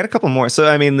 I got a couple more. So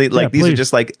I mean, these please. are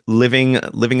just like living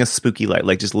a spooky life,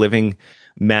 like just living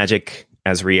magic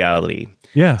as reality.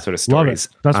 Yeah, sort of stories.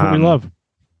 Love it. That's what we love.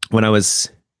 When I was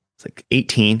like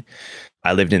 18,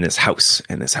 I lived in this house,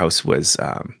 and this house was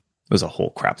a whole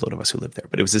crap load of us who lived there.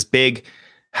 But it was this big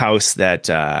house that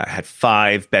had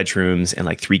 5 bedrooms and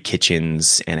like 3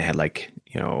 kitchens, and it had like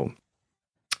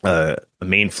a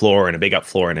main floor and a big up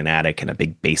floor and an attic and a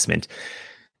big basement.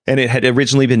 And it had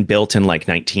originally been built in like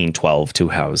 1912 to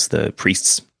house the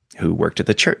priests who worked at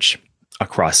the church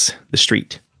across the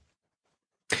street.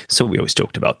 So we always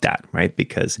joked about that, right?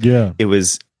 Because it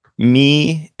was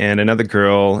me and another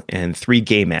girl and 3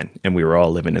 gay men, and we were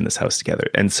all living in this house together.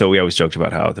 And so we always joked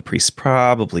about how the priests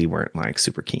probably weren't like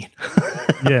super keen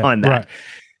on that.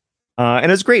 Right. And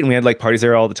it was great. And we had like parties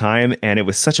there all the time. And it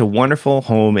was such a wonderful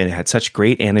home, and it had such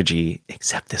great energy,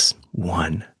 except this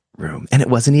one room. And it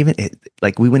wasn't even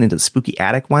like we went into the spooky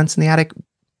attic once, in the attic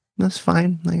was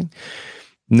fine, like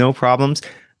no problems.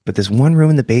 But this one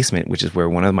room in the basement, which is where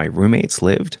one of my roommates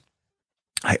lived,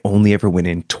 I only ever went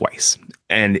in twice.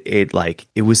 And it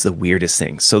was the weirdest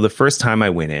thing. So the first time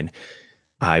I went in,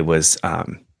 I was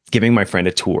giving my friend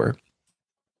a tour,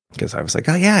 because I was like,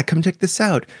 oh yeah, come check this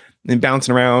out. And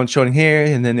bouncing around, showing here,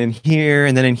 and then in here,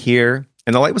 and then in here.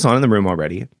 And the light was on in the room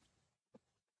already.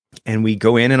 And we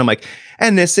go in, and I'm like,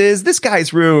 and this is this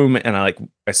guy's room. And I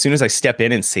as soon as I step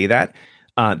in and say that,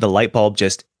 the light bulb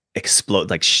just explode,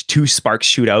 like 2 sparks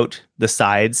shoot out the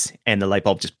sides, and the light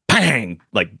bulb just bang,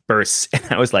 like bursts. And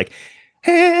I was like,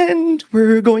 and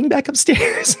we're going back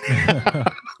upstairs.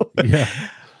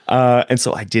 And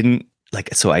so I didn't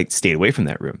so I stayed away from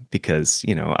that room, because,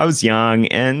 I was young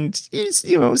and,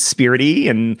 spirity,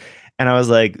 and I was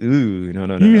like, ooh,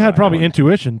 no. You had probably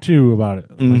intuition too about it.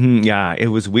 Yeah, it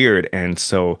was weird. And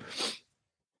so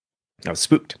I was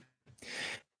spooked.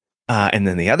 And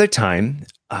then the other time,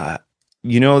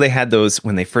 they had those,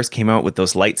 when they first came out with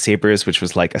those lightsabers, which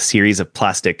was like a series of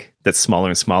plastic that's smaller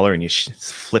and smaller, and you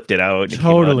flipped it out.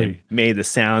 Totally. And made the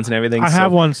sounds and everything. I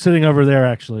have one sitting over there,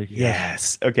 actually.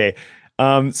 Yes. Okay.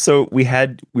 So we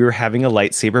were having a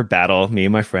lightsaber battle, me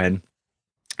and my friend,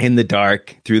 in the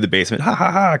dark through the basement. Ha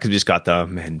ha ha. Cause we just got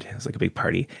them, and it was like a big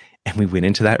party. And we went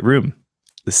into that room,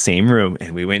 the same room.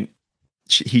 And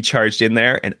he charged in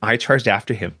there, and I charged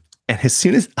after him. And as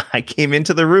soon as I came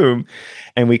into the room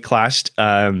and we clashed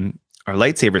our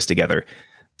lightsabers together,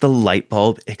 the light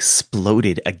bulb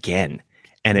exploded again,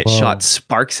 and it shot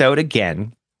sparks out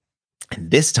again. And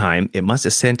this time it must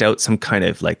have sent out some kind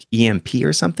of like EMP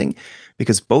or something,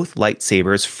 because both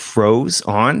lightsabers froze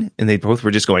on and they both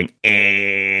were just going,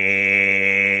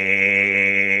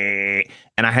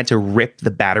 and I had to rip the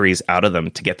batteries out of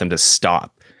them to get them to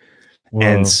stop. Whoa.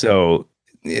 And so,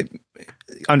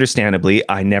 understandably,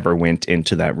 I never went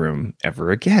into that room ever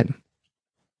again.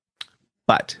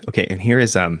 But, okay, and here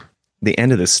is the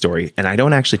end of this story. And I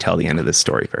don't actually tell the end of this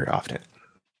story very often.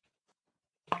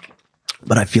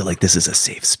 But I feel like this is a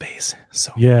safe space.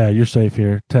 So yeah, you're safe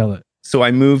here. Tell it. So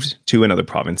I moved to another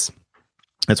province.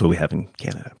 That's what we have in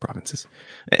Canada, provinces.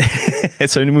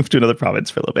 So I moved to another province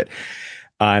for a little bit.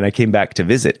 And I came back to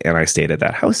visit, and I stayed at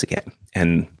that house again.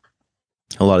 And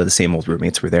a lot of the same old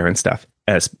roommates were there and stuff,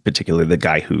 as particularly the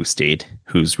guy who stayed,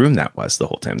 whose room that was the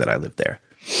whole time that I lived there.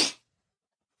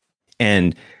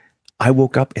 And I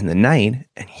woke up in the night,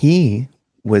 and he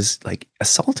was like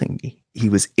assaulting me. He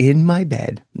was in my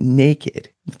bed, naked,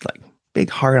 with like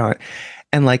big heart on,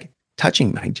 and like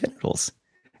touching my genitals.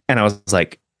 And I was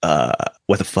like,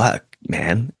 what the fuck,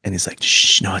 man? And he's like,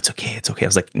 shh, no, it's okay. It's okay. I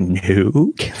was like,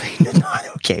 no, it's not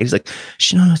okay. He's like,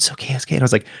 shh, no, it's okay. It's okay. And I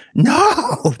was like,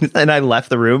 no. And I left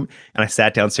the room and I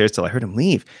sat downstairs till I heard him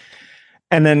leave.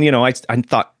 And then, you know, I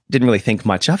thought, didn't really think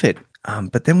much of it.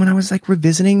 But then when I was like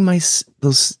revisiting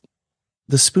the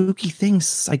spooky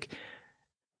things, like,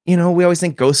 you know, we always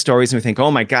think ghost stories and we think,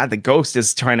 oh my God, the ghost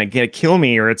is trying to kill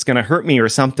me or it's going to hurt me or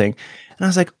something. And I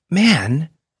was like, man,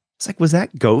 it's like, was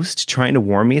that ghost trying to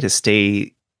warn me to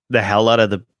stay the hell out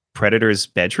of the predator's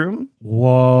bedroom?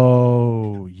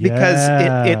 Whoa. Yeah.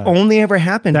 Because it only ever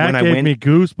happened that when I gave went. me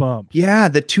goosebumps. Yeah.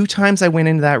 The 2 times I went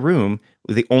into that room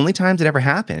were the only times it ever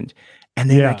happened. And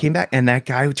then I came back and that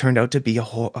guy who turned out to be a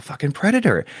fucking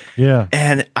predator. Yeah.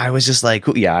 And I was just like,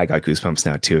 yeah, I got goosebumps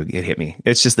now too. It hit me.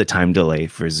 It's just the time delay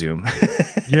for Zoom.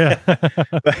 Yeah.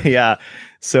 But yeah.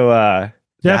 So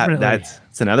definitely.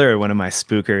 That's another one of my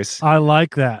spookers. I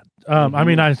like that. I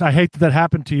mean, I hate that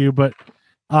happened to you, but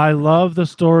I love the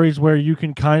stories where you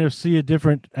can kind of see a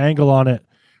different angle on it,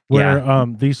 where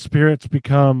these spirits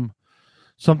become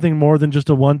something more than just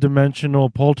a one-dimensional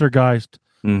poltergeist,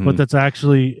 but that's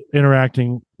actually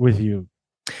interacting with you.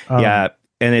 Yeah,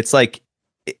 and it's like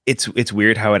it's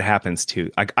weird how it happens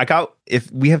too. I got,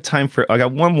 if we have time for, I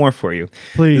got one more for you.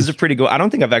 Please. This is pretty good. I don't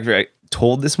think I've actually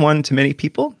told this one to many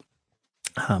people,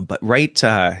 but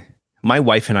my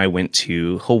wife and I went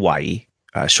to Hawaii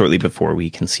shortly before we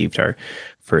conceived our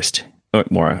first,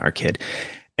 our kid,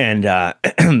 and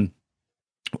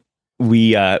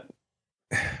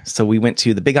so we went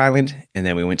to the Big Island and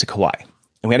then we went to Kauai.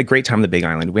 And we had a great time on the Big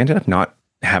Island. We ended up not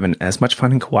having as much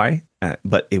fun in Kauai,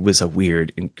 but it was a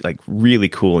weird and like really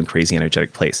cool and crazy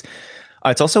energetic place.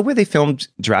 It's also where they filmed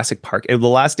Jurassic Park. The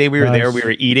last day we were there, we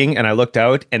were eating and I looked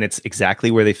out and it's exactly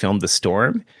where they filmed The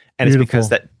Storm. And Beautiful. It's because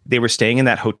that they were staying in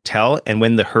that hotel. And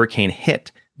when the hurricane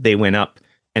hit, they went up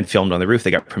and filmed on the roof.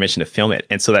 They got permission to film it.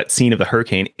 And so that scene of the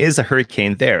hurricane is a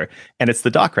hurricane there. And it's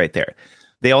the dock right there.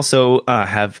 They also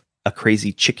have a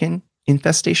crazy chicken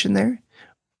infestation there.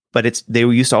 But they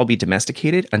used to all be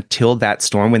domesticated until that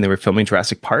storm when they were filming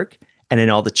Jurassic Park. And then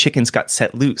all the chickens got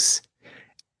set loose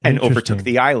and overtook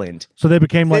the island. So they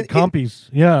became like compies.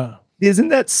 Yeah. Isn't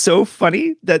that so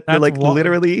funny that they're like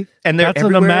literally, and they're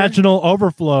everywhere. An imaginal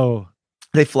overflow.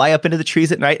 They fly up into the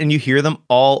trees at night and you hear them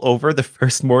all over the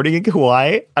first morning in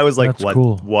Kauai. I was like,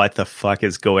 what the fuck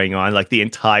is going on? Like the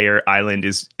entire island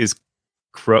is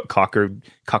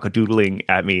cockadoodling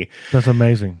at me. That's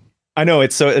amazing. I know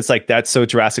it's like that's so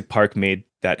Jurassic Park made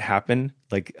that happen.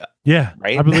 Like, yeah,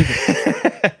 right. I believe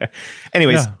it.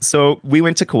 Anyways, so we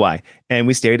went to Kauai and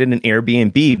we stayed in an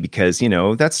Airbnb because, you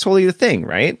know, that's totally the thing.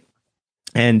 Right.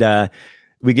 And,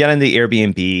 we get on the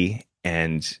Airbnb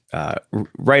and,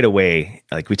 right away,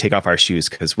 like we take off our shoes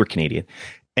cause we're Canadian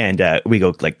and, we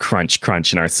go like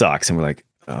crunch in our socks and we're like,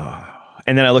 oh,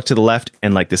 and then I look to the left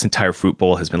and like this entire fruit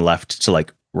bowl has been left to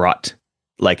like rot,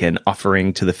 like an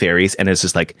offering to the fairies, and it's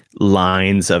just like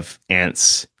lines of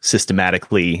ants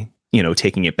systematically, you know,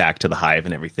 taking it back to the hive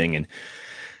and everything.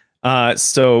 And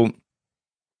so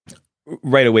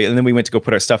right away, and then we went to go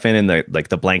put our stuff in, and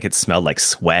the blankets smelled like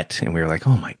sweat, and we were like,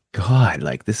 oh my God,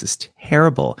 like this is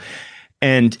terrible.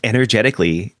 And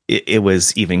energetically, it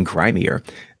was even grimier,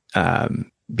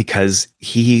 because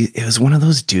it was one of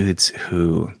those dudes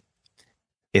who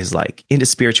is like into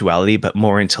spirituality, but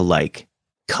more into like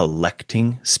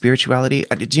collecting spirituality.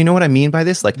 Do you know what I mean by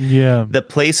this? Like, yeah, the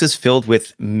place is filled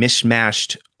with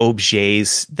mishmashed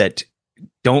objets that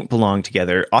don't belong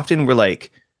together. Often we're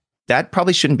like, that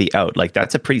probably shouldn't be out. Like,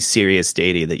 that's a pretty serious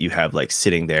deity that you have like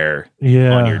sitting there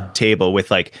on your table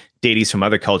with like deities from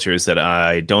other cultures that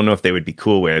I don't know if they would be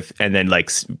cool with. And then like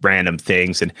random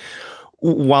things. And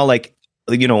while like,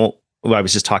 you know, I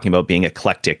was just talking about being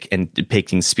eclectic and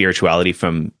taking spirituality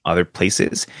from other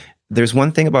places. There's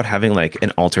one thing about having like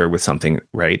an altar with something,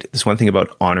 right? There's one thing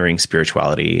about honoring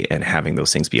spirituality and having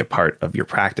those things be a part of your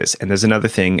practice. And there's another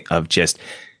thing of just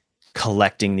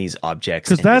collecting these objects.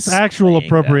 Because that's actual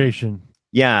appropriation. Them.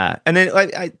 Yeah. And then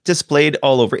I displayed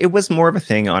all over. It was more of a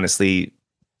thing, honestly.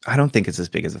 I don't think it's as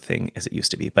big as a thing as it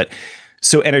used to be. But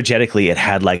so energetically, it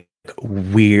had like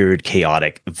weird,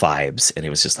 chaotic vibes. And it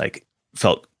was just like,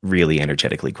 felt really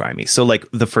energetically grimy. So like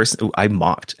the first, I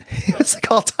mopped. It was like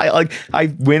all tight. Like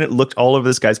I went and looked all over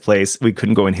this guy's place. We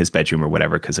couldn't go in his bedroom or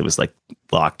whatever because it was like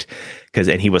locked.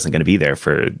 And he wasn't going to be there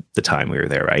for the time we were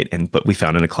there, right? But we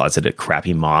found in a closet a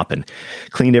crappy mop and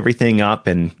cleaned everything up.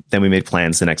 And then we made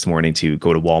plans the next morning to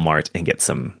go to Walmart and get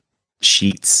some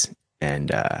sheets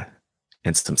and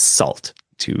some salt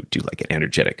to do like an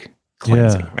energetic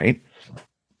cleansing, right?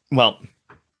 Well,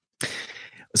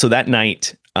 so that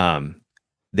night,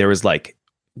 there was like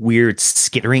weird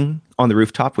skittering on the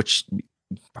rooftop, which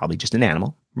probably just an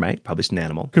animal, right? Probably just an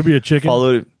animal. Could be a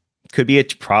chicken. Could be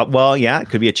it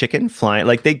could be a chicken flying.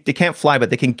 Like they can't fly, but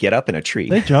they can get up in a tree.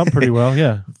 They jump pretty well,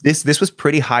 yeah. This was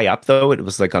pretty high up though. It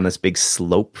was like on this big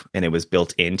slope, and it was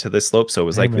built into the slope, so it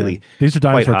was really these are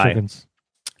dinosaur chickens.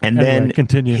 And anyway, then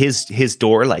continue. His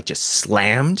door like just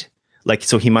slammed, like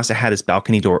so he must have had his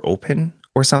balcony door open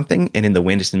or something, and in the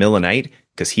wind, just in the middle of the night,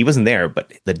 because he wasn't there,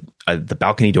 but the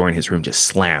balcony door in his room just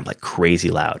slammed like crazy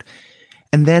loud.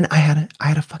 And then I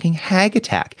had a fucking hag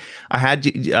attack. I had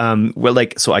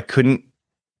to, so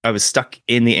I was stuck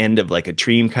in the end of like a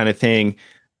dream kind of thing,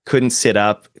 couldn't sit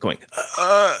up, going,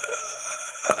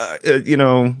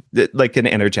 like an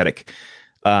energetic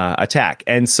attack.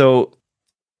 And so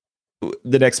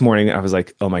the next morning I was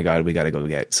like, oh my God, we got to go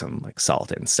get some like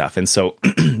salt and stuff. And so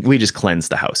we just cleansed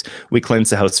the house. We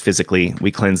cleansed the house physically.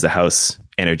 We cleansed the house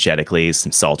energetically,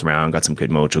 some salt around, got some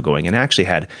good mojo going, and actually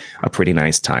had a pretty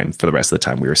nice time for the rest of the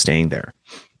time we were staying there.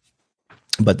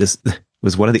 But this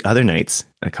was one of the other nights,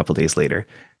 a couple days later,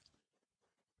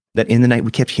 that in the night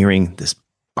we kept hearing this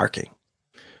barking,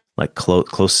 like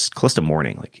close to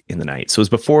morning, like in the night. So it was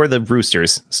before the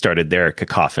roosters started their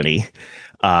cacophony.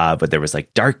 But there was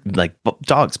like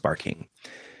dogs barking.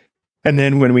 And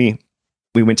then when we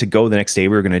went to go the next day,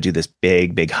 we were going to do this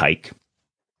big hike.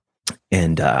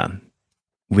 And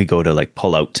we go to like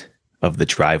pull out of the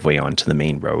driveway onto the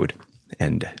main road.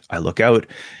 And I look out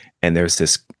and there's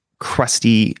this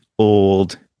crusty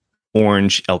old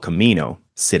orange El Camino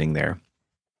sitting there.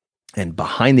 And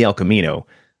behind the El Camino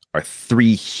are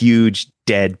 3 huge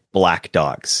dead black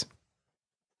dogs.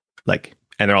 And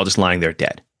they're all just lying there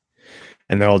dead.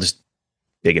 And they're all just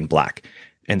big and black.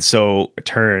 And so I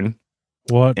turn.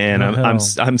 What? And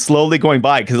I'm slowly going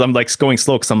by because I'm like going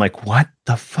slow because I'm like, what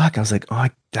the fuck? I was like, oh,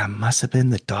 that must have been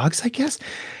the dogs, I guess.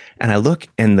 And I look,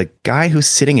 and the guy who's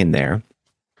sitting in there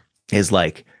is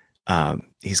like,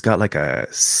 he's got like a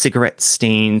cigarette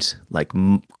stained like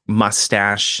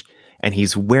mustache, and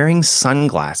he's wearing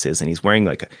sunglasses, and he's wearing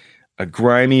like a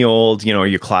grimy old,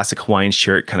 your classic Hawaiian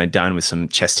shirt, kind of done with some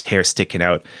chest hair sticking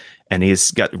out. And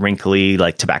he's got wrinkly,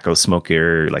 like tobacco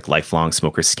smoker, like lifelong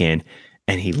smoker skin.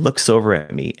 And he looks over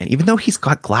at me. And even though he's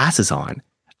got glasses on,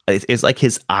 it's like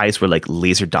his eyes were like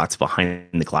laser dots behind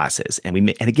the glasses. And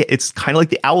again, it's kind of like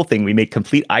the owl thing. We made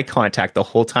complete eye contact the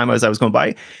whole time as I was going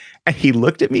by. And he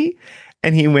looked at me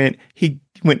and he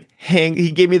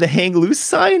gave me the hang loose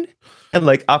sign and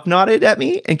like up nodded at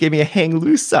me and gave me a hang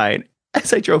loose sign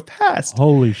as I drove past.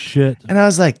 Holy shit. And I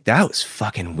was like, that was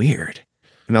fucking weird.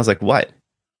 And I was like, what?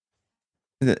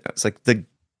 It's like the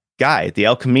guy, the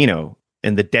El Camino,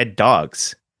 and the dead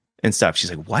dogs and stuff. She's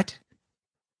like, what?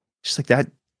 She's like, that.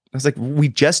 I was like, we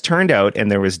just turned out and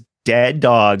there was dead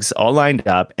dogs all lined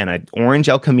up and an orange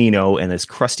El Camino and this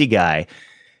crusty guy.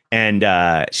 And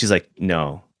she's like,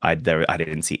 no, I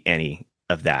didn't see any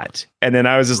of that. And then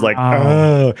I was just like,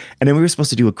 oh. And then we were supposed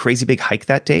to do a crazy big hike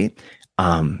that day.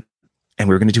 And we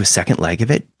were going to do a second leg of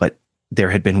it, but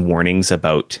there had been warnings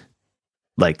about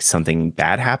like something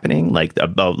bad happening, like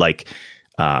about like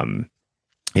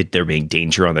there being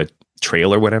danger on the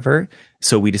trail or whatever.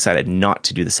 So we decided not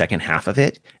to do the second half of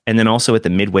it. And then also at the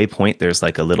midway point, there's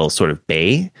like a little sort of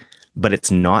bay, but it's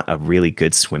not a really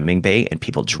good swimming bay, and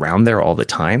people drown there all the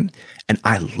time. And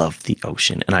I love the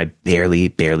ocean, and I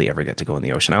barely ever get to go in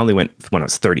the ocean. I only went when I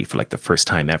was 30 for like the first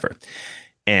time ever.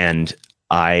 And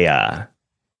I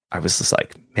was just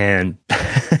like, man,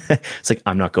 it's like,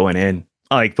 I'm not going in.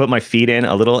 I like put my feet in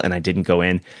a little and I didn't go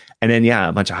in. And then,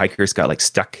 a bunch of hikers got like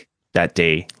stuck that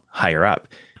day higher up.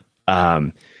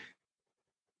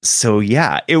 So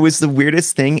yeah, it was the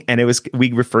weirdest thing, and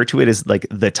we refer to it as like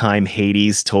the time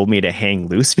Hades told me to hang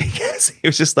loose because it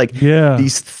was just like Yeah.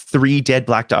 these three dead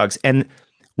black dogs. And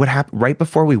what happened right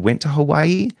before we went to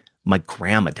Hawaii, my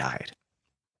grandma died.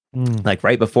 Like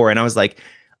right before, and I was like,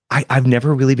 I've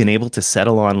never really been able to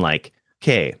settle on like,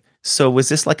 okay, so was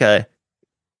this like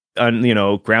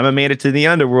grandma made it to the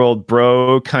underworld,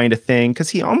 bro, kind of thing? Because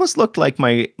he almost looked like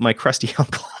my crusty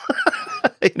uncle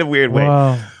in a weird way.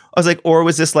 Wow. I was like, or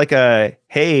was this like a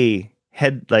hey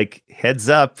heads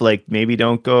up, like maybe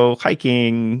don't go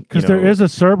hiking? Because there is a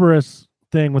Cerberus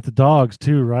thing with the dogs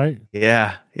too, right?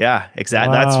 Yeah,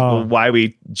 exactly. Wow. That's why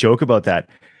we joke about that.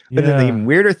 But then the even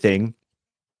weirder thing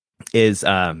is,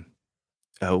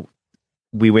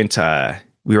 we went.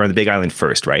 We were on the Big Island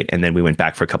first, right? And then we went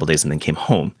back for a couple of days, and then came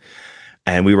home.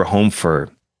 And we were home for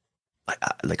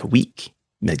like a week,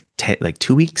 like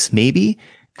 2 weeks maybe.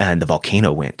 And the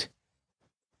volcano went.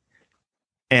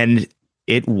 And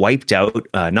it wiped out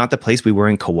not the place we were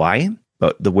in Kauai,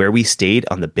 but where we stayed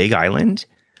on the Big Island.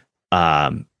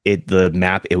 The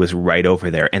map, it was right over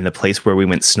there, and the place where we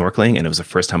went snorkeling, and it was the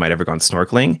first time I'd ever gone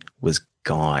snorkeling, was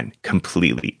gone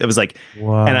completely. It was like,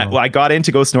 wow. And I got in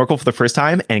to go snorkel for the first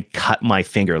time and cut my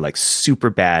finger like super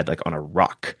bad, like on a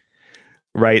rock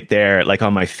right there, like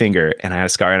on my finger, and I had a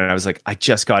scar. And I was like, I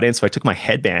just got in, so I took my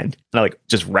headband and I like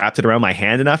just wrapped it around my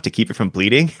hand enough to keep it from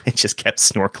bleeding, and just kept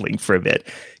snorkeling for a bit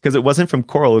because it wasn't from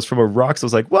coral, it was from a rock. So I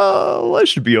was like, well, I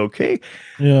should be okay.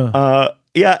 Yeah.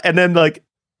 And then like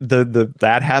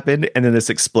that happened, and then this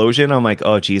explosion. I'm like,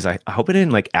 oh geez, I hope I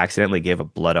didn't like accidentally give a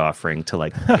blood offering to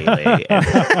like Pele.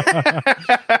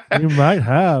 You might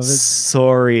have.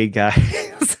 Sorry,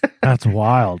 guys. That's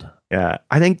wild. Yeah,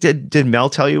 I think did Mel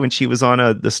tell you when she was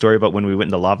on the story about when we went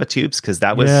into lava tubes? Because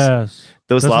that was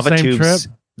those lava tubes. Trip.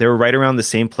 They were right around the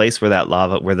same place where that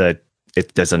lava,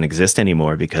 it doesn't exist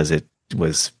anymore because it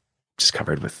was just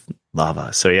covered with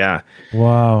lava. So yeah.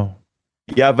 Wow.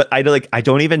 Yeah, but I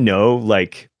don't even know,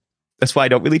 like, that's why I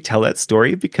don't really tell that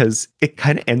story, because it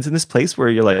kind of ends in this place where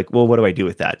you're like, well, what do I do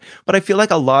with that? But I feel like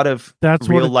a lot of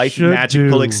real life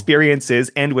magical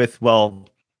experiences end with, well,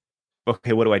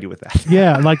 okay, what do I do with that?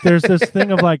 Yeah, like there's this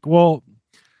thing of like, well,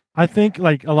 I think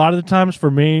like a lot of the times for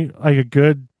me, like a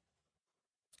good,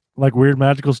 like weird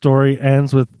magical story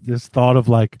ends with this thought of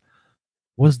like,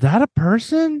 was that a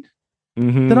person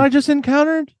that I just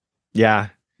encountered? Yeah.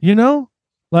 You know?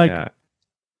 Like,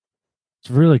 it's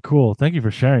really cool. Thank you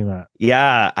for sharing that.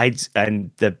 Yeah,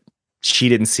 she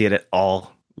didn't see it at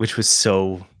all, which was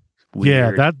so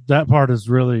weird. Yeah, that part is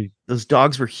really. Those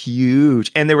dogs were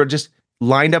huge, and they were just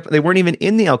lined up. They weren't even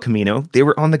in the El Camino. They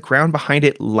were on the ground behind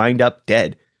it, lined up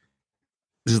dead.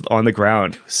 Just on the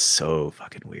ground. It was so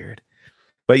fucking weird.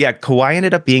 But yeah, Kauai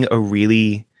ended up being a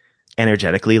really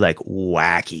energetically like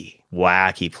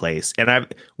wacky place.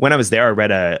 And when I was there, I read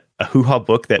a hoo-ha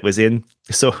book that was in.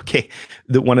 So okay,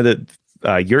 one of the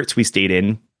yurts we stayed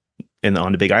in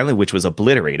on the Big Island, which was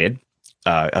obliterated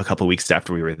a couple of weeks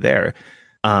after we were there.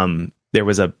 There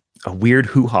was a weird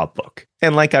hoo-ha book,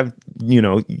 and like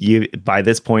you by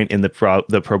this point in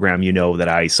the program, you know that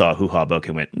I saw a hoo-ha book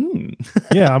and went,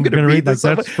 yeah, I'm gonna read this.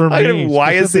 That's for me.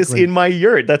 Why is this in my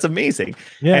yurt? That's amazing.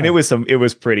 Yeah, and it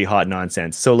was pretty hot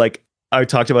nonsense. So like I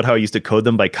talked about how I used to code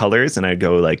them by colors, and I'd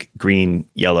go like green,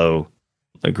 yellow,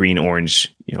 green,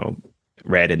 orange,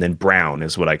 red, and then brown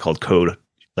is what I called code.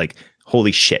 Like,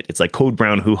 holy shit, it's like code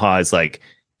brown hoo-ha is like,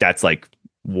 that's like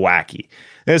wacky.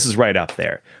 And this is right up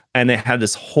there. And it had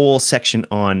this whole section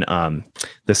on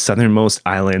the southernmost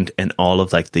island and all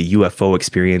of like the UFO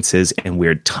experiences and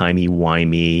weird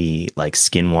timey-wimey like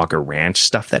Skinwalker Ranch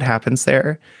stuff that happens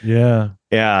there. Yeah.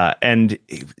 Yeah. And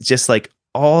just like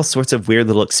all sorts of weird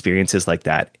little experiences like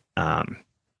that.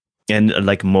 And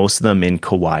like most of them in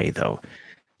Kauai though.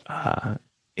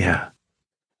 Yeah.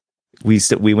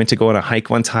 We went to go on a hike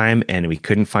one time and we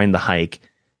couldn't find the hike.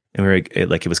 And we were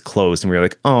like, it was closed, and we were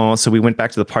like, oh, so we went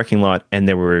back to the parking lot, and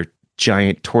there were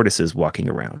giant tortoises walking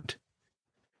around,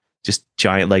 just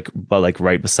giant, like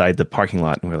right beside the parking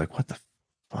lot. And we were like, what the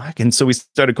fuck? And so we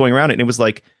started going around it, and it was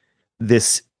like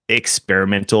this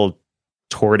experimental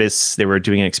tortoise. They were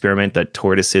doing an experiment that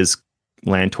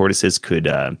land tortoises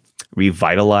could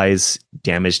revitalize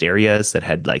damaged areas that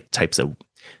had like types of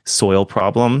soil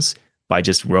problems by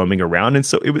just roaming around. And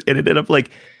so it ended up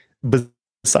like,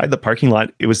 beside the parking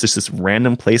lot, it was just this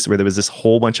random place where there was this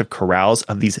whole bunch of corrals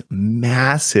of these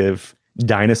massive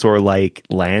dinosaur-like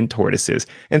land tortoises.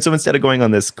 And so instead of going on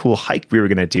this cool hike we were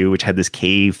going to do, which had this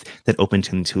cave that opened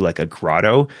into like a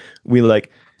grotto, we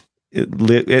like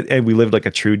and we lived like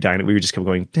a true dino. We were just kept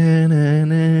going.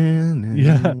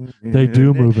 Yeah, they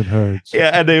do move in herds.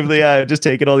 Yeah, and they've just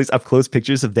taken all these up close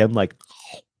pictures of them like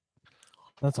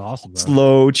That's awesome, bro.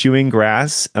 Slow chewing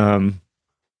grass.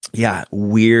 Yeah,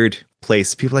 weird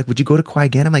place. People are like, would you go to Qui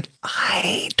again? I'm like,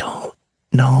 I don't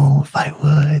know if I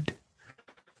would.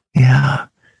 Yeah,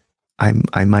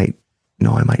 I might.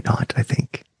 No, I might not. I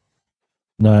think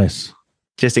Nice.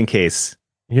 just in case.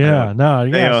 Yeah. No. Yeah.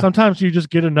 You know, Sometimes you just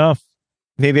get enough.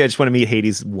 maybe I just want to meet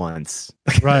Hades once.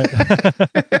 Right.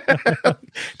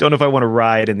 Don't know if I want to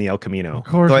ride in the El Camino. Of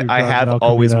course Though you I drive have an El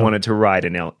always Camino. wanted to ride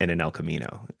in an El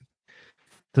Camino.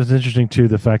 That's interesting too.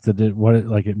 The fact that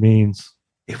it means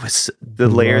It was the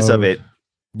layers of road. it,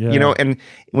 Yeah. you know. And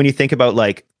when you think about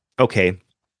like, okay,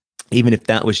 even if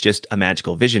that was just a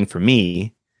magical vision for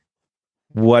me,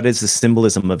 what is the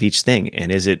symbolism of each thing?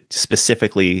 And is it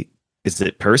specifically, is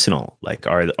it personal? Like,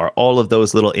 are all of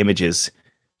those little images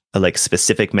a like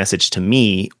specific message to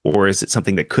me, or is it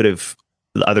something that could have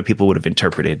other people would have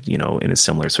interpreted, you know, in a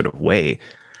similar sort of way?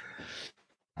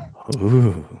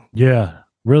 Ooh, Yeah.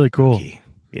 Really cool. okay.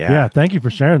 Yeah. Thank you for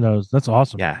sharing those. That's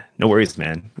awesome. Yeah, no worries,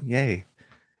 man. Yay.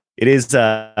 It is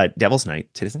Devil's Night,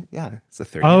 isn't it? Yeah, it's the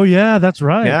 30th. Oh yeah, that's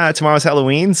right. Yeah, tomorrow's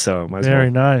Halloween, so might as Very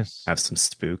well nice. have some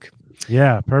spook.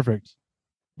 Yeah, perfect.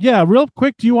 Yeah, real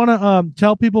quick, do you want to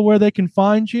tell people where they can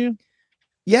find you?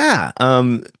 Yeah.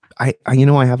 I you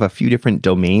know, I have a few different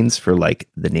domains for like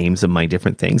the names of my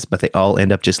different things, but they all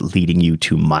end up just leading you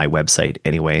to my website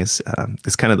anyways.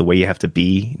 It's kind of the way you have to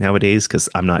be nowadays, because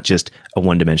I'm not just a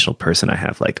one-dimensional person. I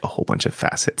have like a whole bunch of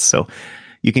facets. So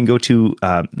you can go to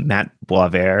Matt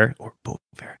Boisvert or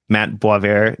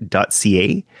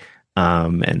mattboisvert.ca,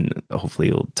 and hopefully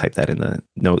you'll type that in the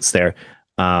notes there.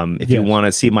 If you want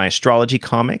to see my astrology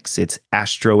comics, it's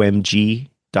astromg.com.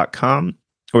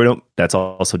 Or no, that's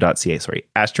also .ca, sorry,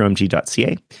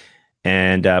 astromg.ca.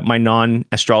 And my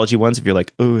non-astrology ones, if you're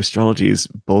like, oh, astrology is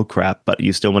bullcrap, but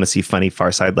you still want to see funny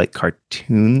Far Side-like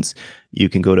cartoons, you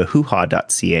can go to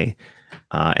hooha.ca.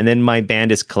 And then my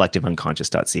band is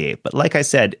collectiveunconscious.ca. But like I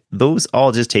said, those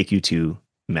all just take you to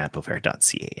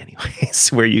mattboisvert.ca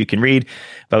anyways, where you can read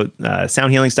about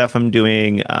sound healing stuff I'm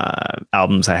doing,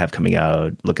 albums I have coming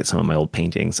out, look at some of my old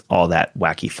paintings, all that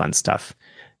wacky fun stuff.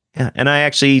 Yeah, and I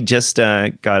actually just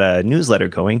got a newsletter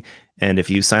going, and if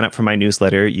you sign up for my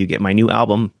newsletter, you get my new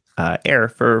album, Air,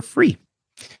 for free.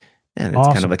 And it's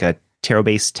kind of like a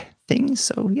tarot-based thing,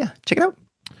 so yeah, check it out.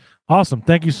 Awesome.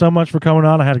 Thank you so much for coming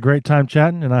on. I had a great time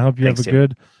chatting, and I hope you have a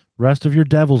good rest of your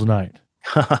Devil's Night.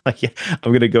 Yeah,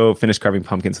 I'm gonna go finish carving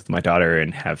pumpkins with my daughter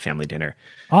and have family dinner.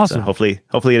 Awesome. So hopefully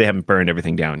they haven't burned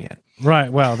everything down yet.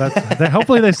 Right. Well,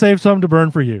 hopefully they save some to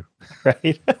burn for you.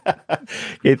 Right.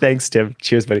 Okay. Thanks, Tim.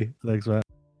 Cheers, buddy. Thanks, man.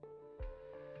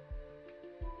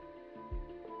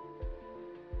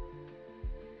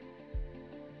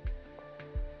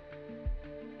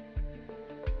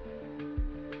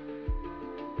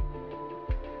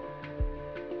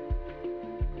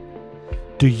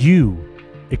 Do you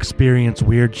experience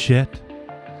weird shit?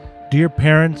 Do your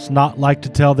parents not like to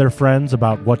tell their friends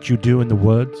about what you do in the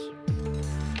woods?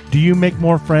 Do you make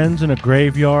more friends in a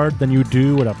graveyard than you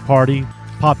do at a party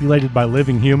populated by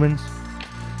living humans?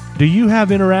 Do you have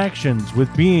interactions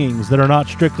with beings that are not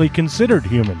strictly considered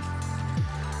human?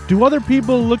 Do other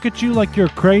people look at you like you're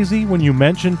crazy when you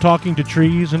mention talking to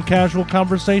trees in casual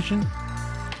conversation?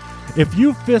 If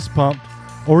you fist pumped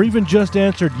or even just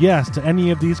answered yes to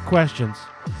any of these questions,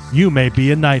 you may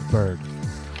be a nightbird.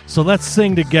 So let's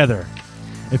sing together.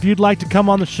 If you'd like to come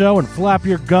on the show and flap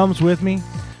your gums with me,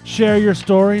 share your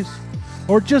stories,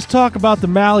 or just talk about the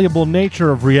malleable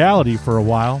nature of reality for a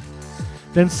while,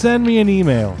 then send me an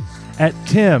email at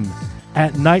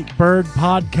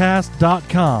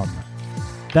tim@nightbirdpodcast.com.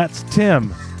 That's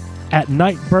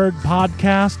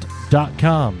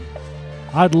tim@nightbirdpodcast.com.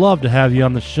 I'd love to have you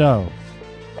on the show.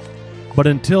 But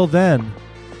until then,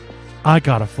 I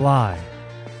gotta fly.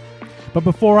 But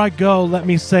before I go, let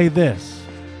me say this.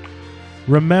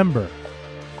 Remember,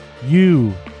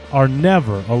 you are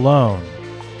never alone.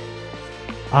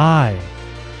 I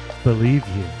believe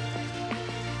you.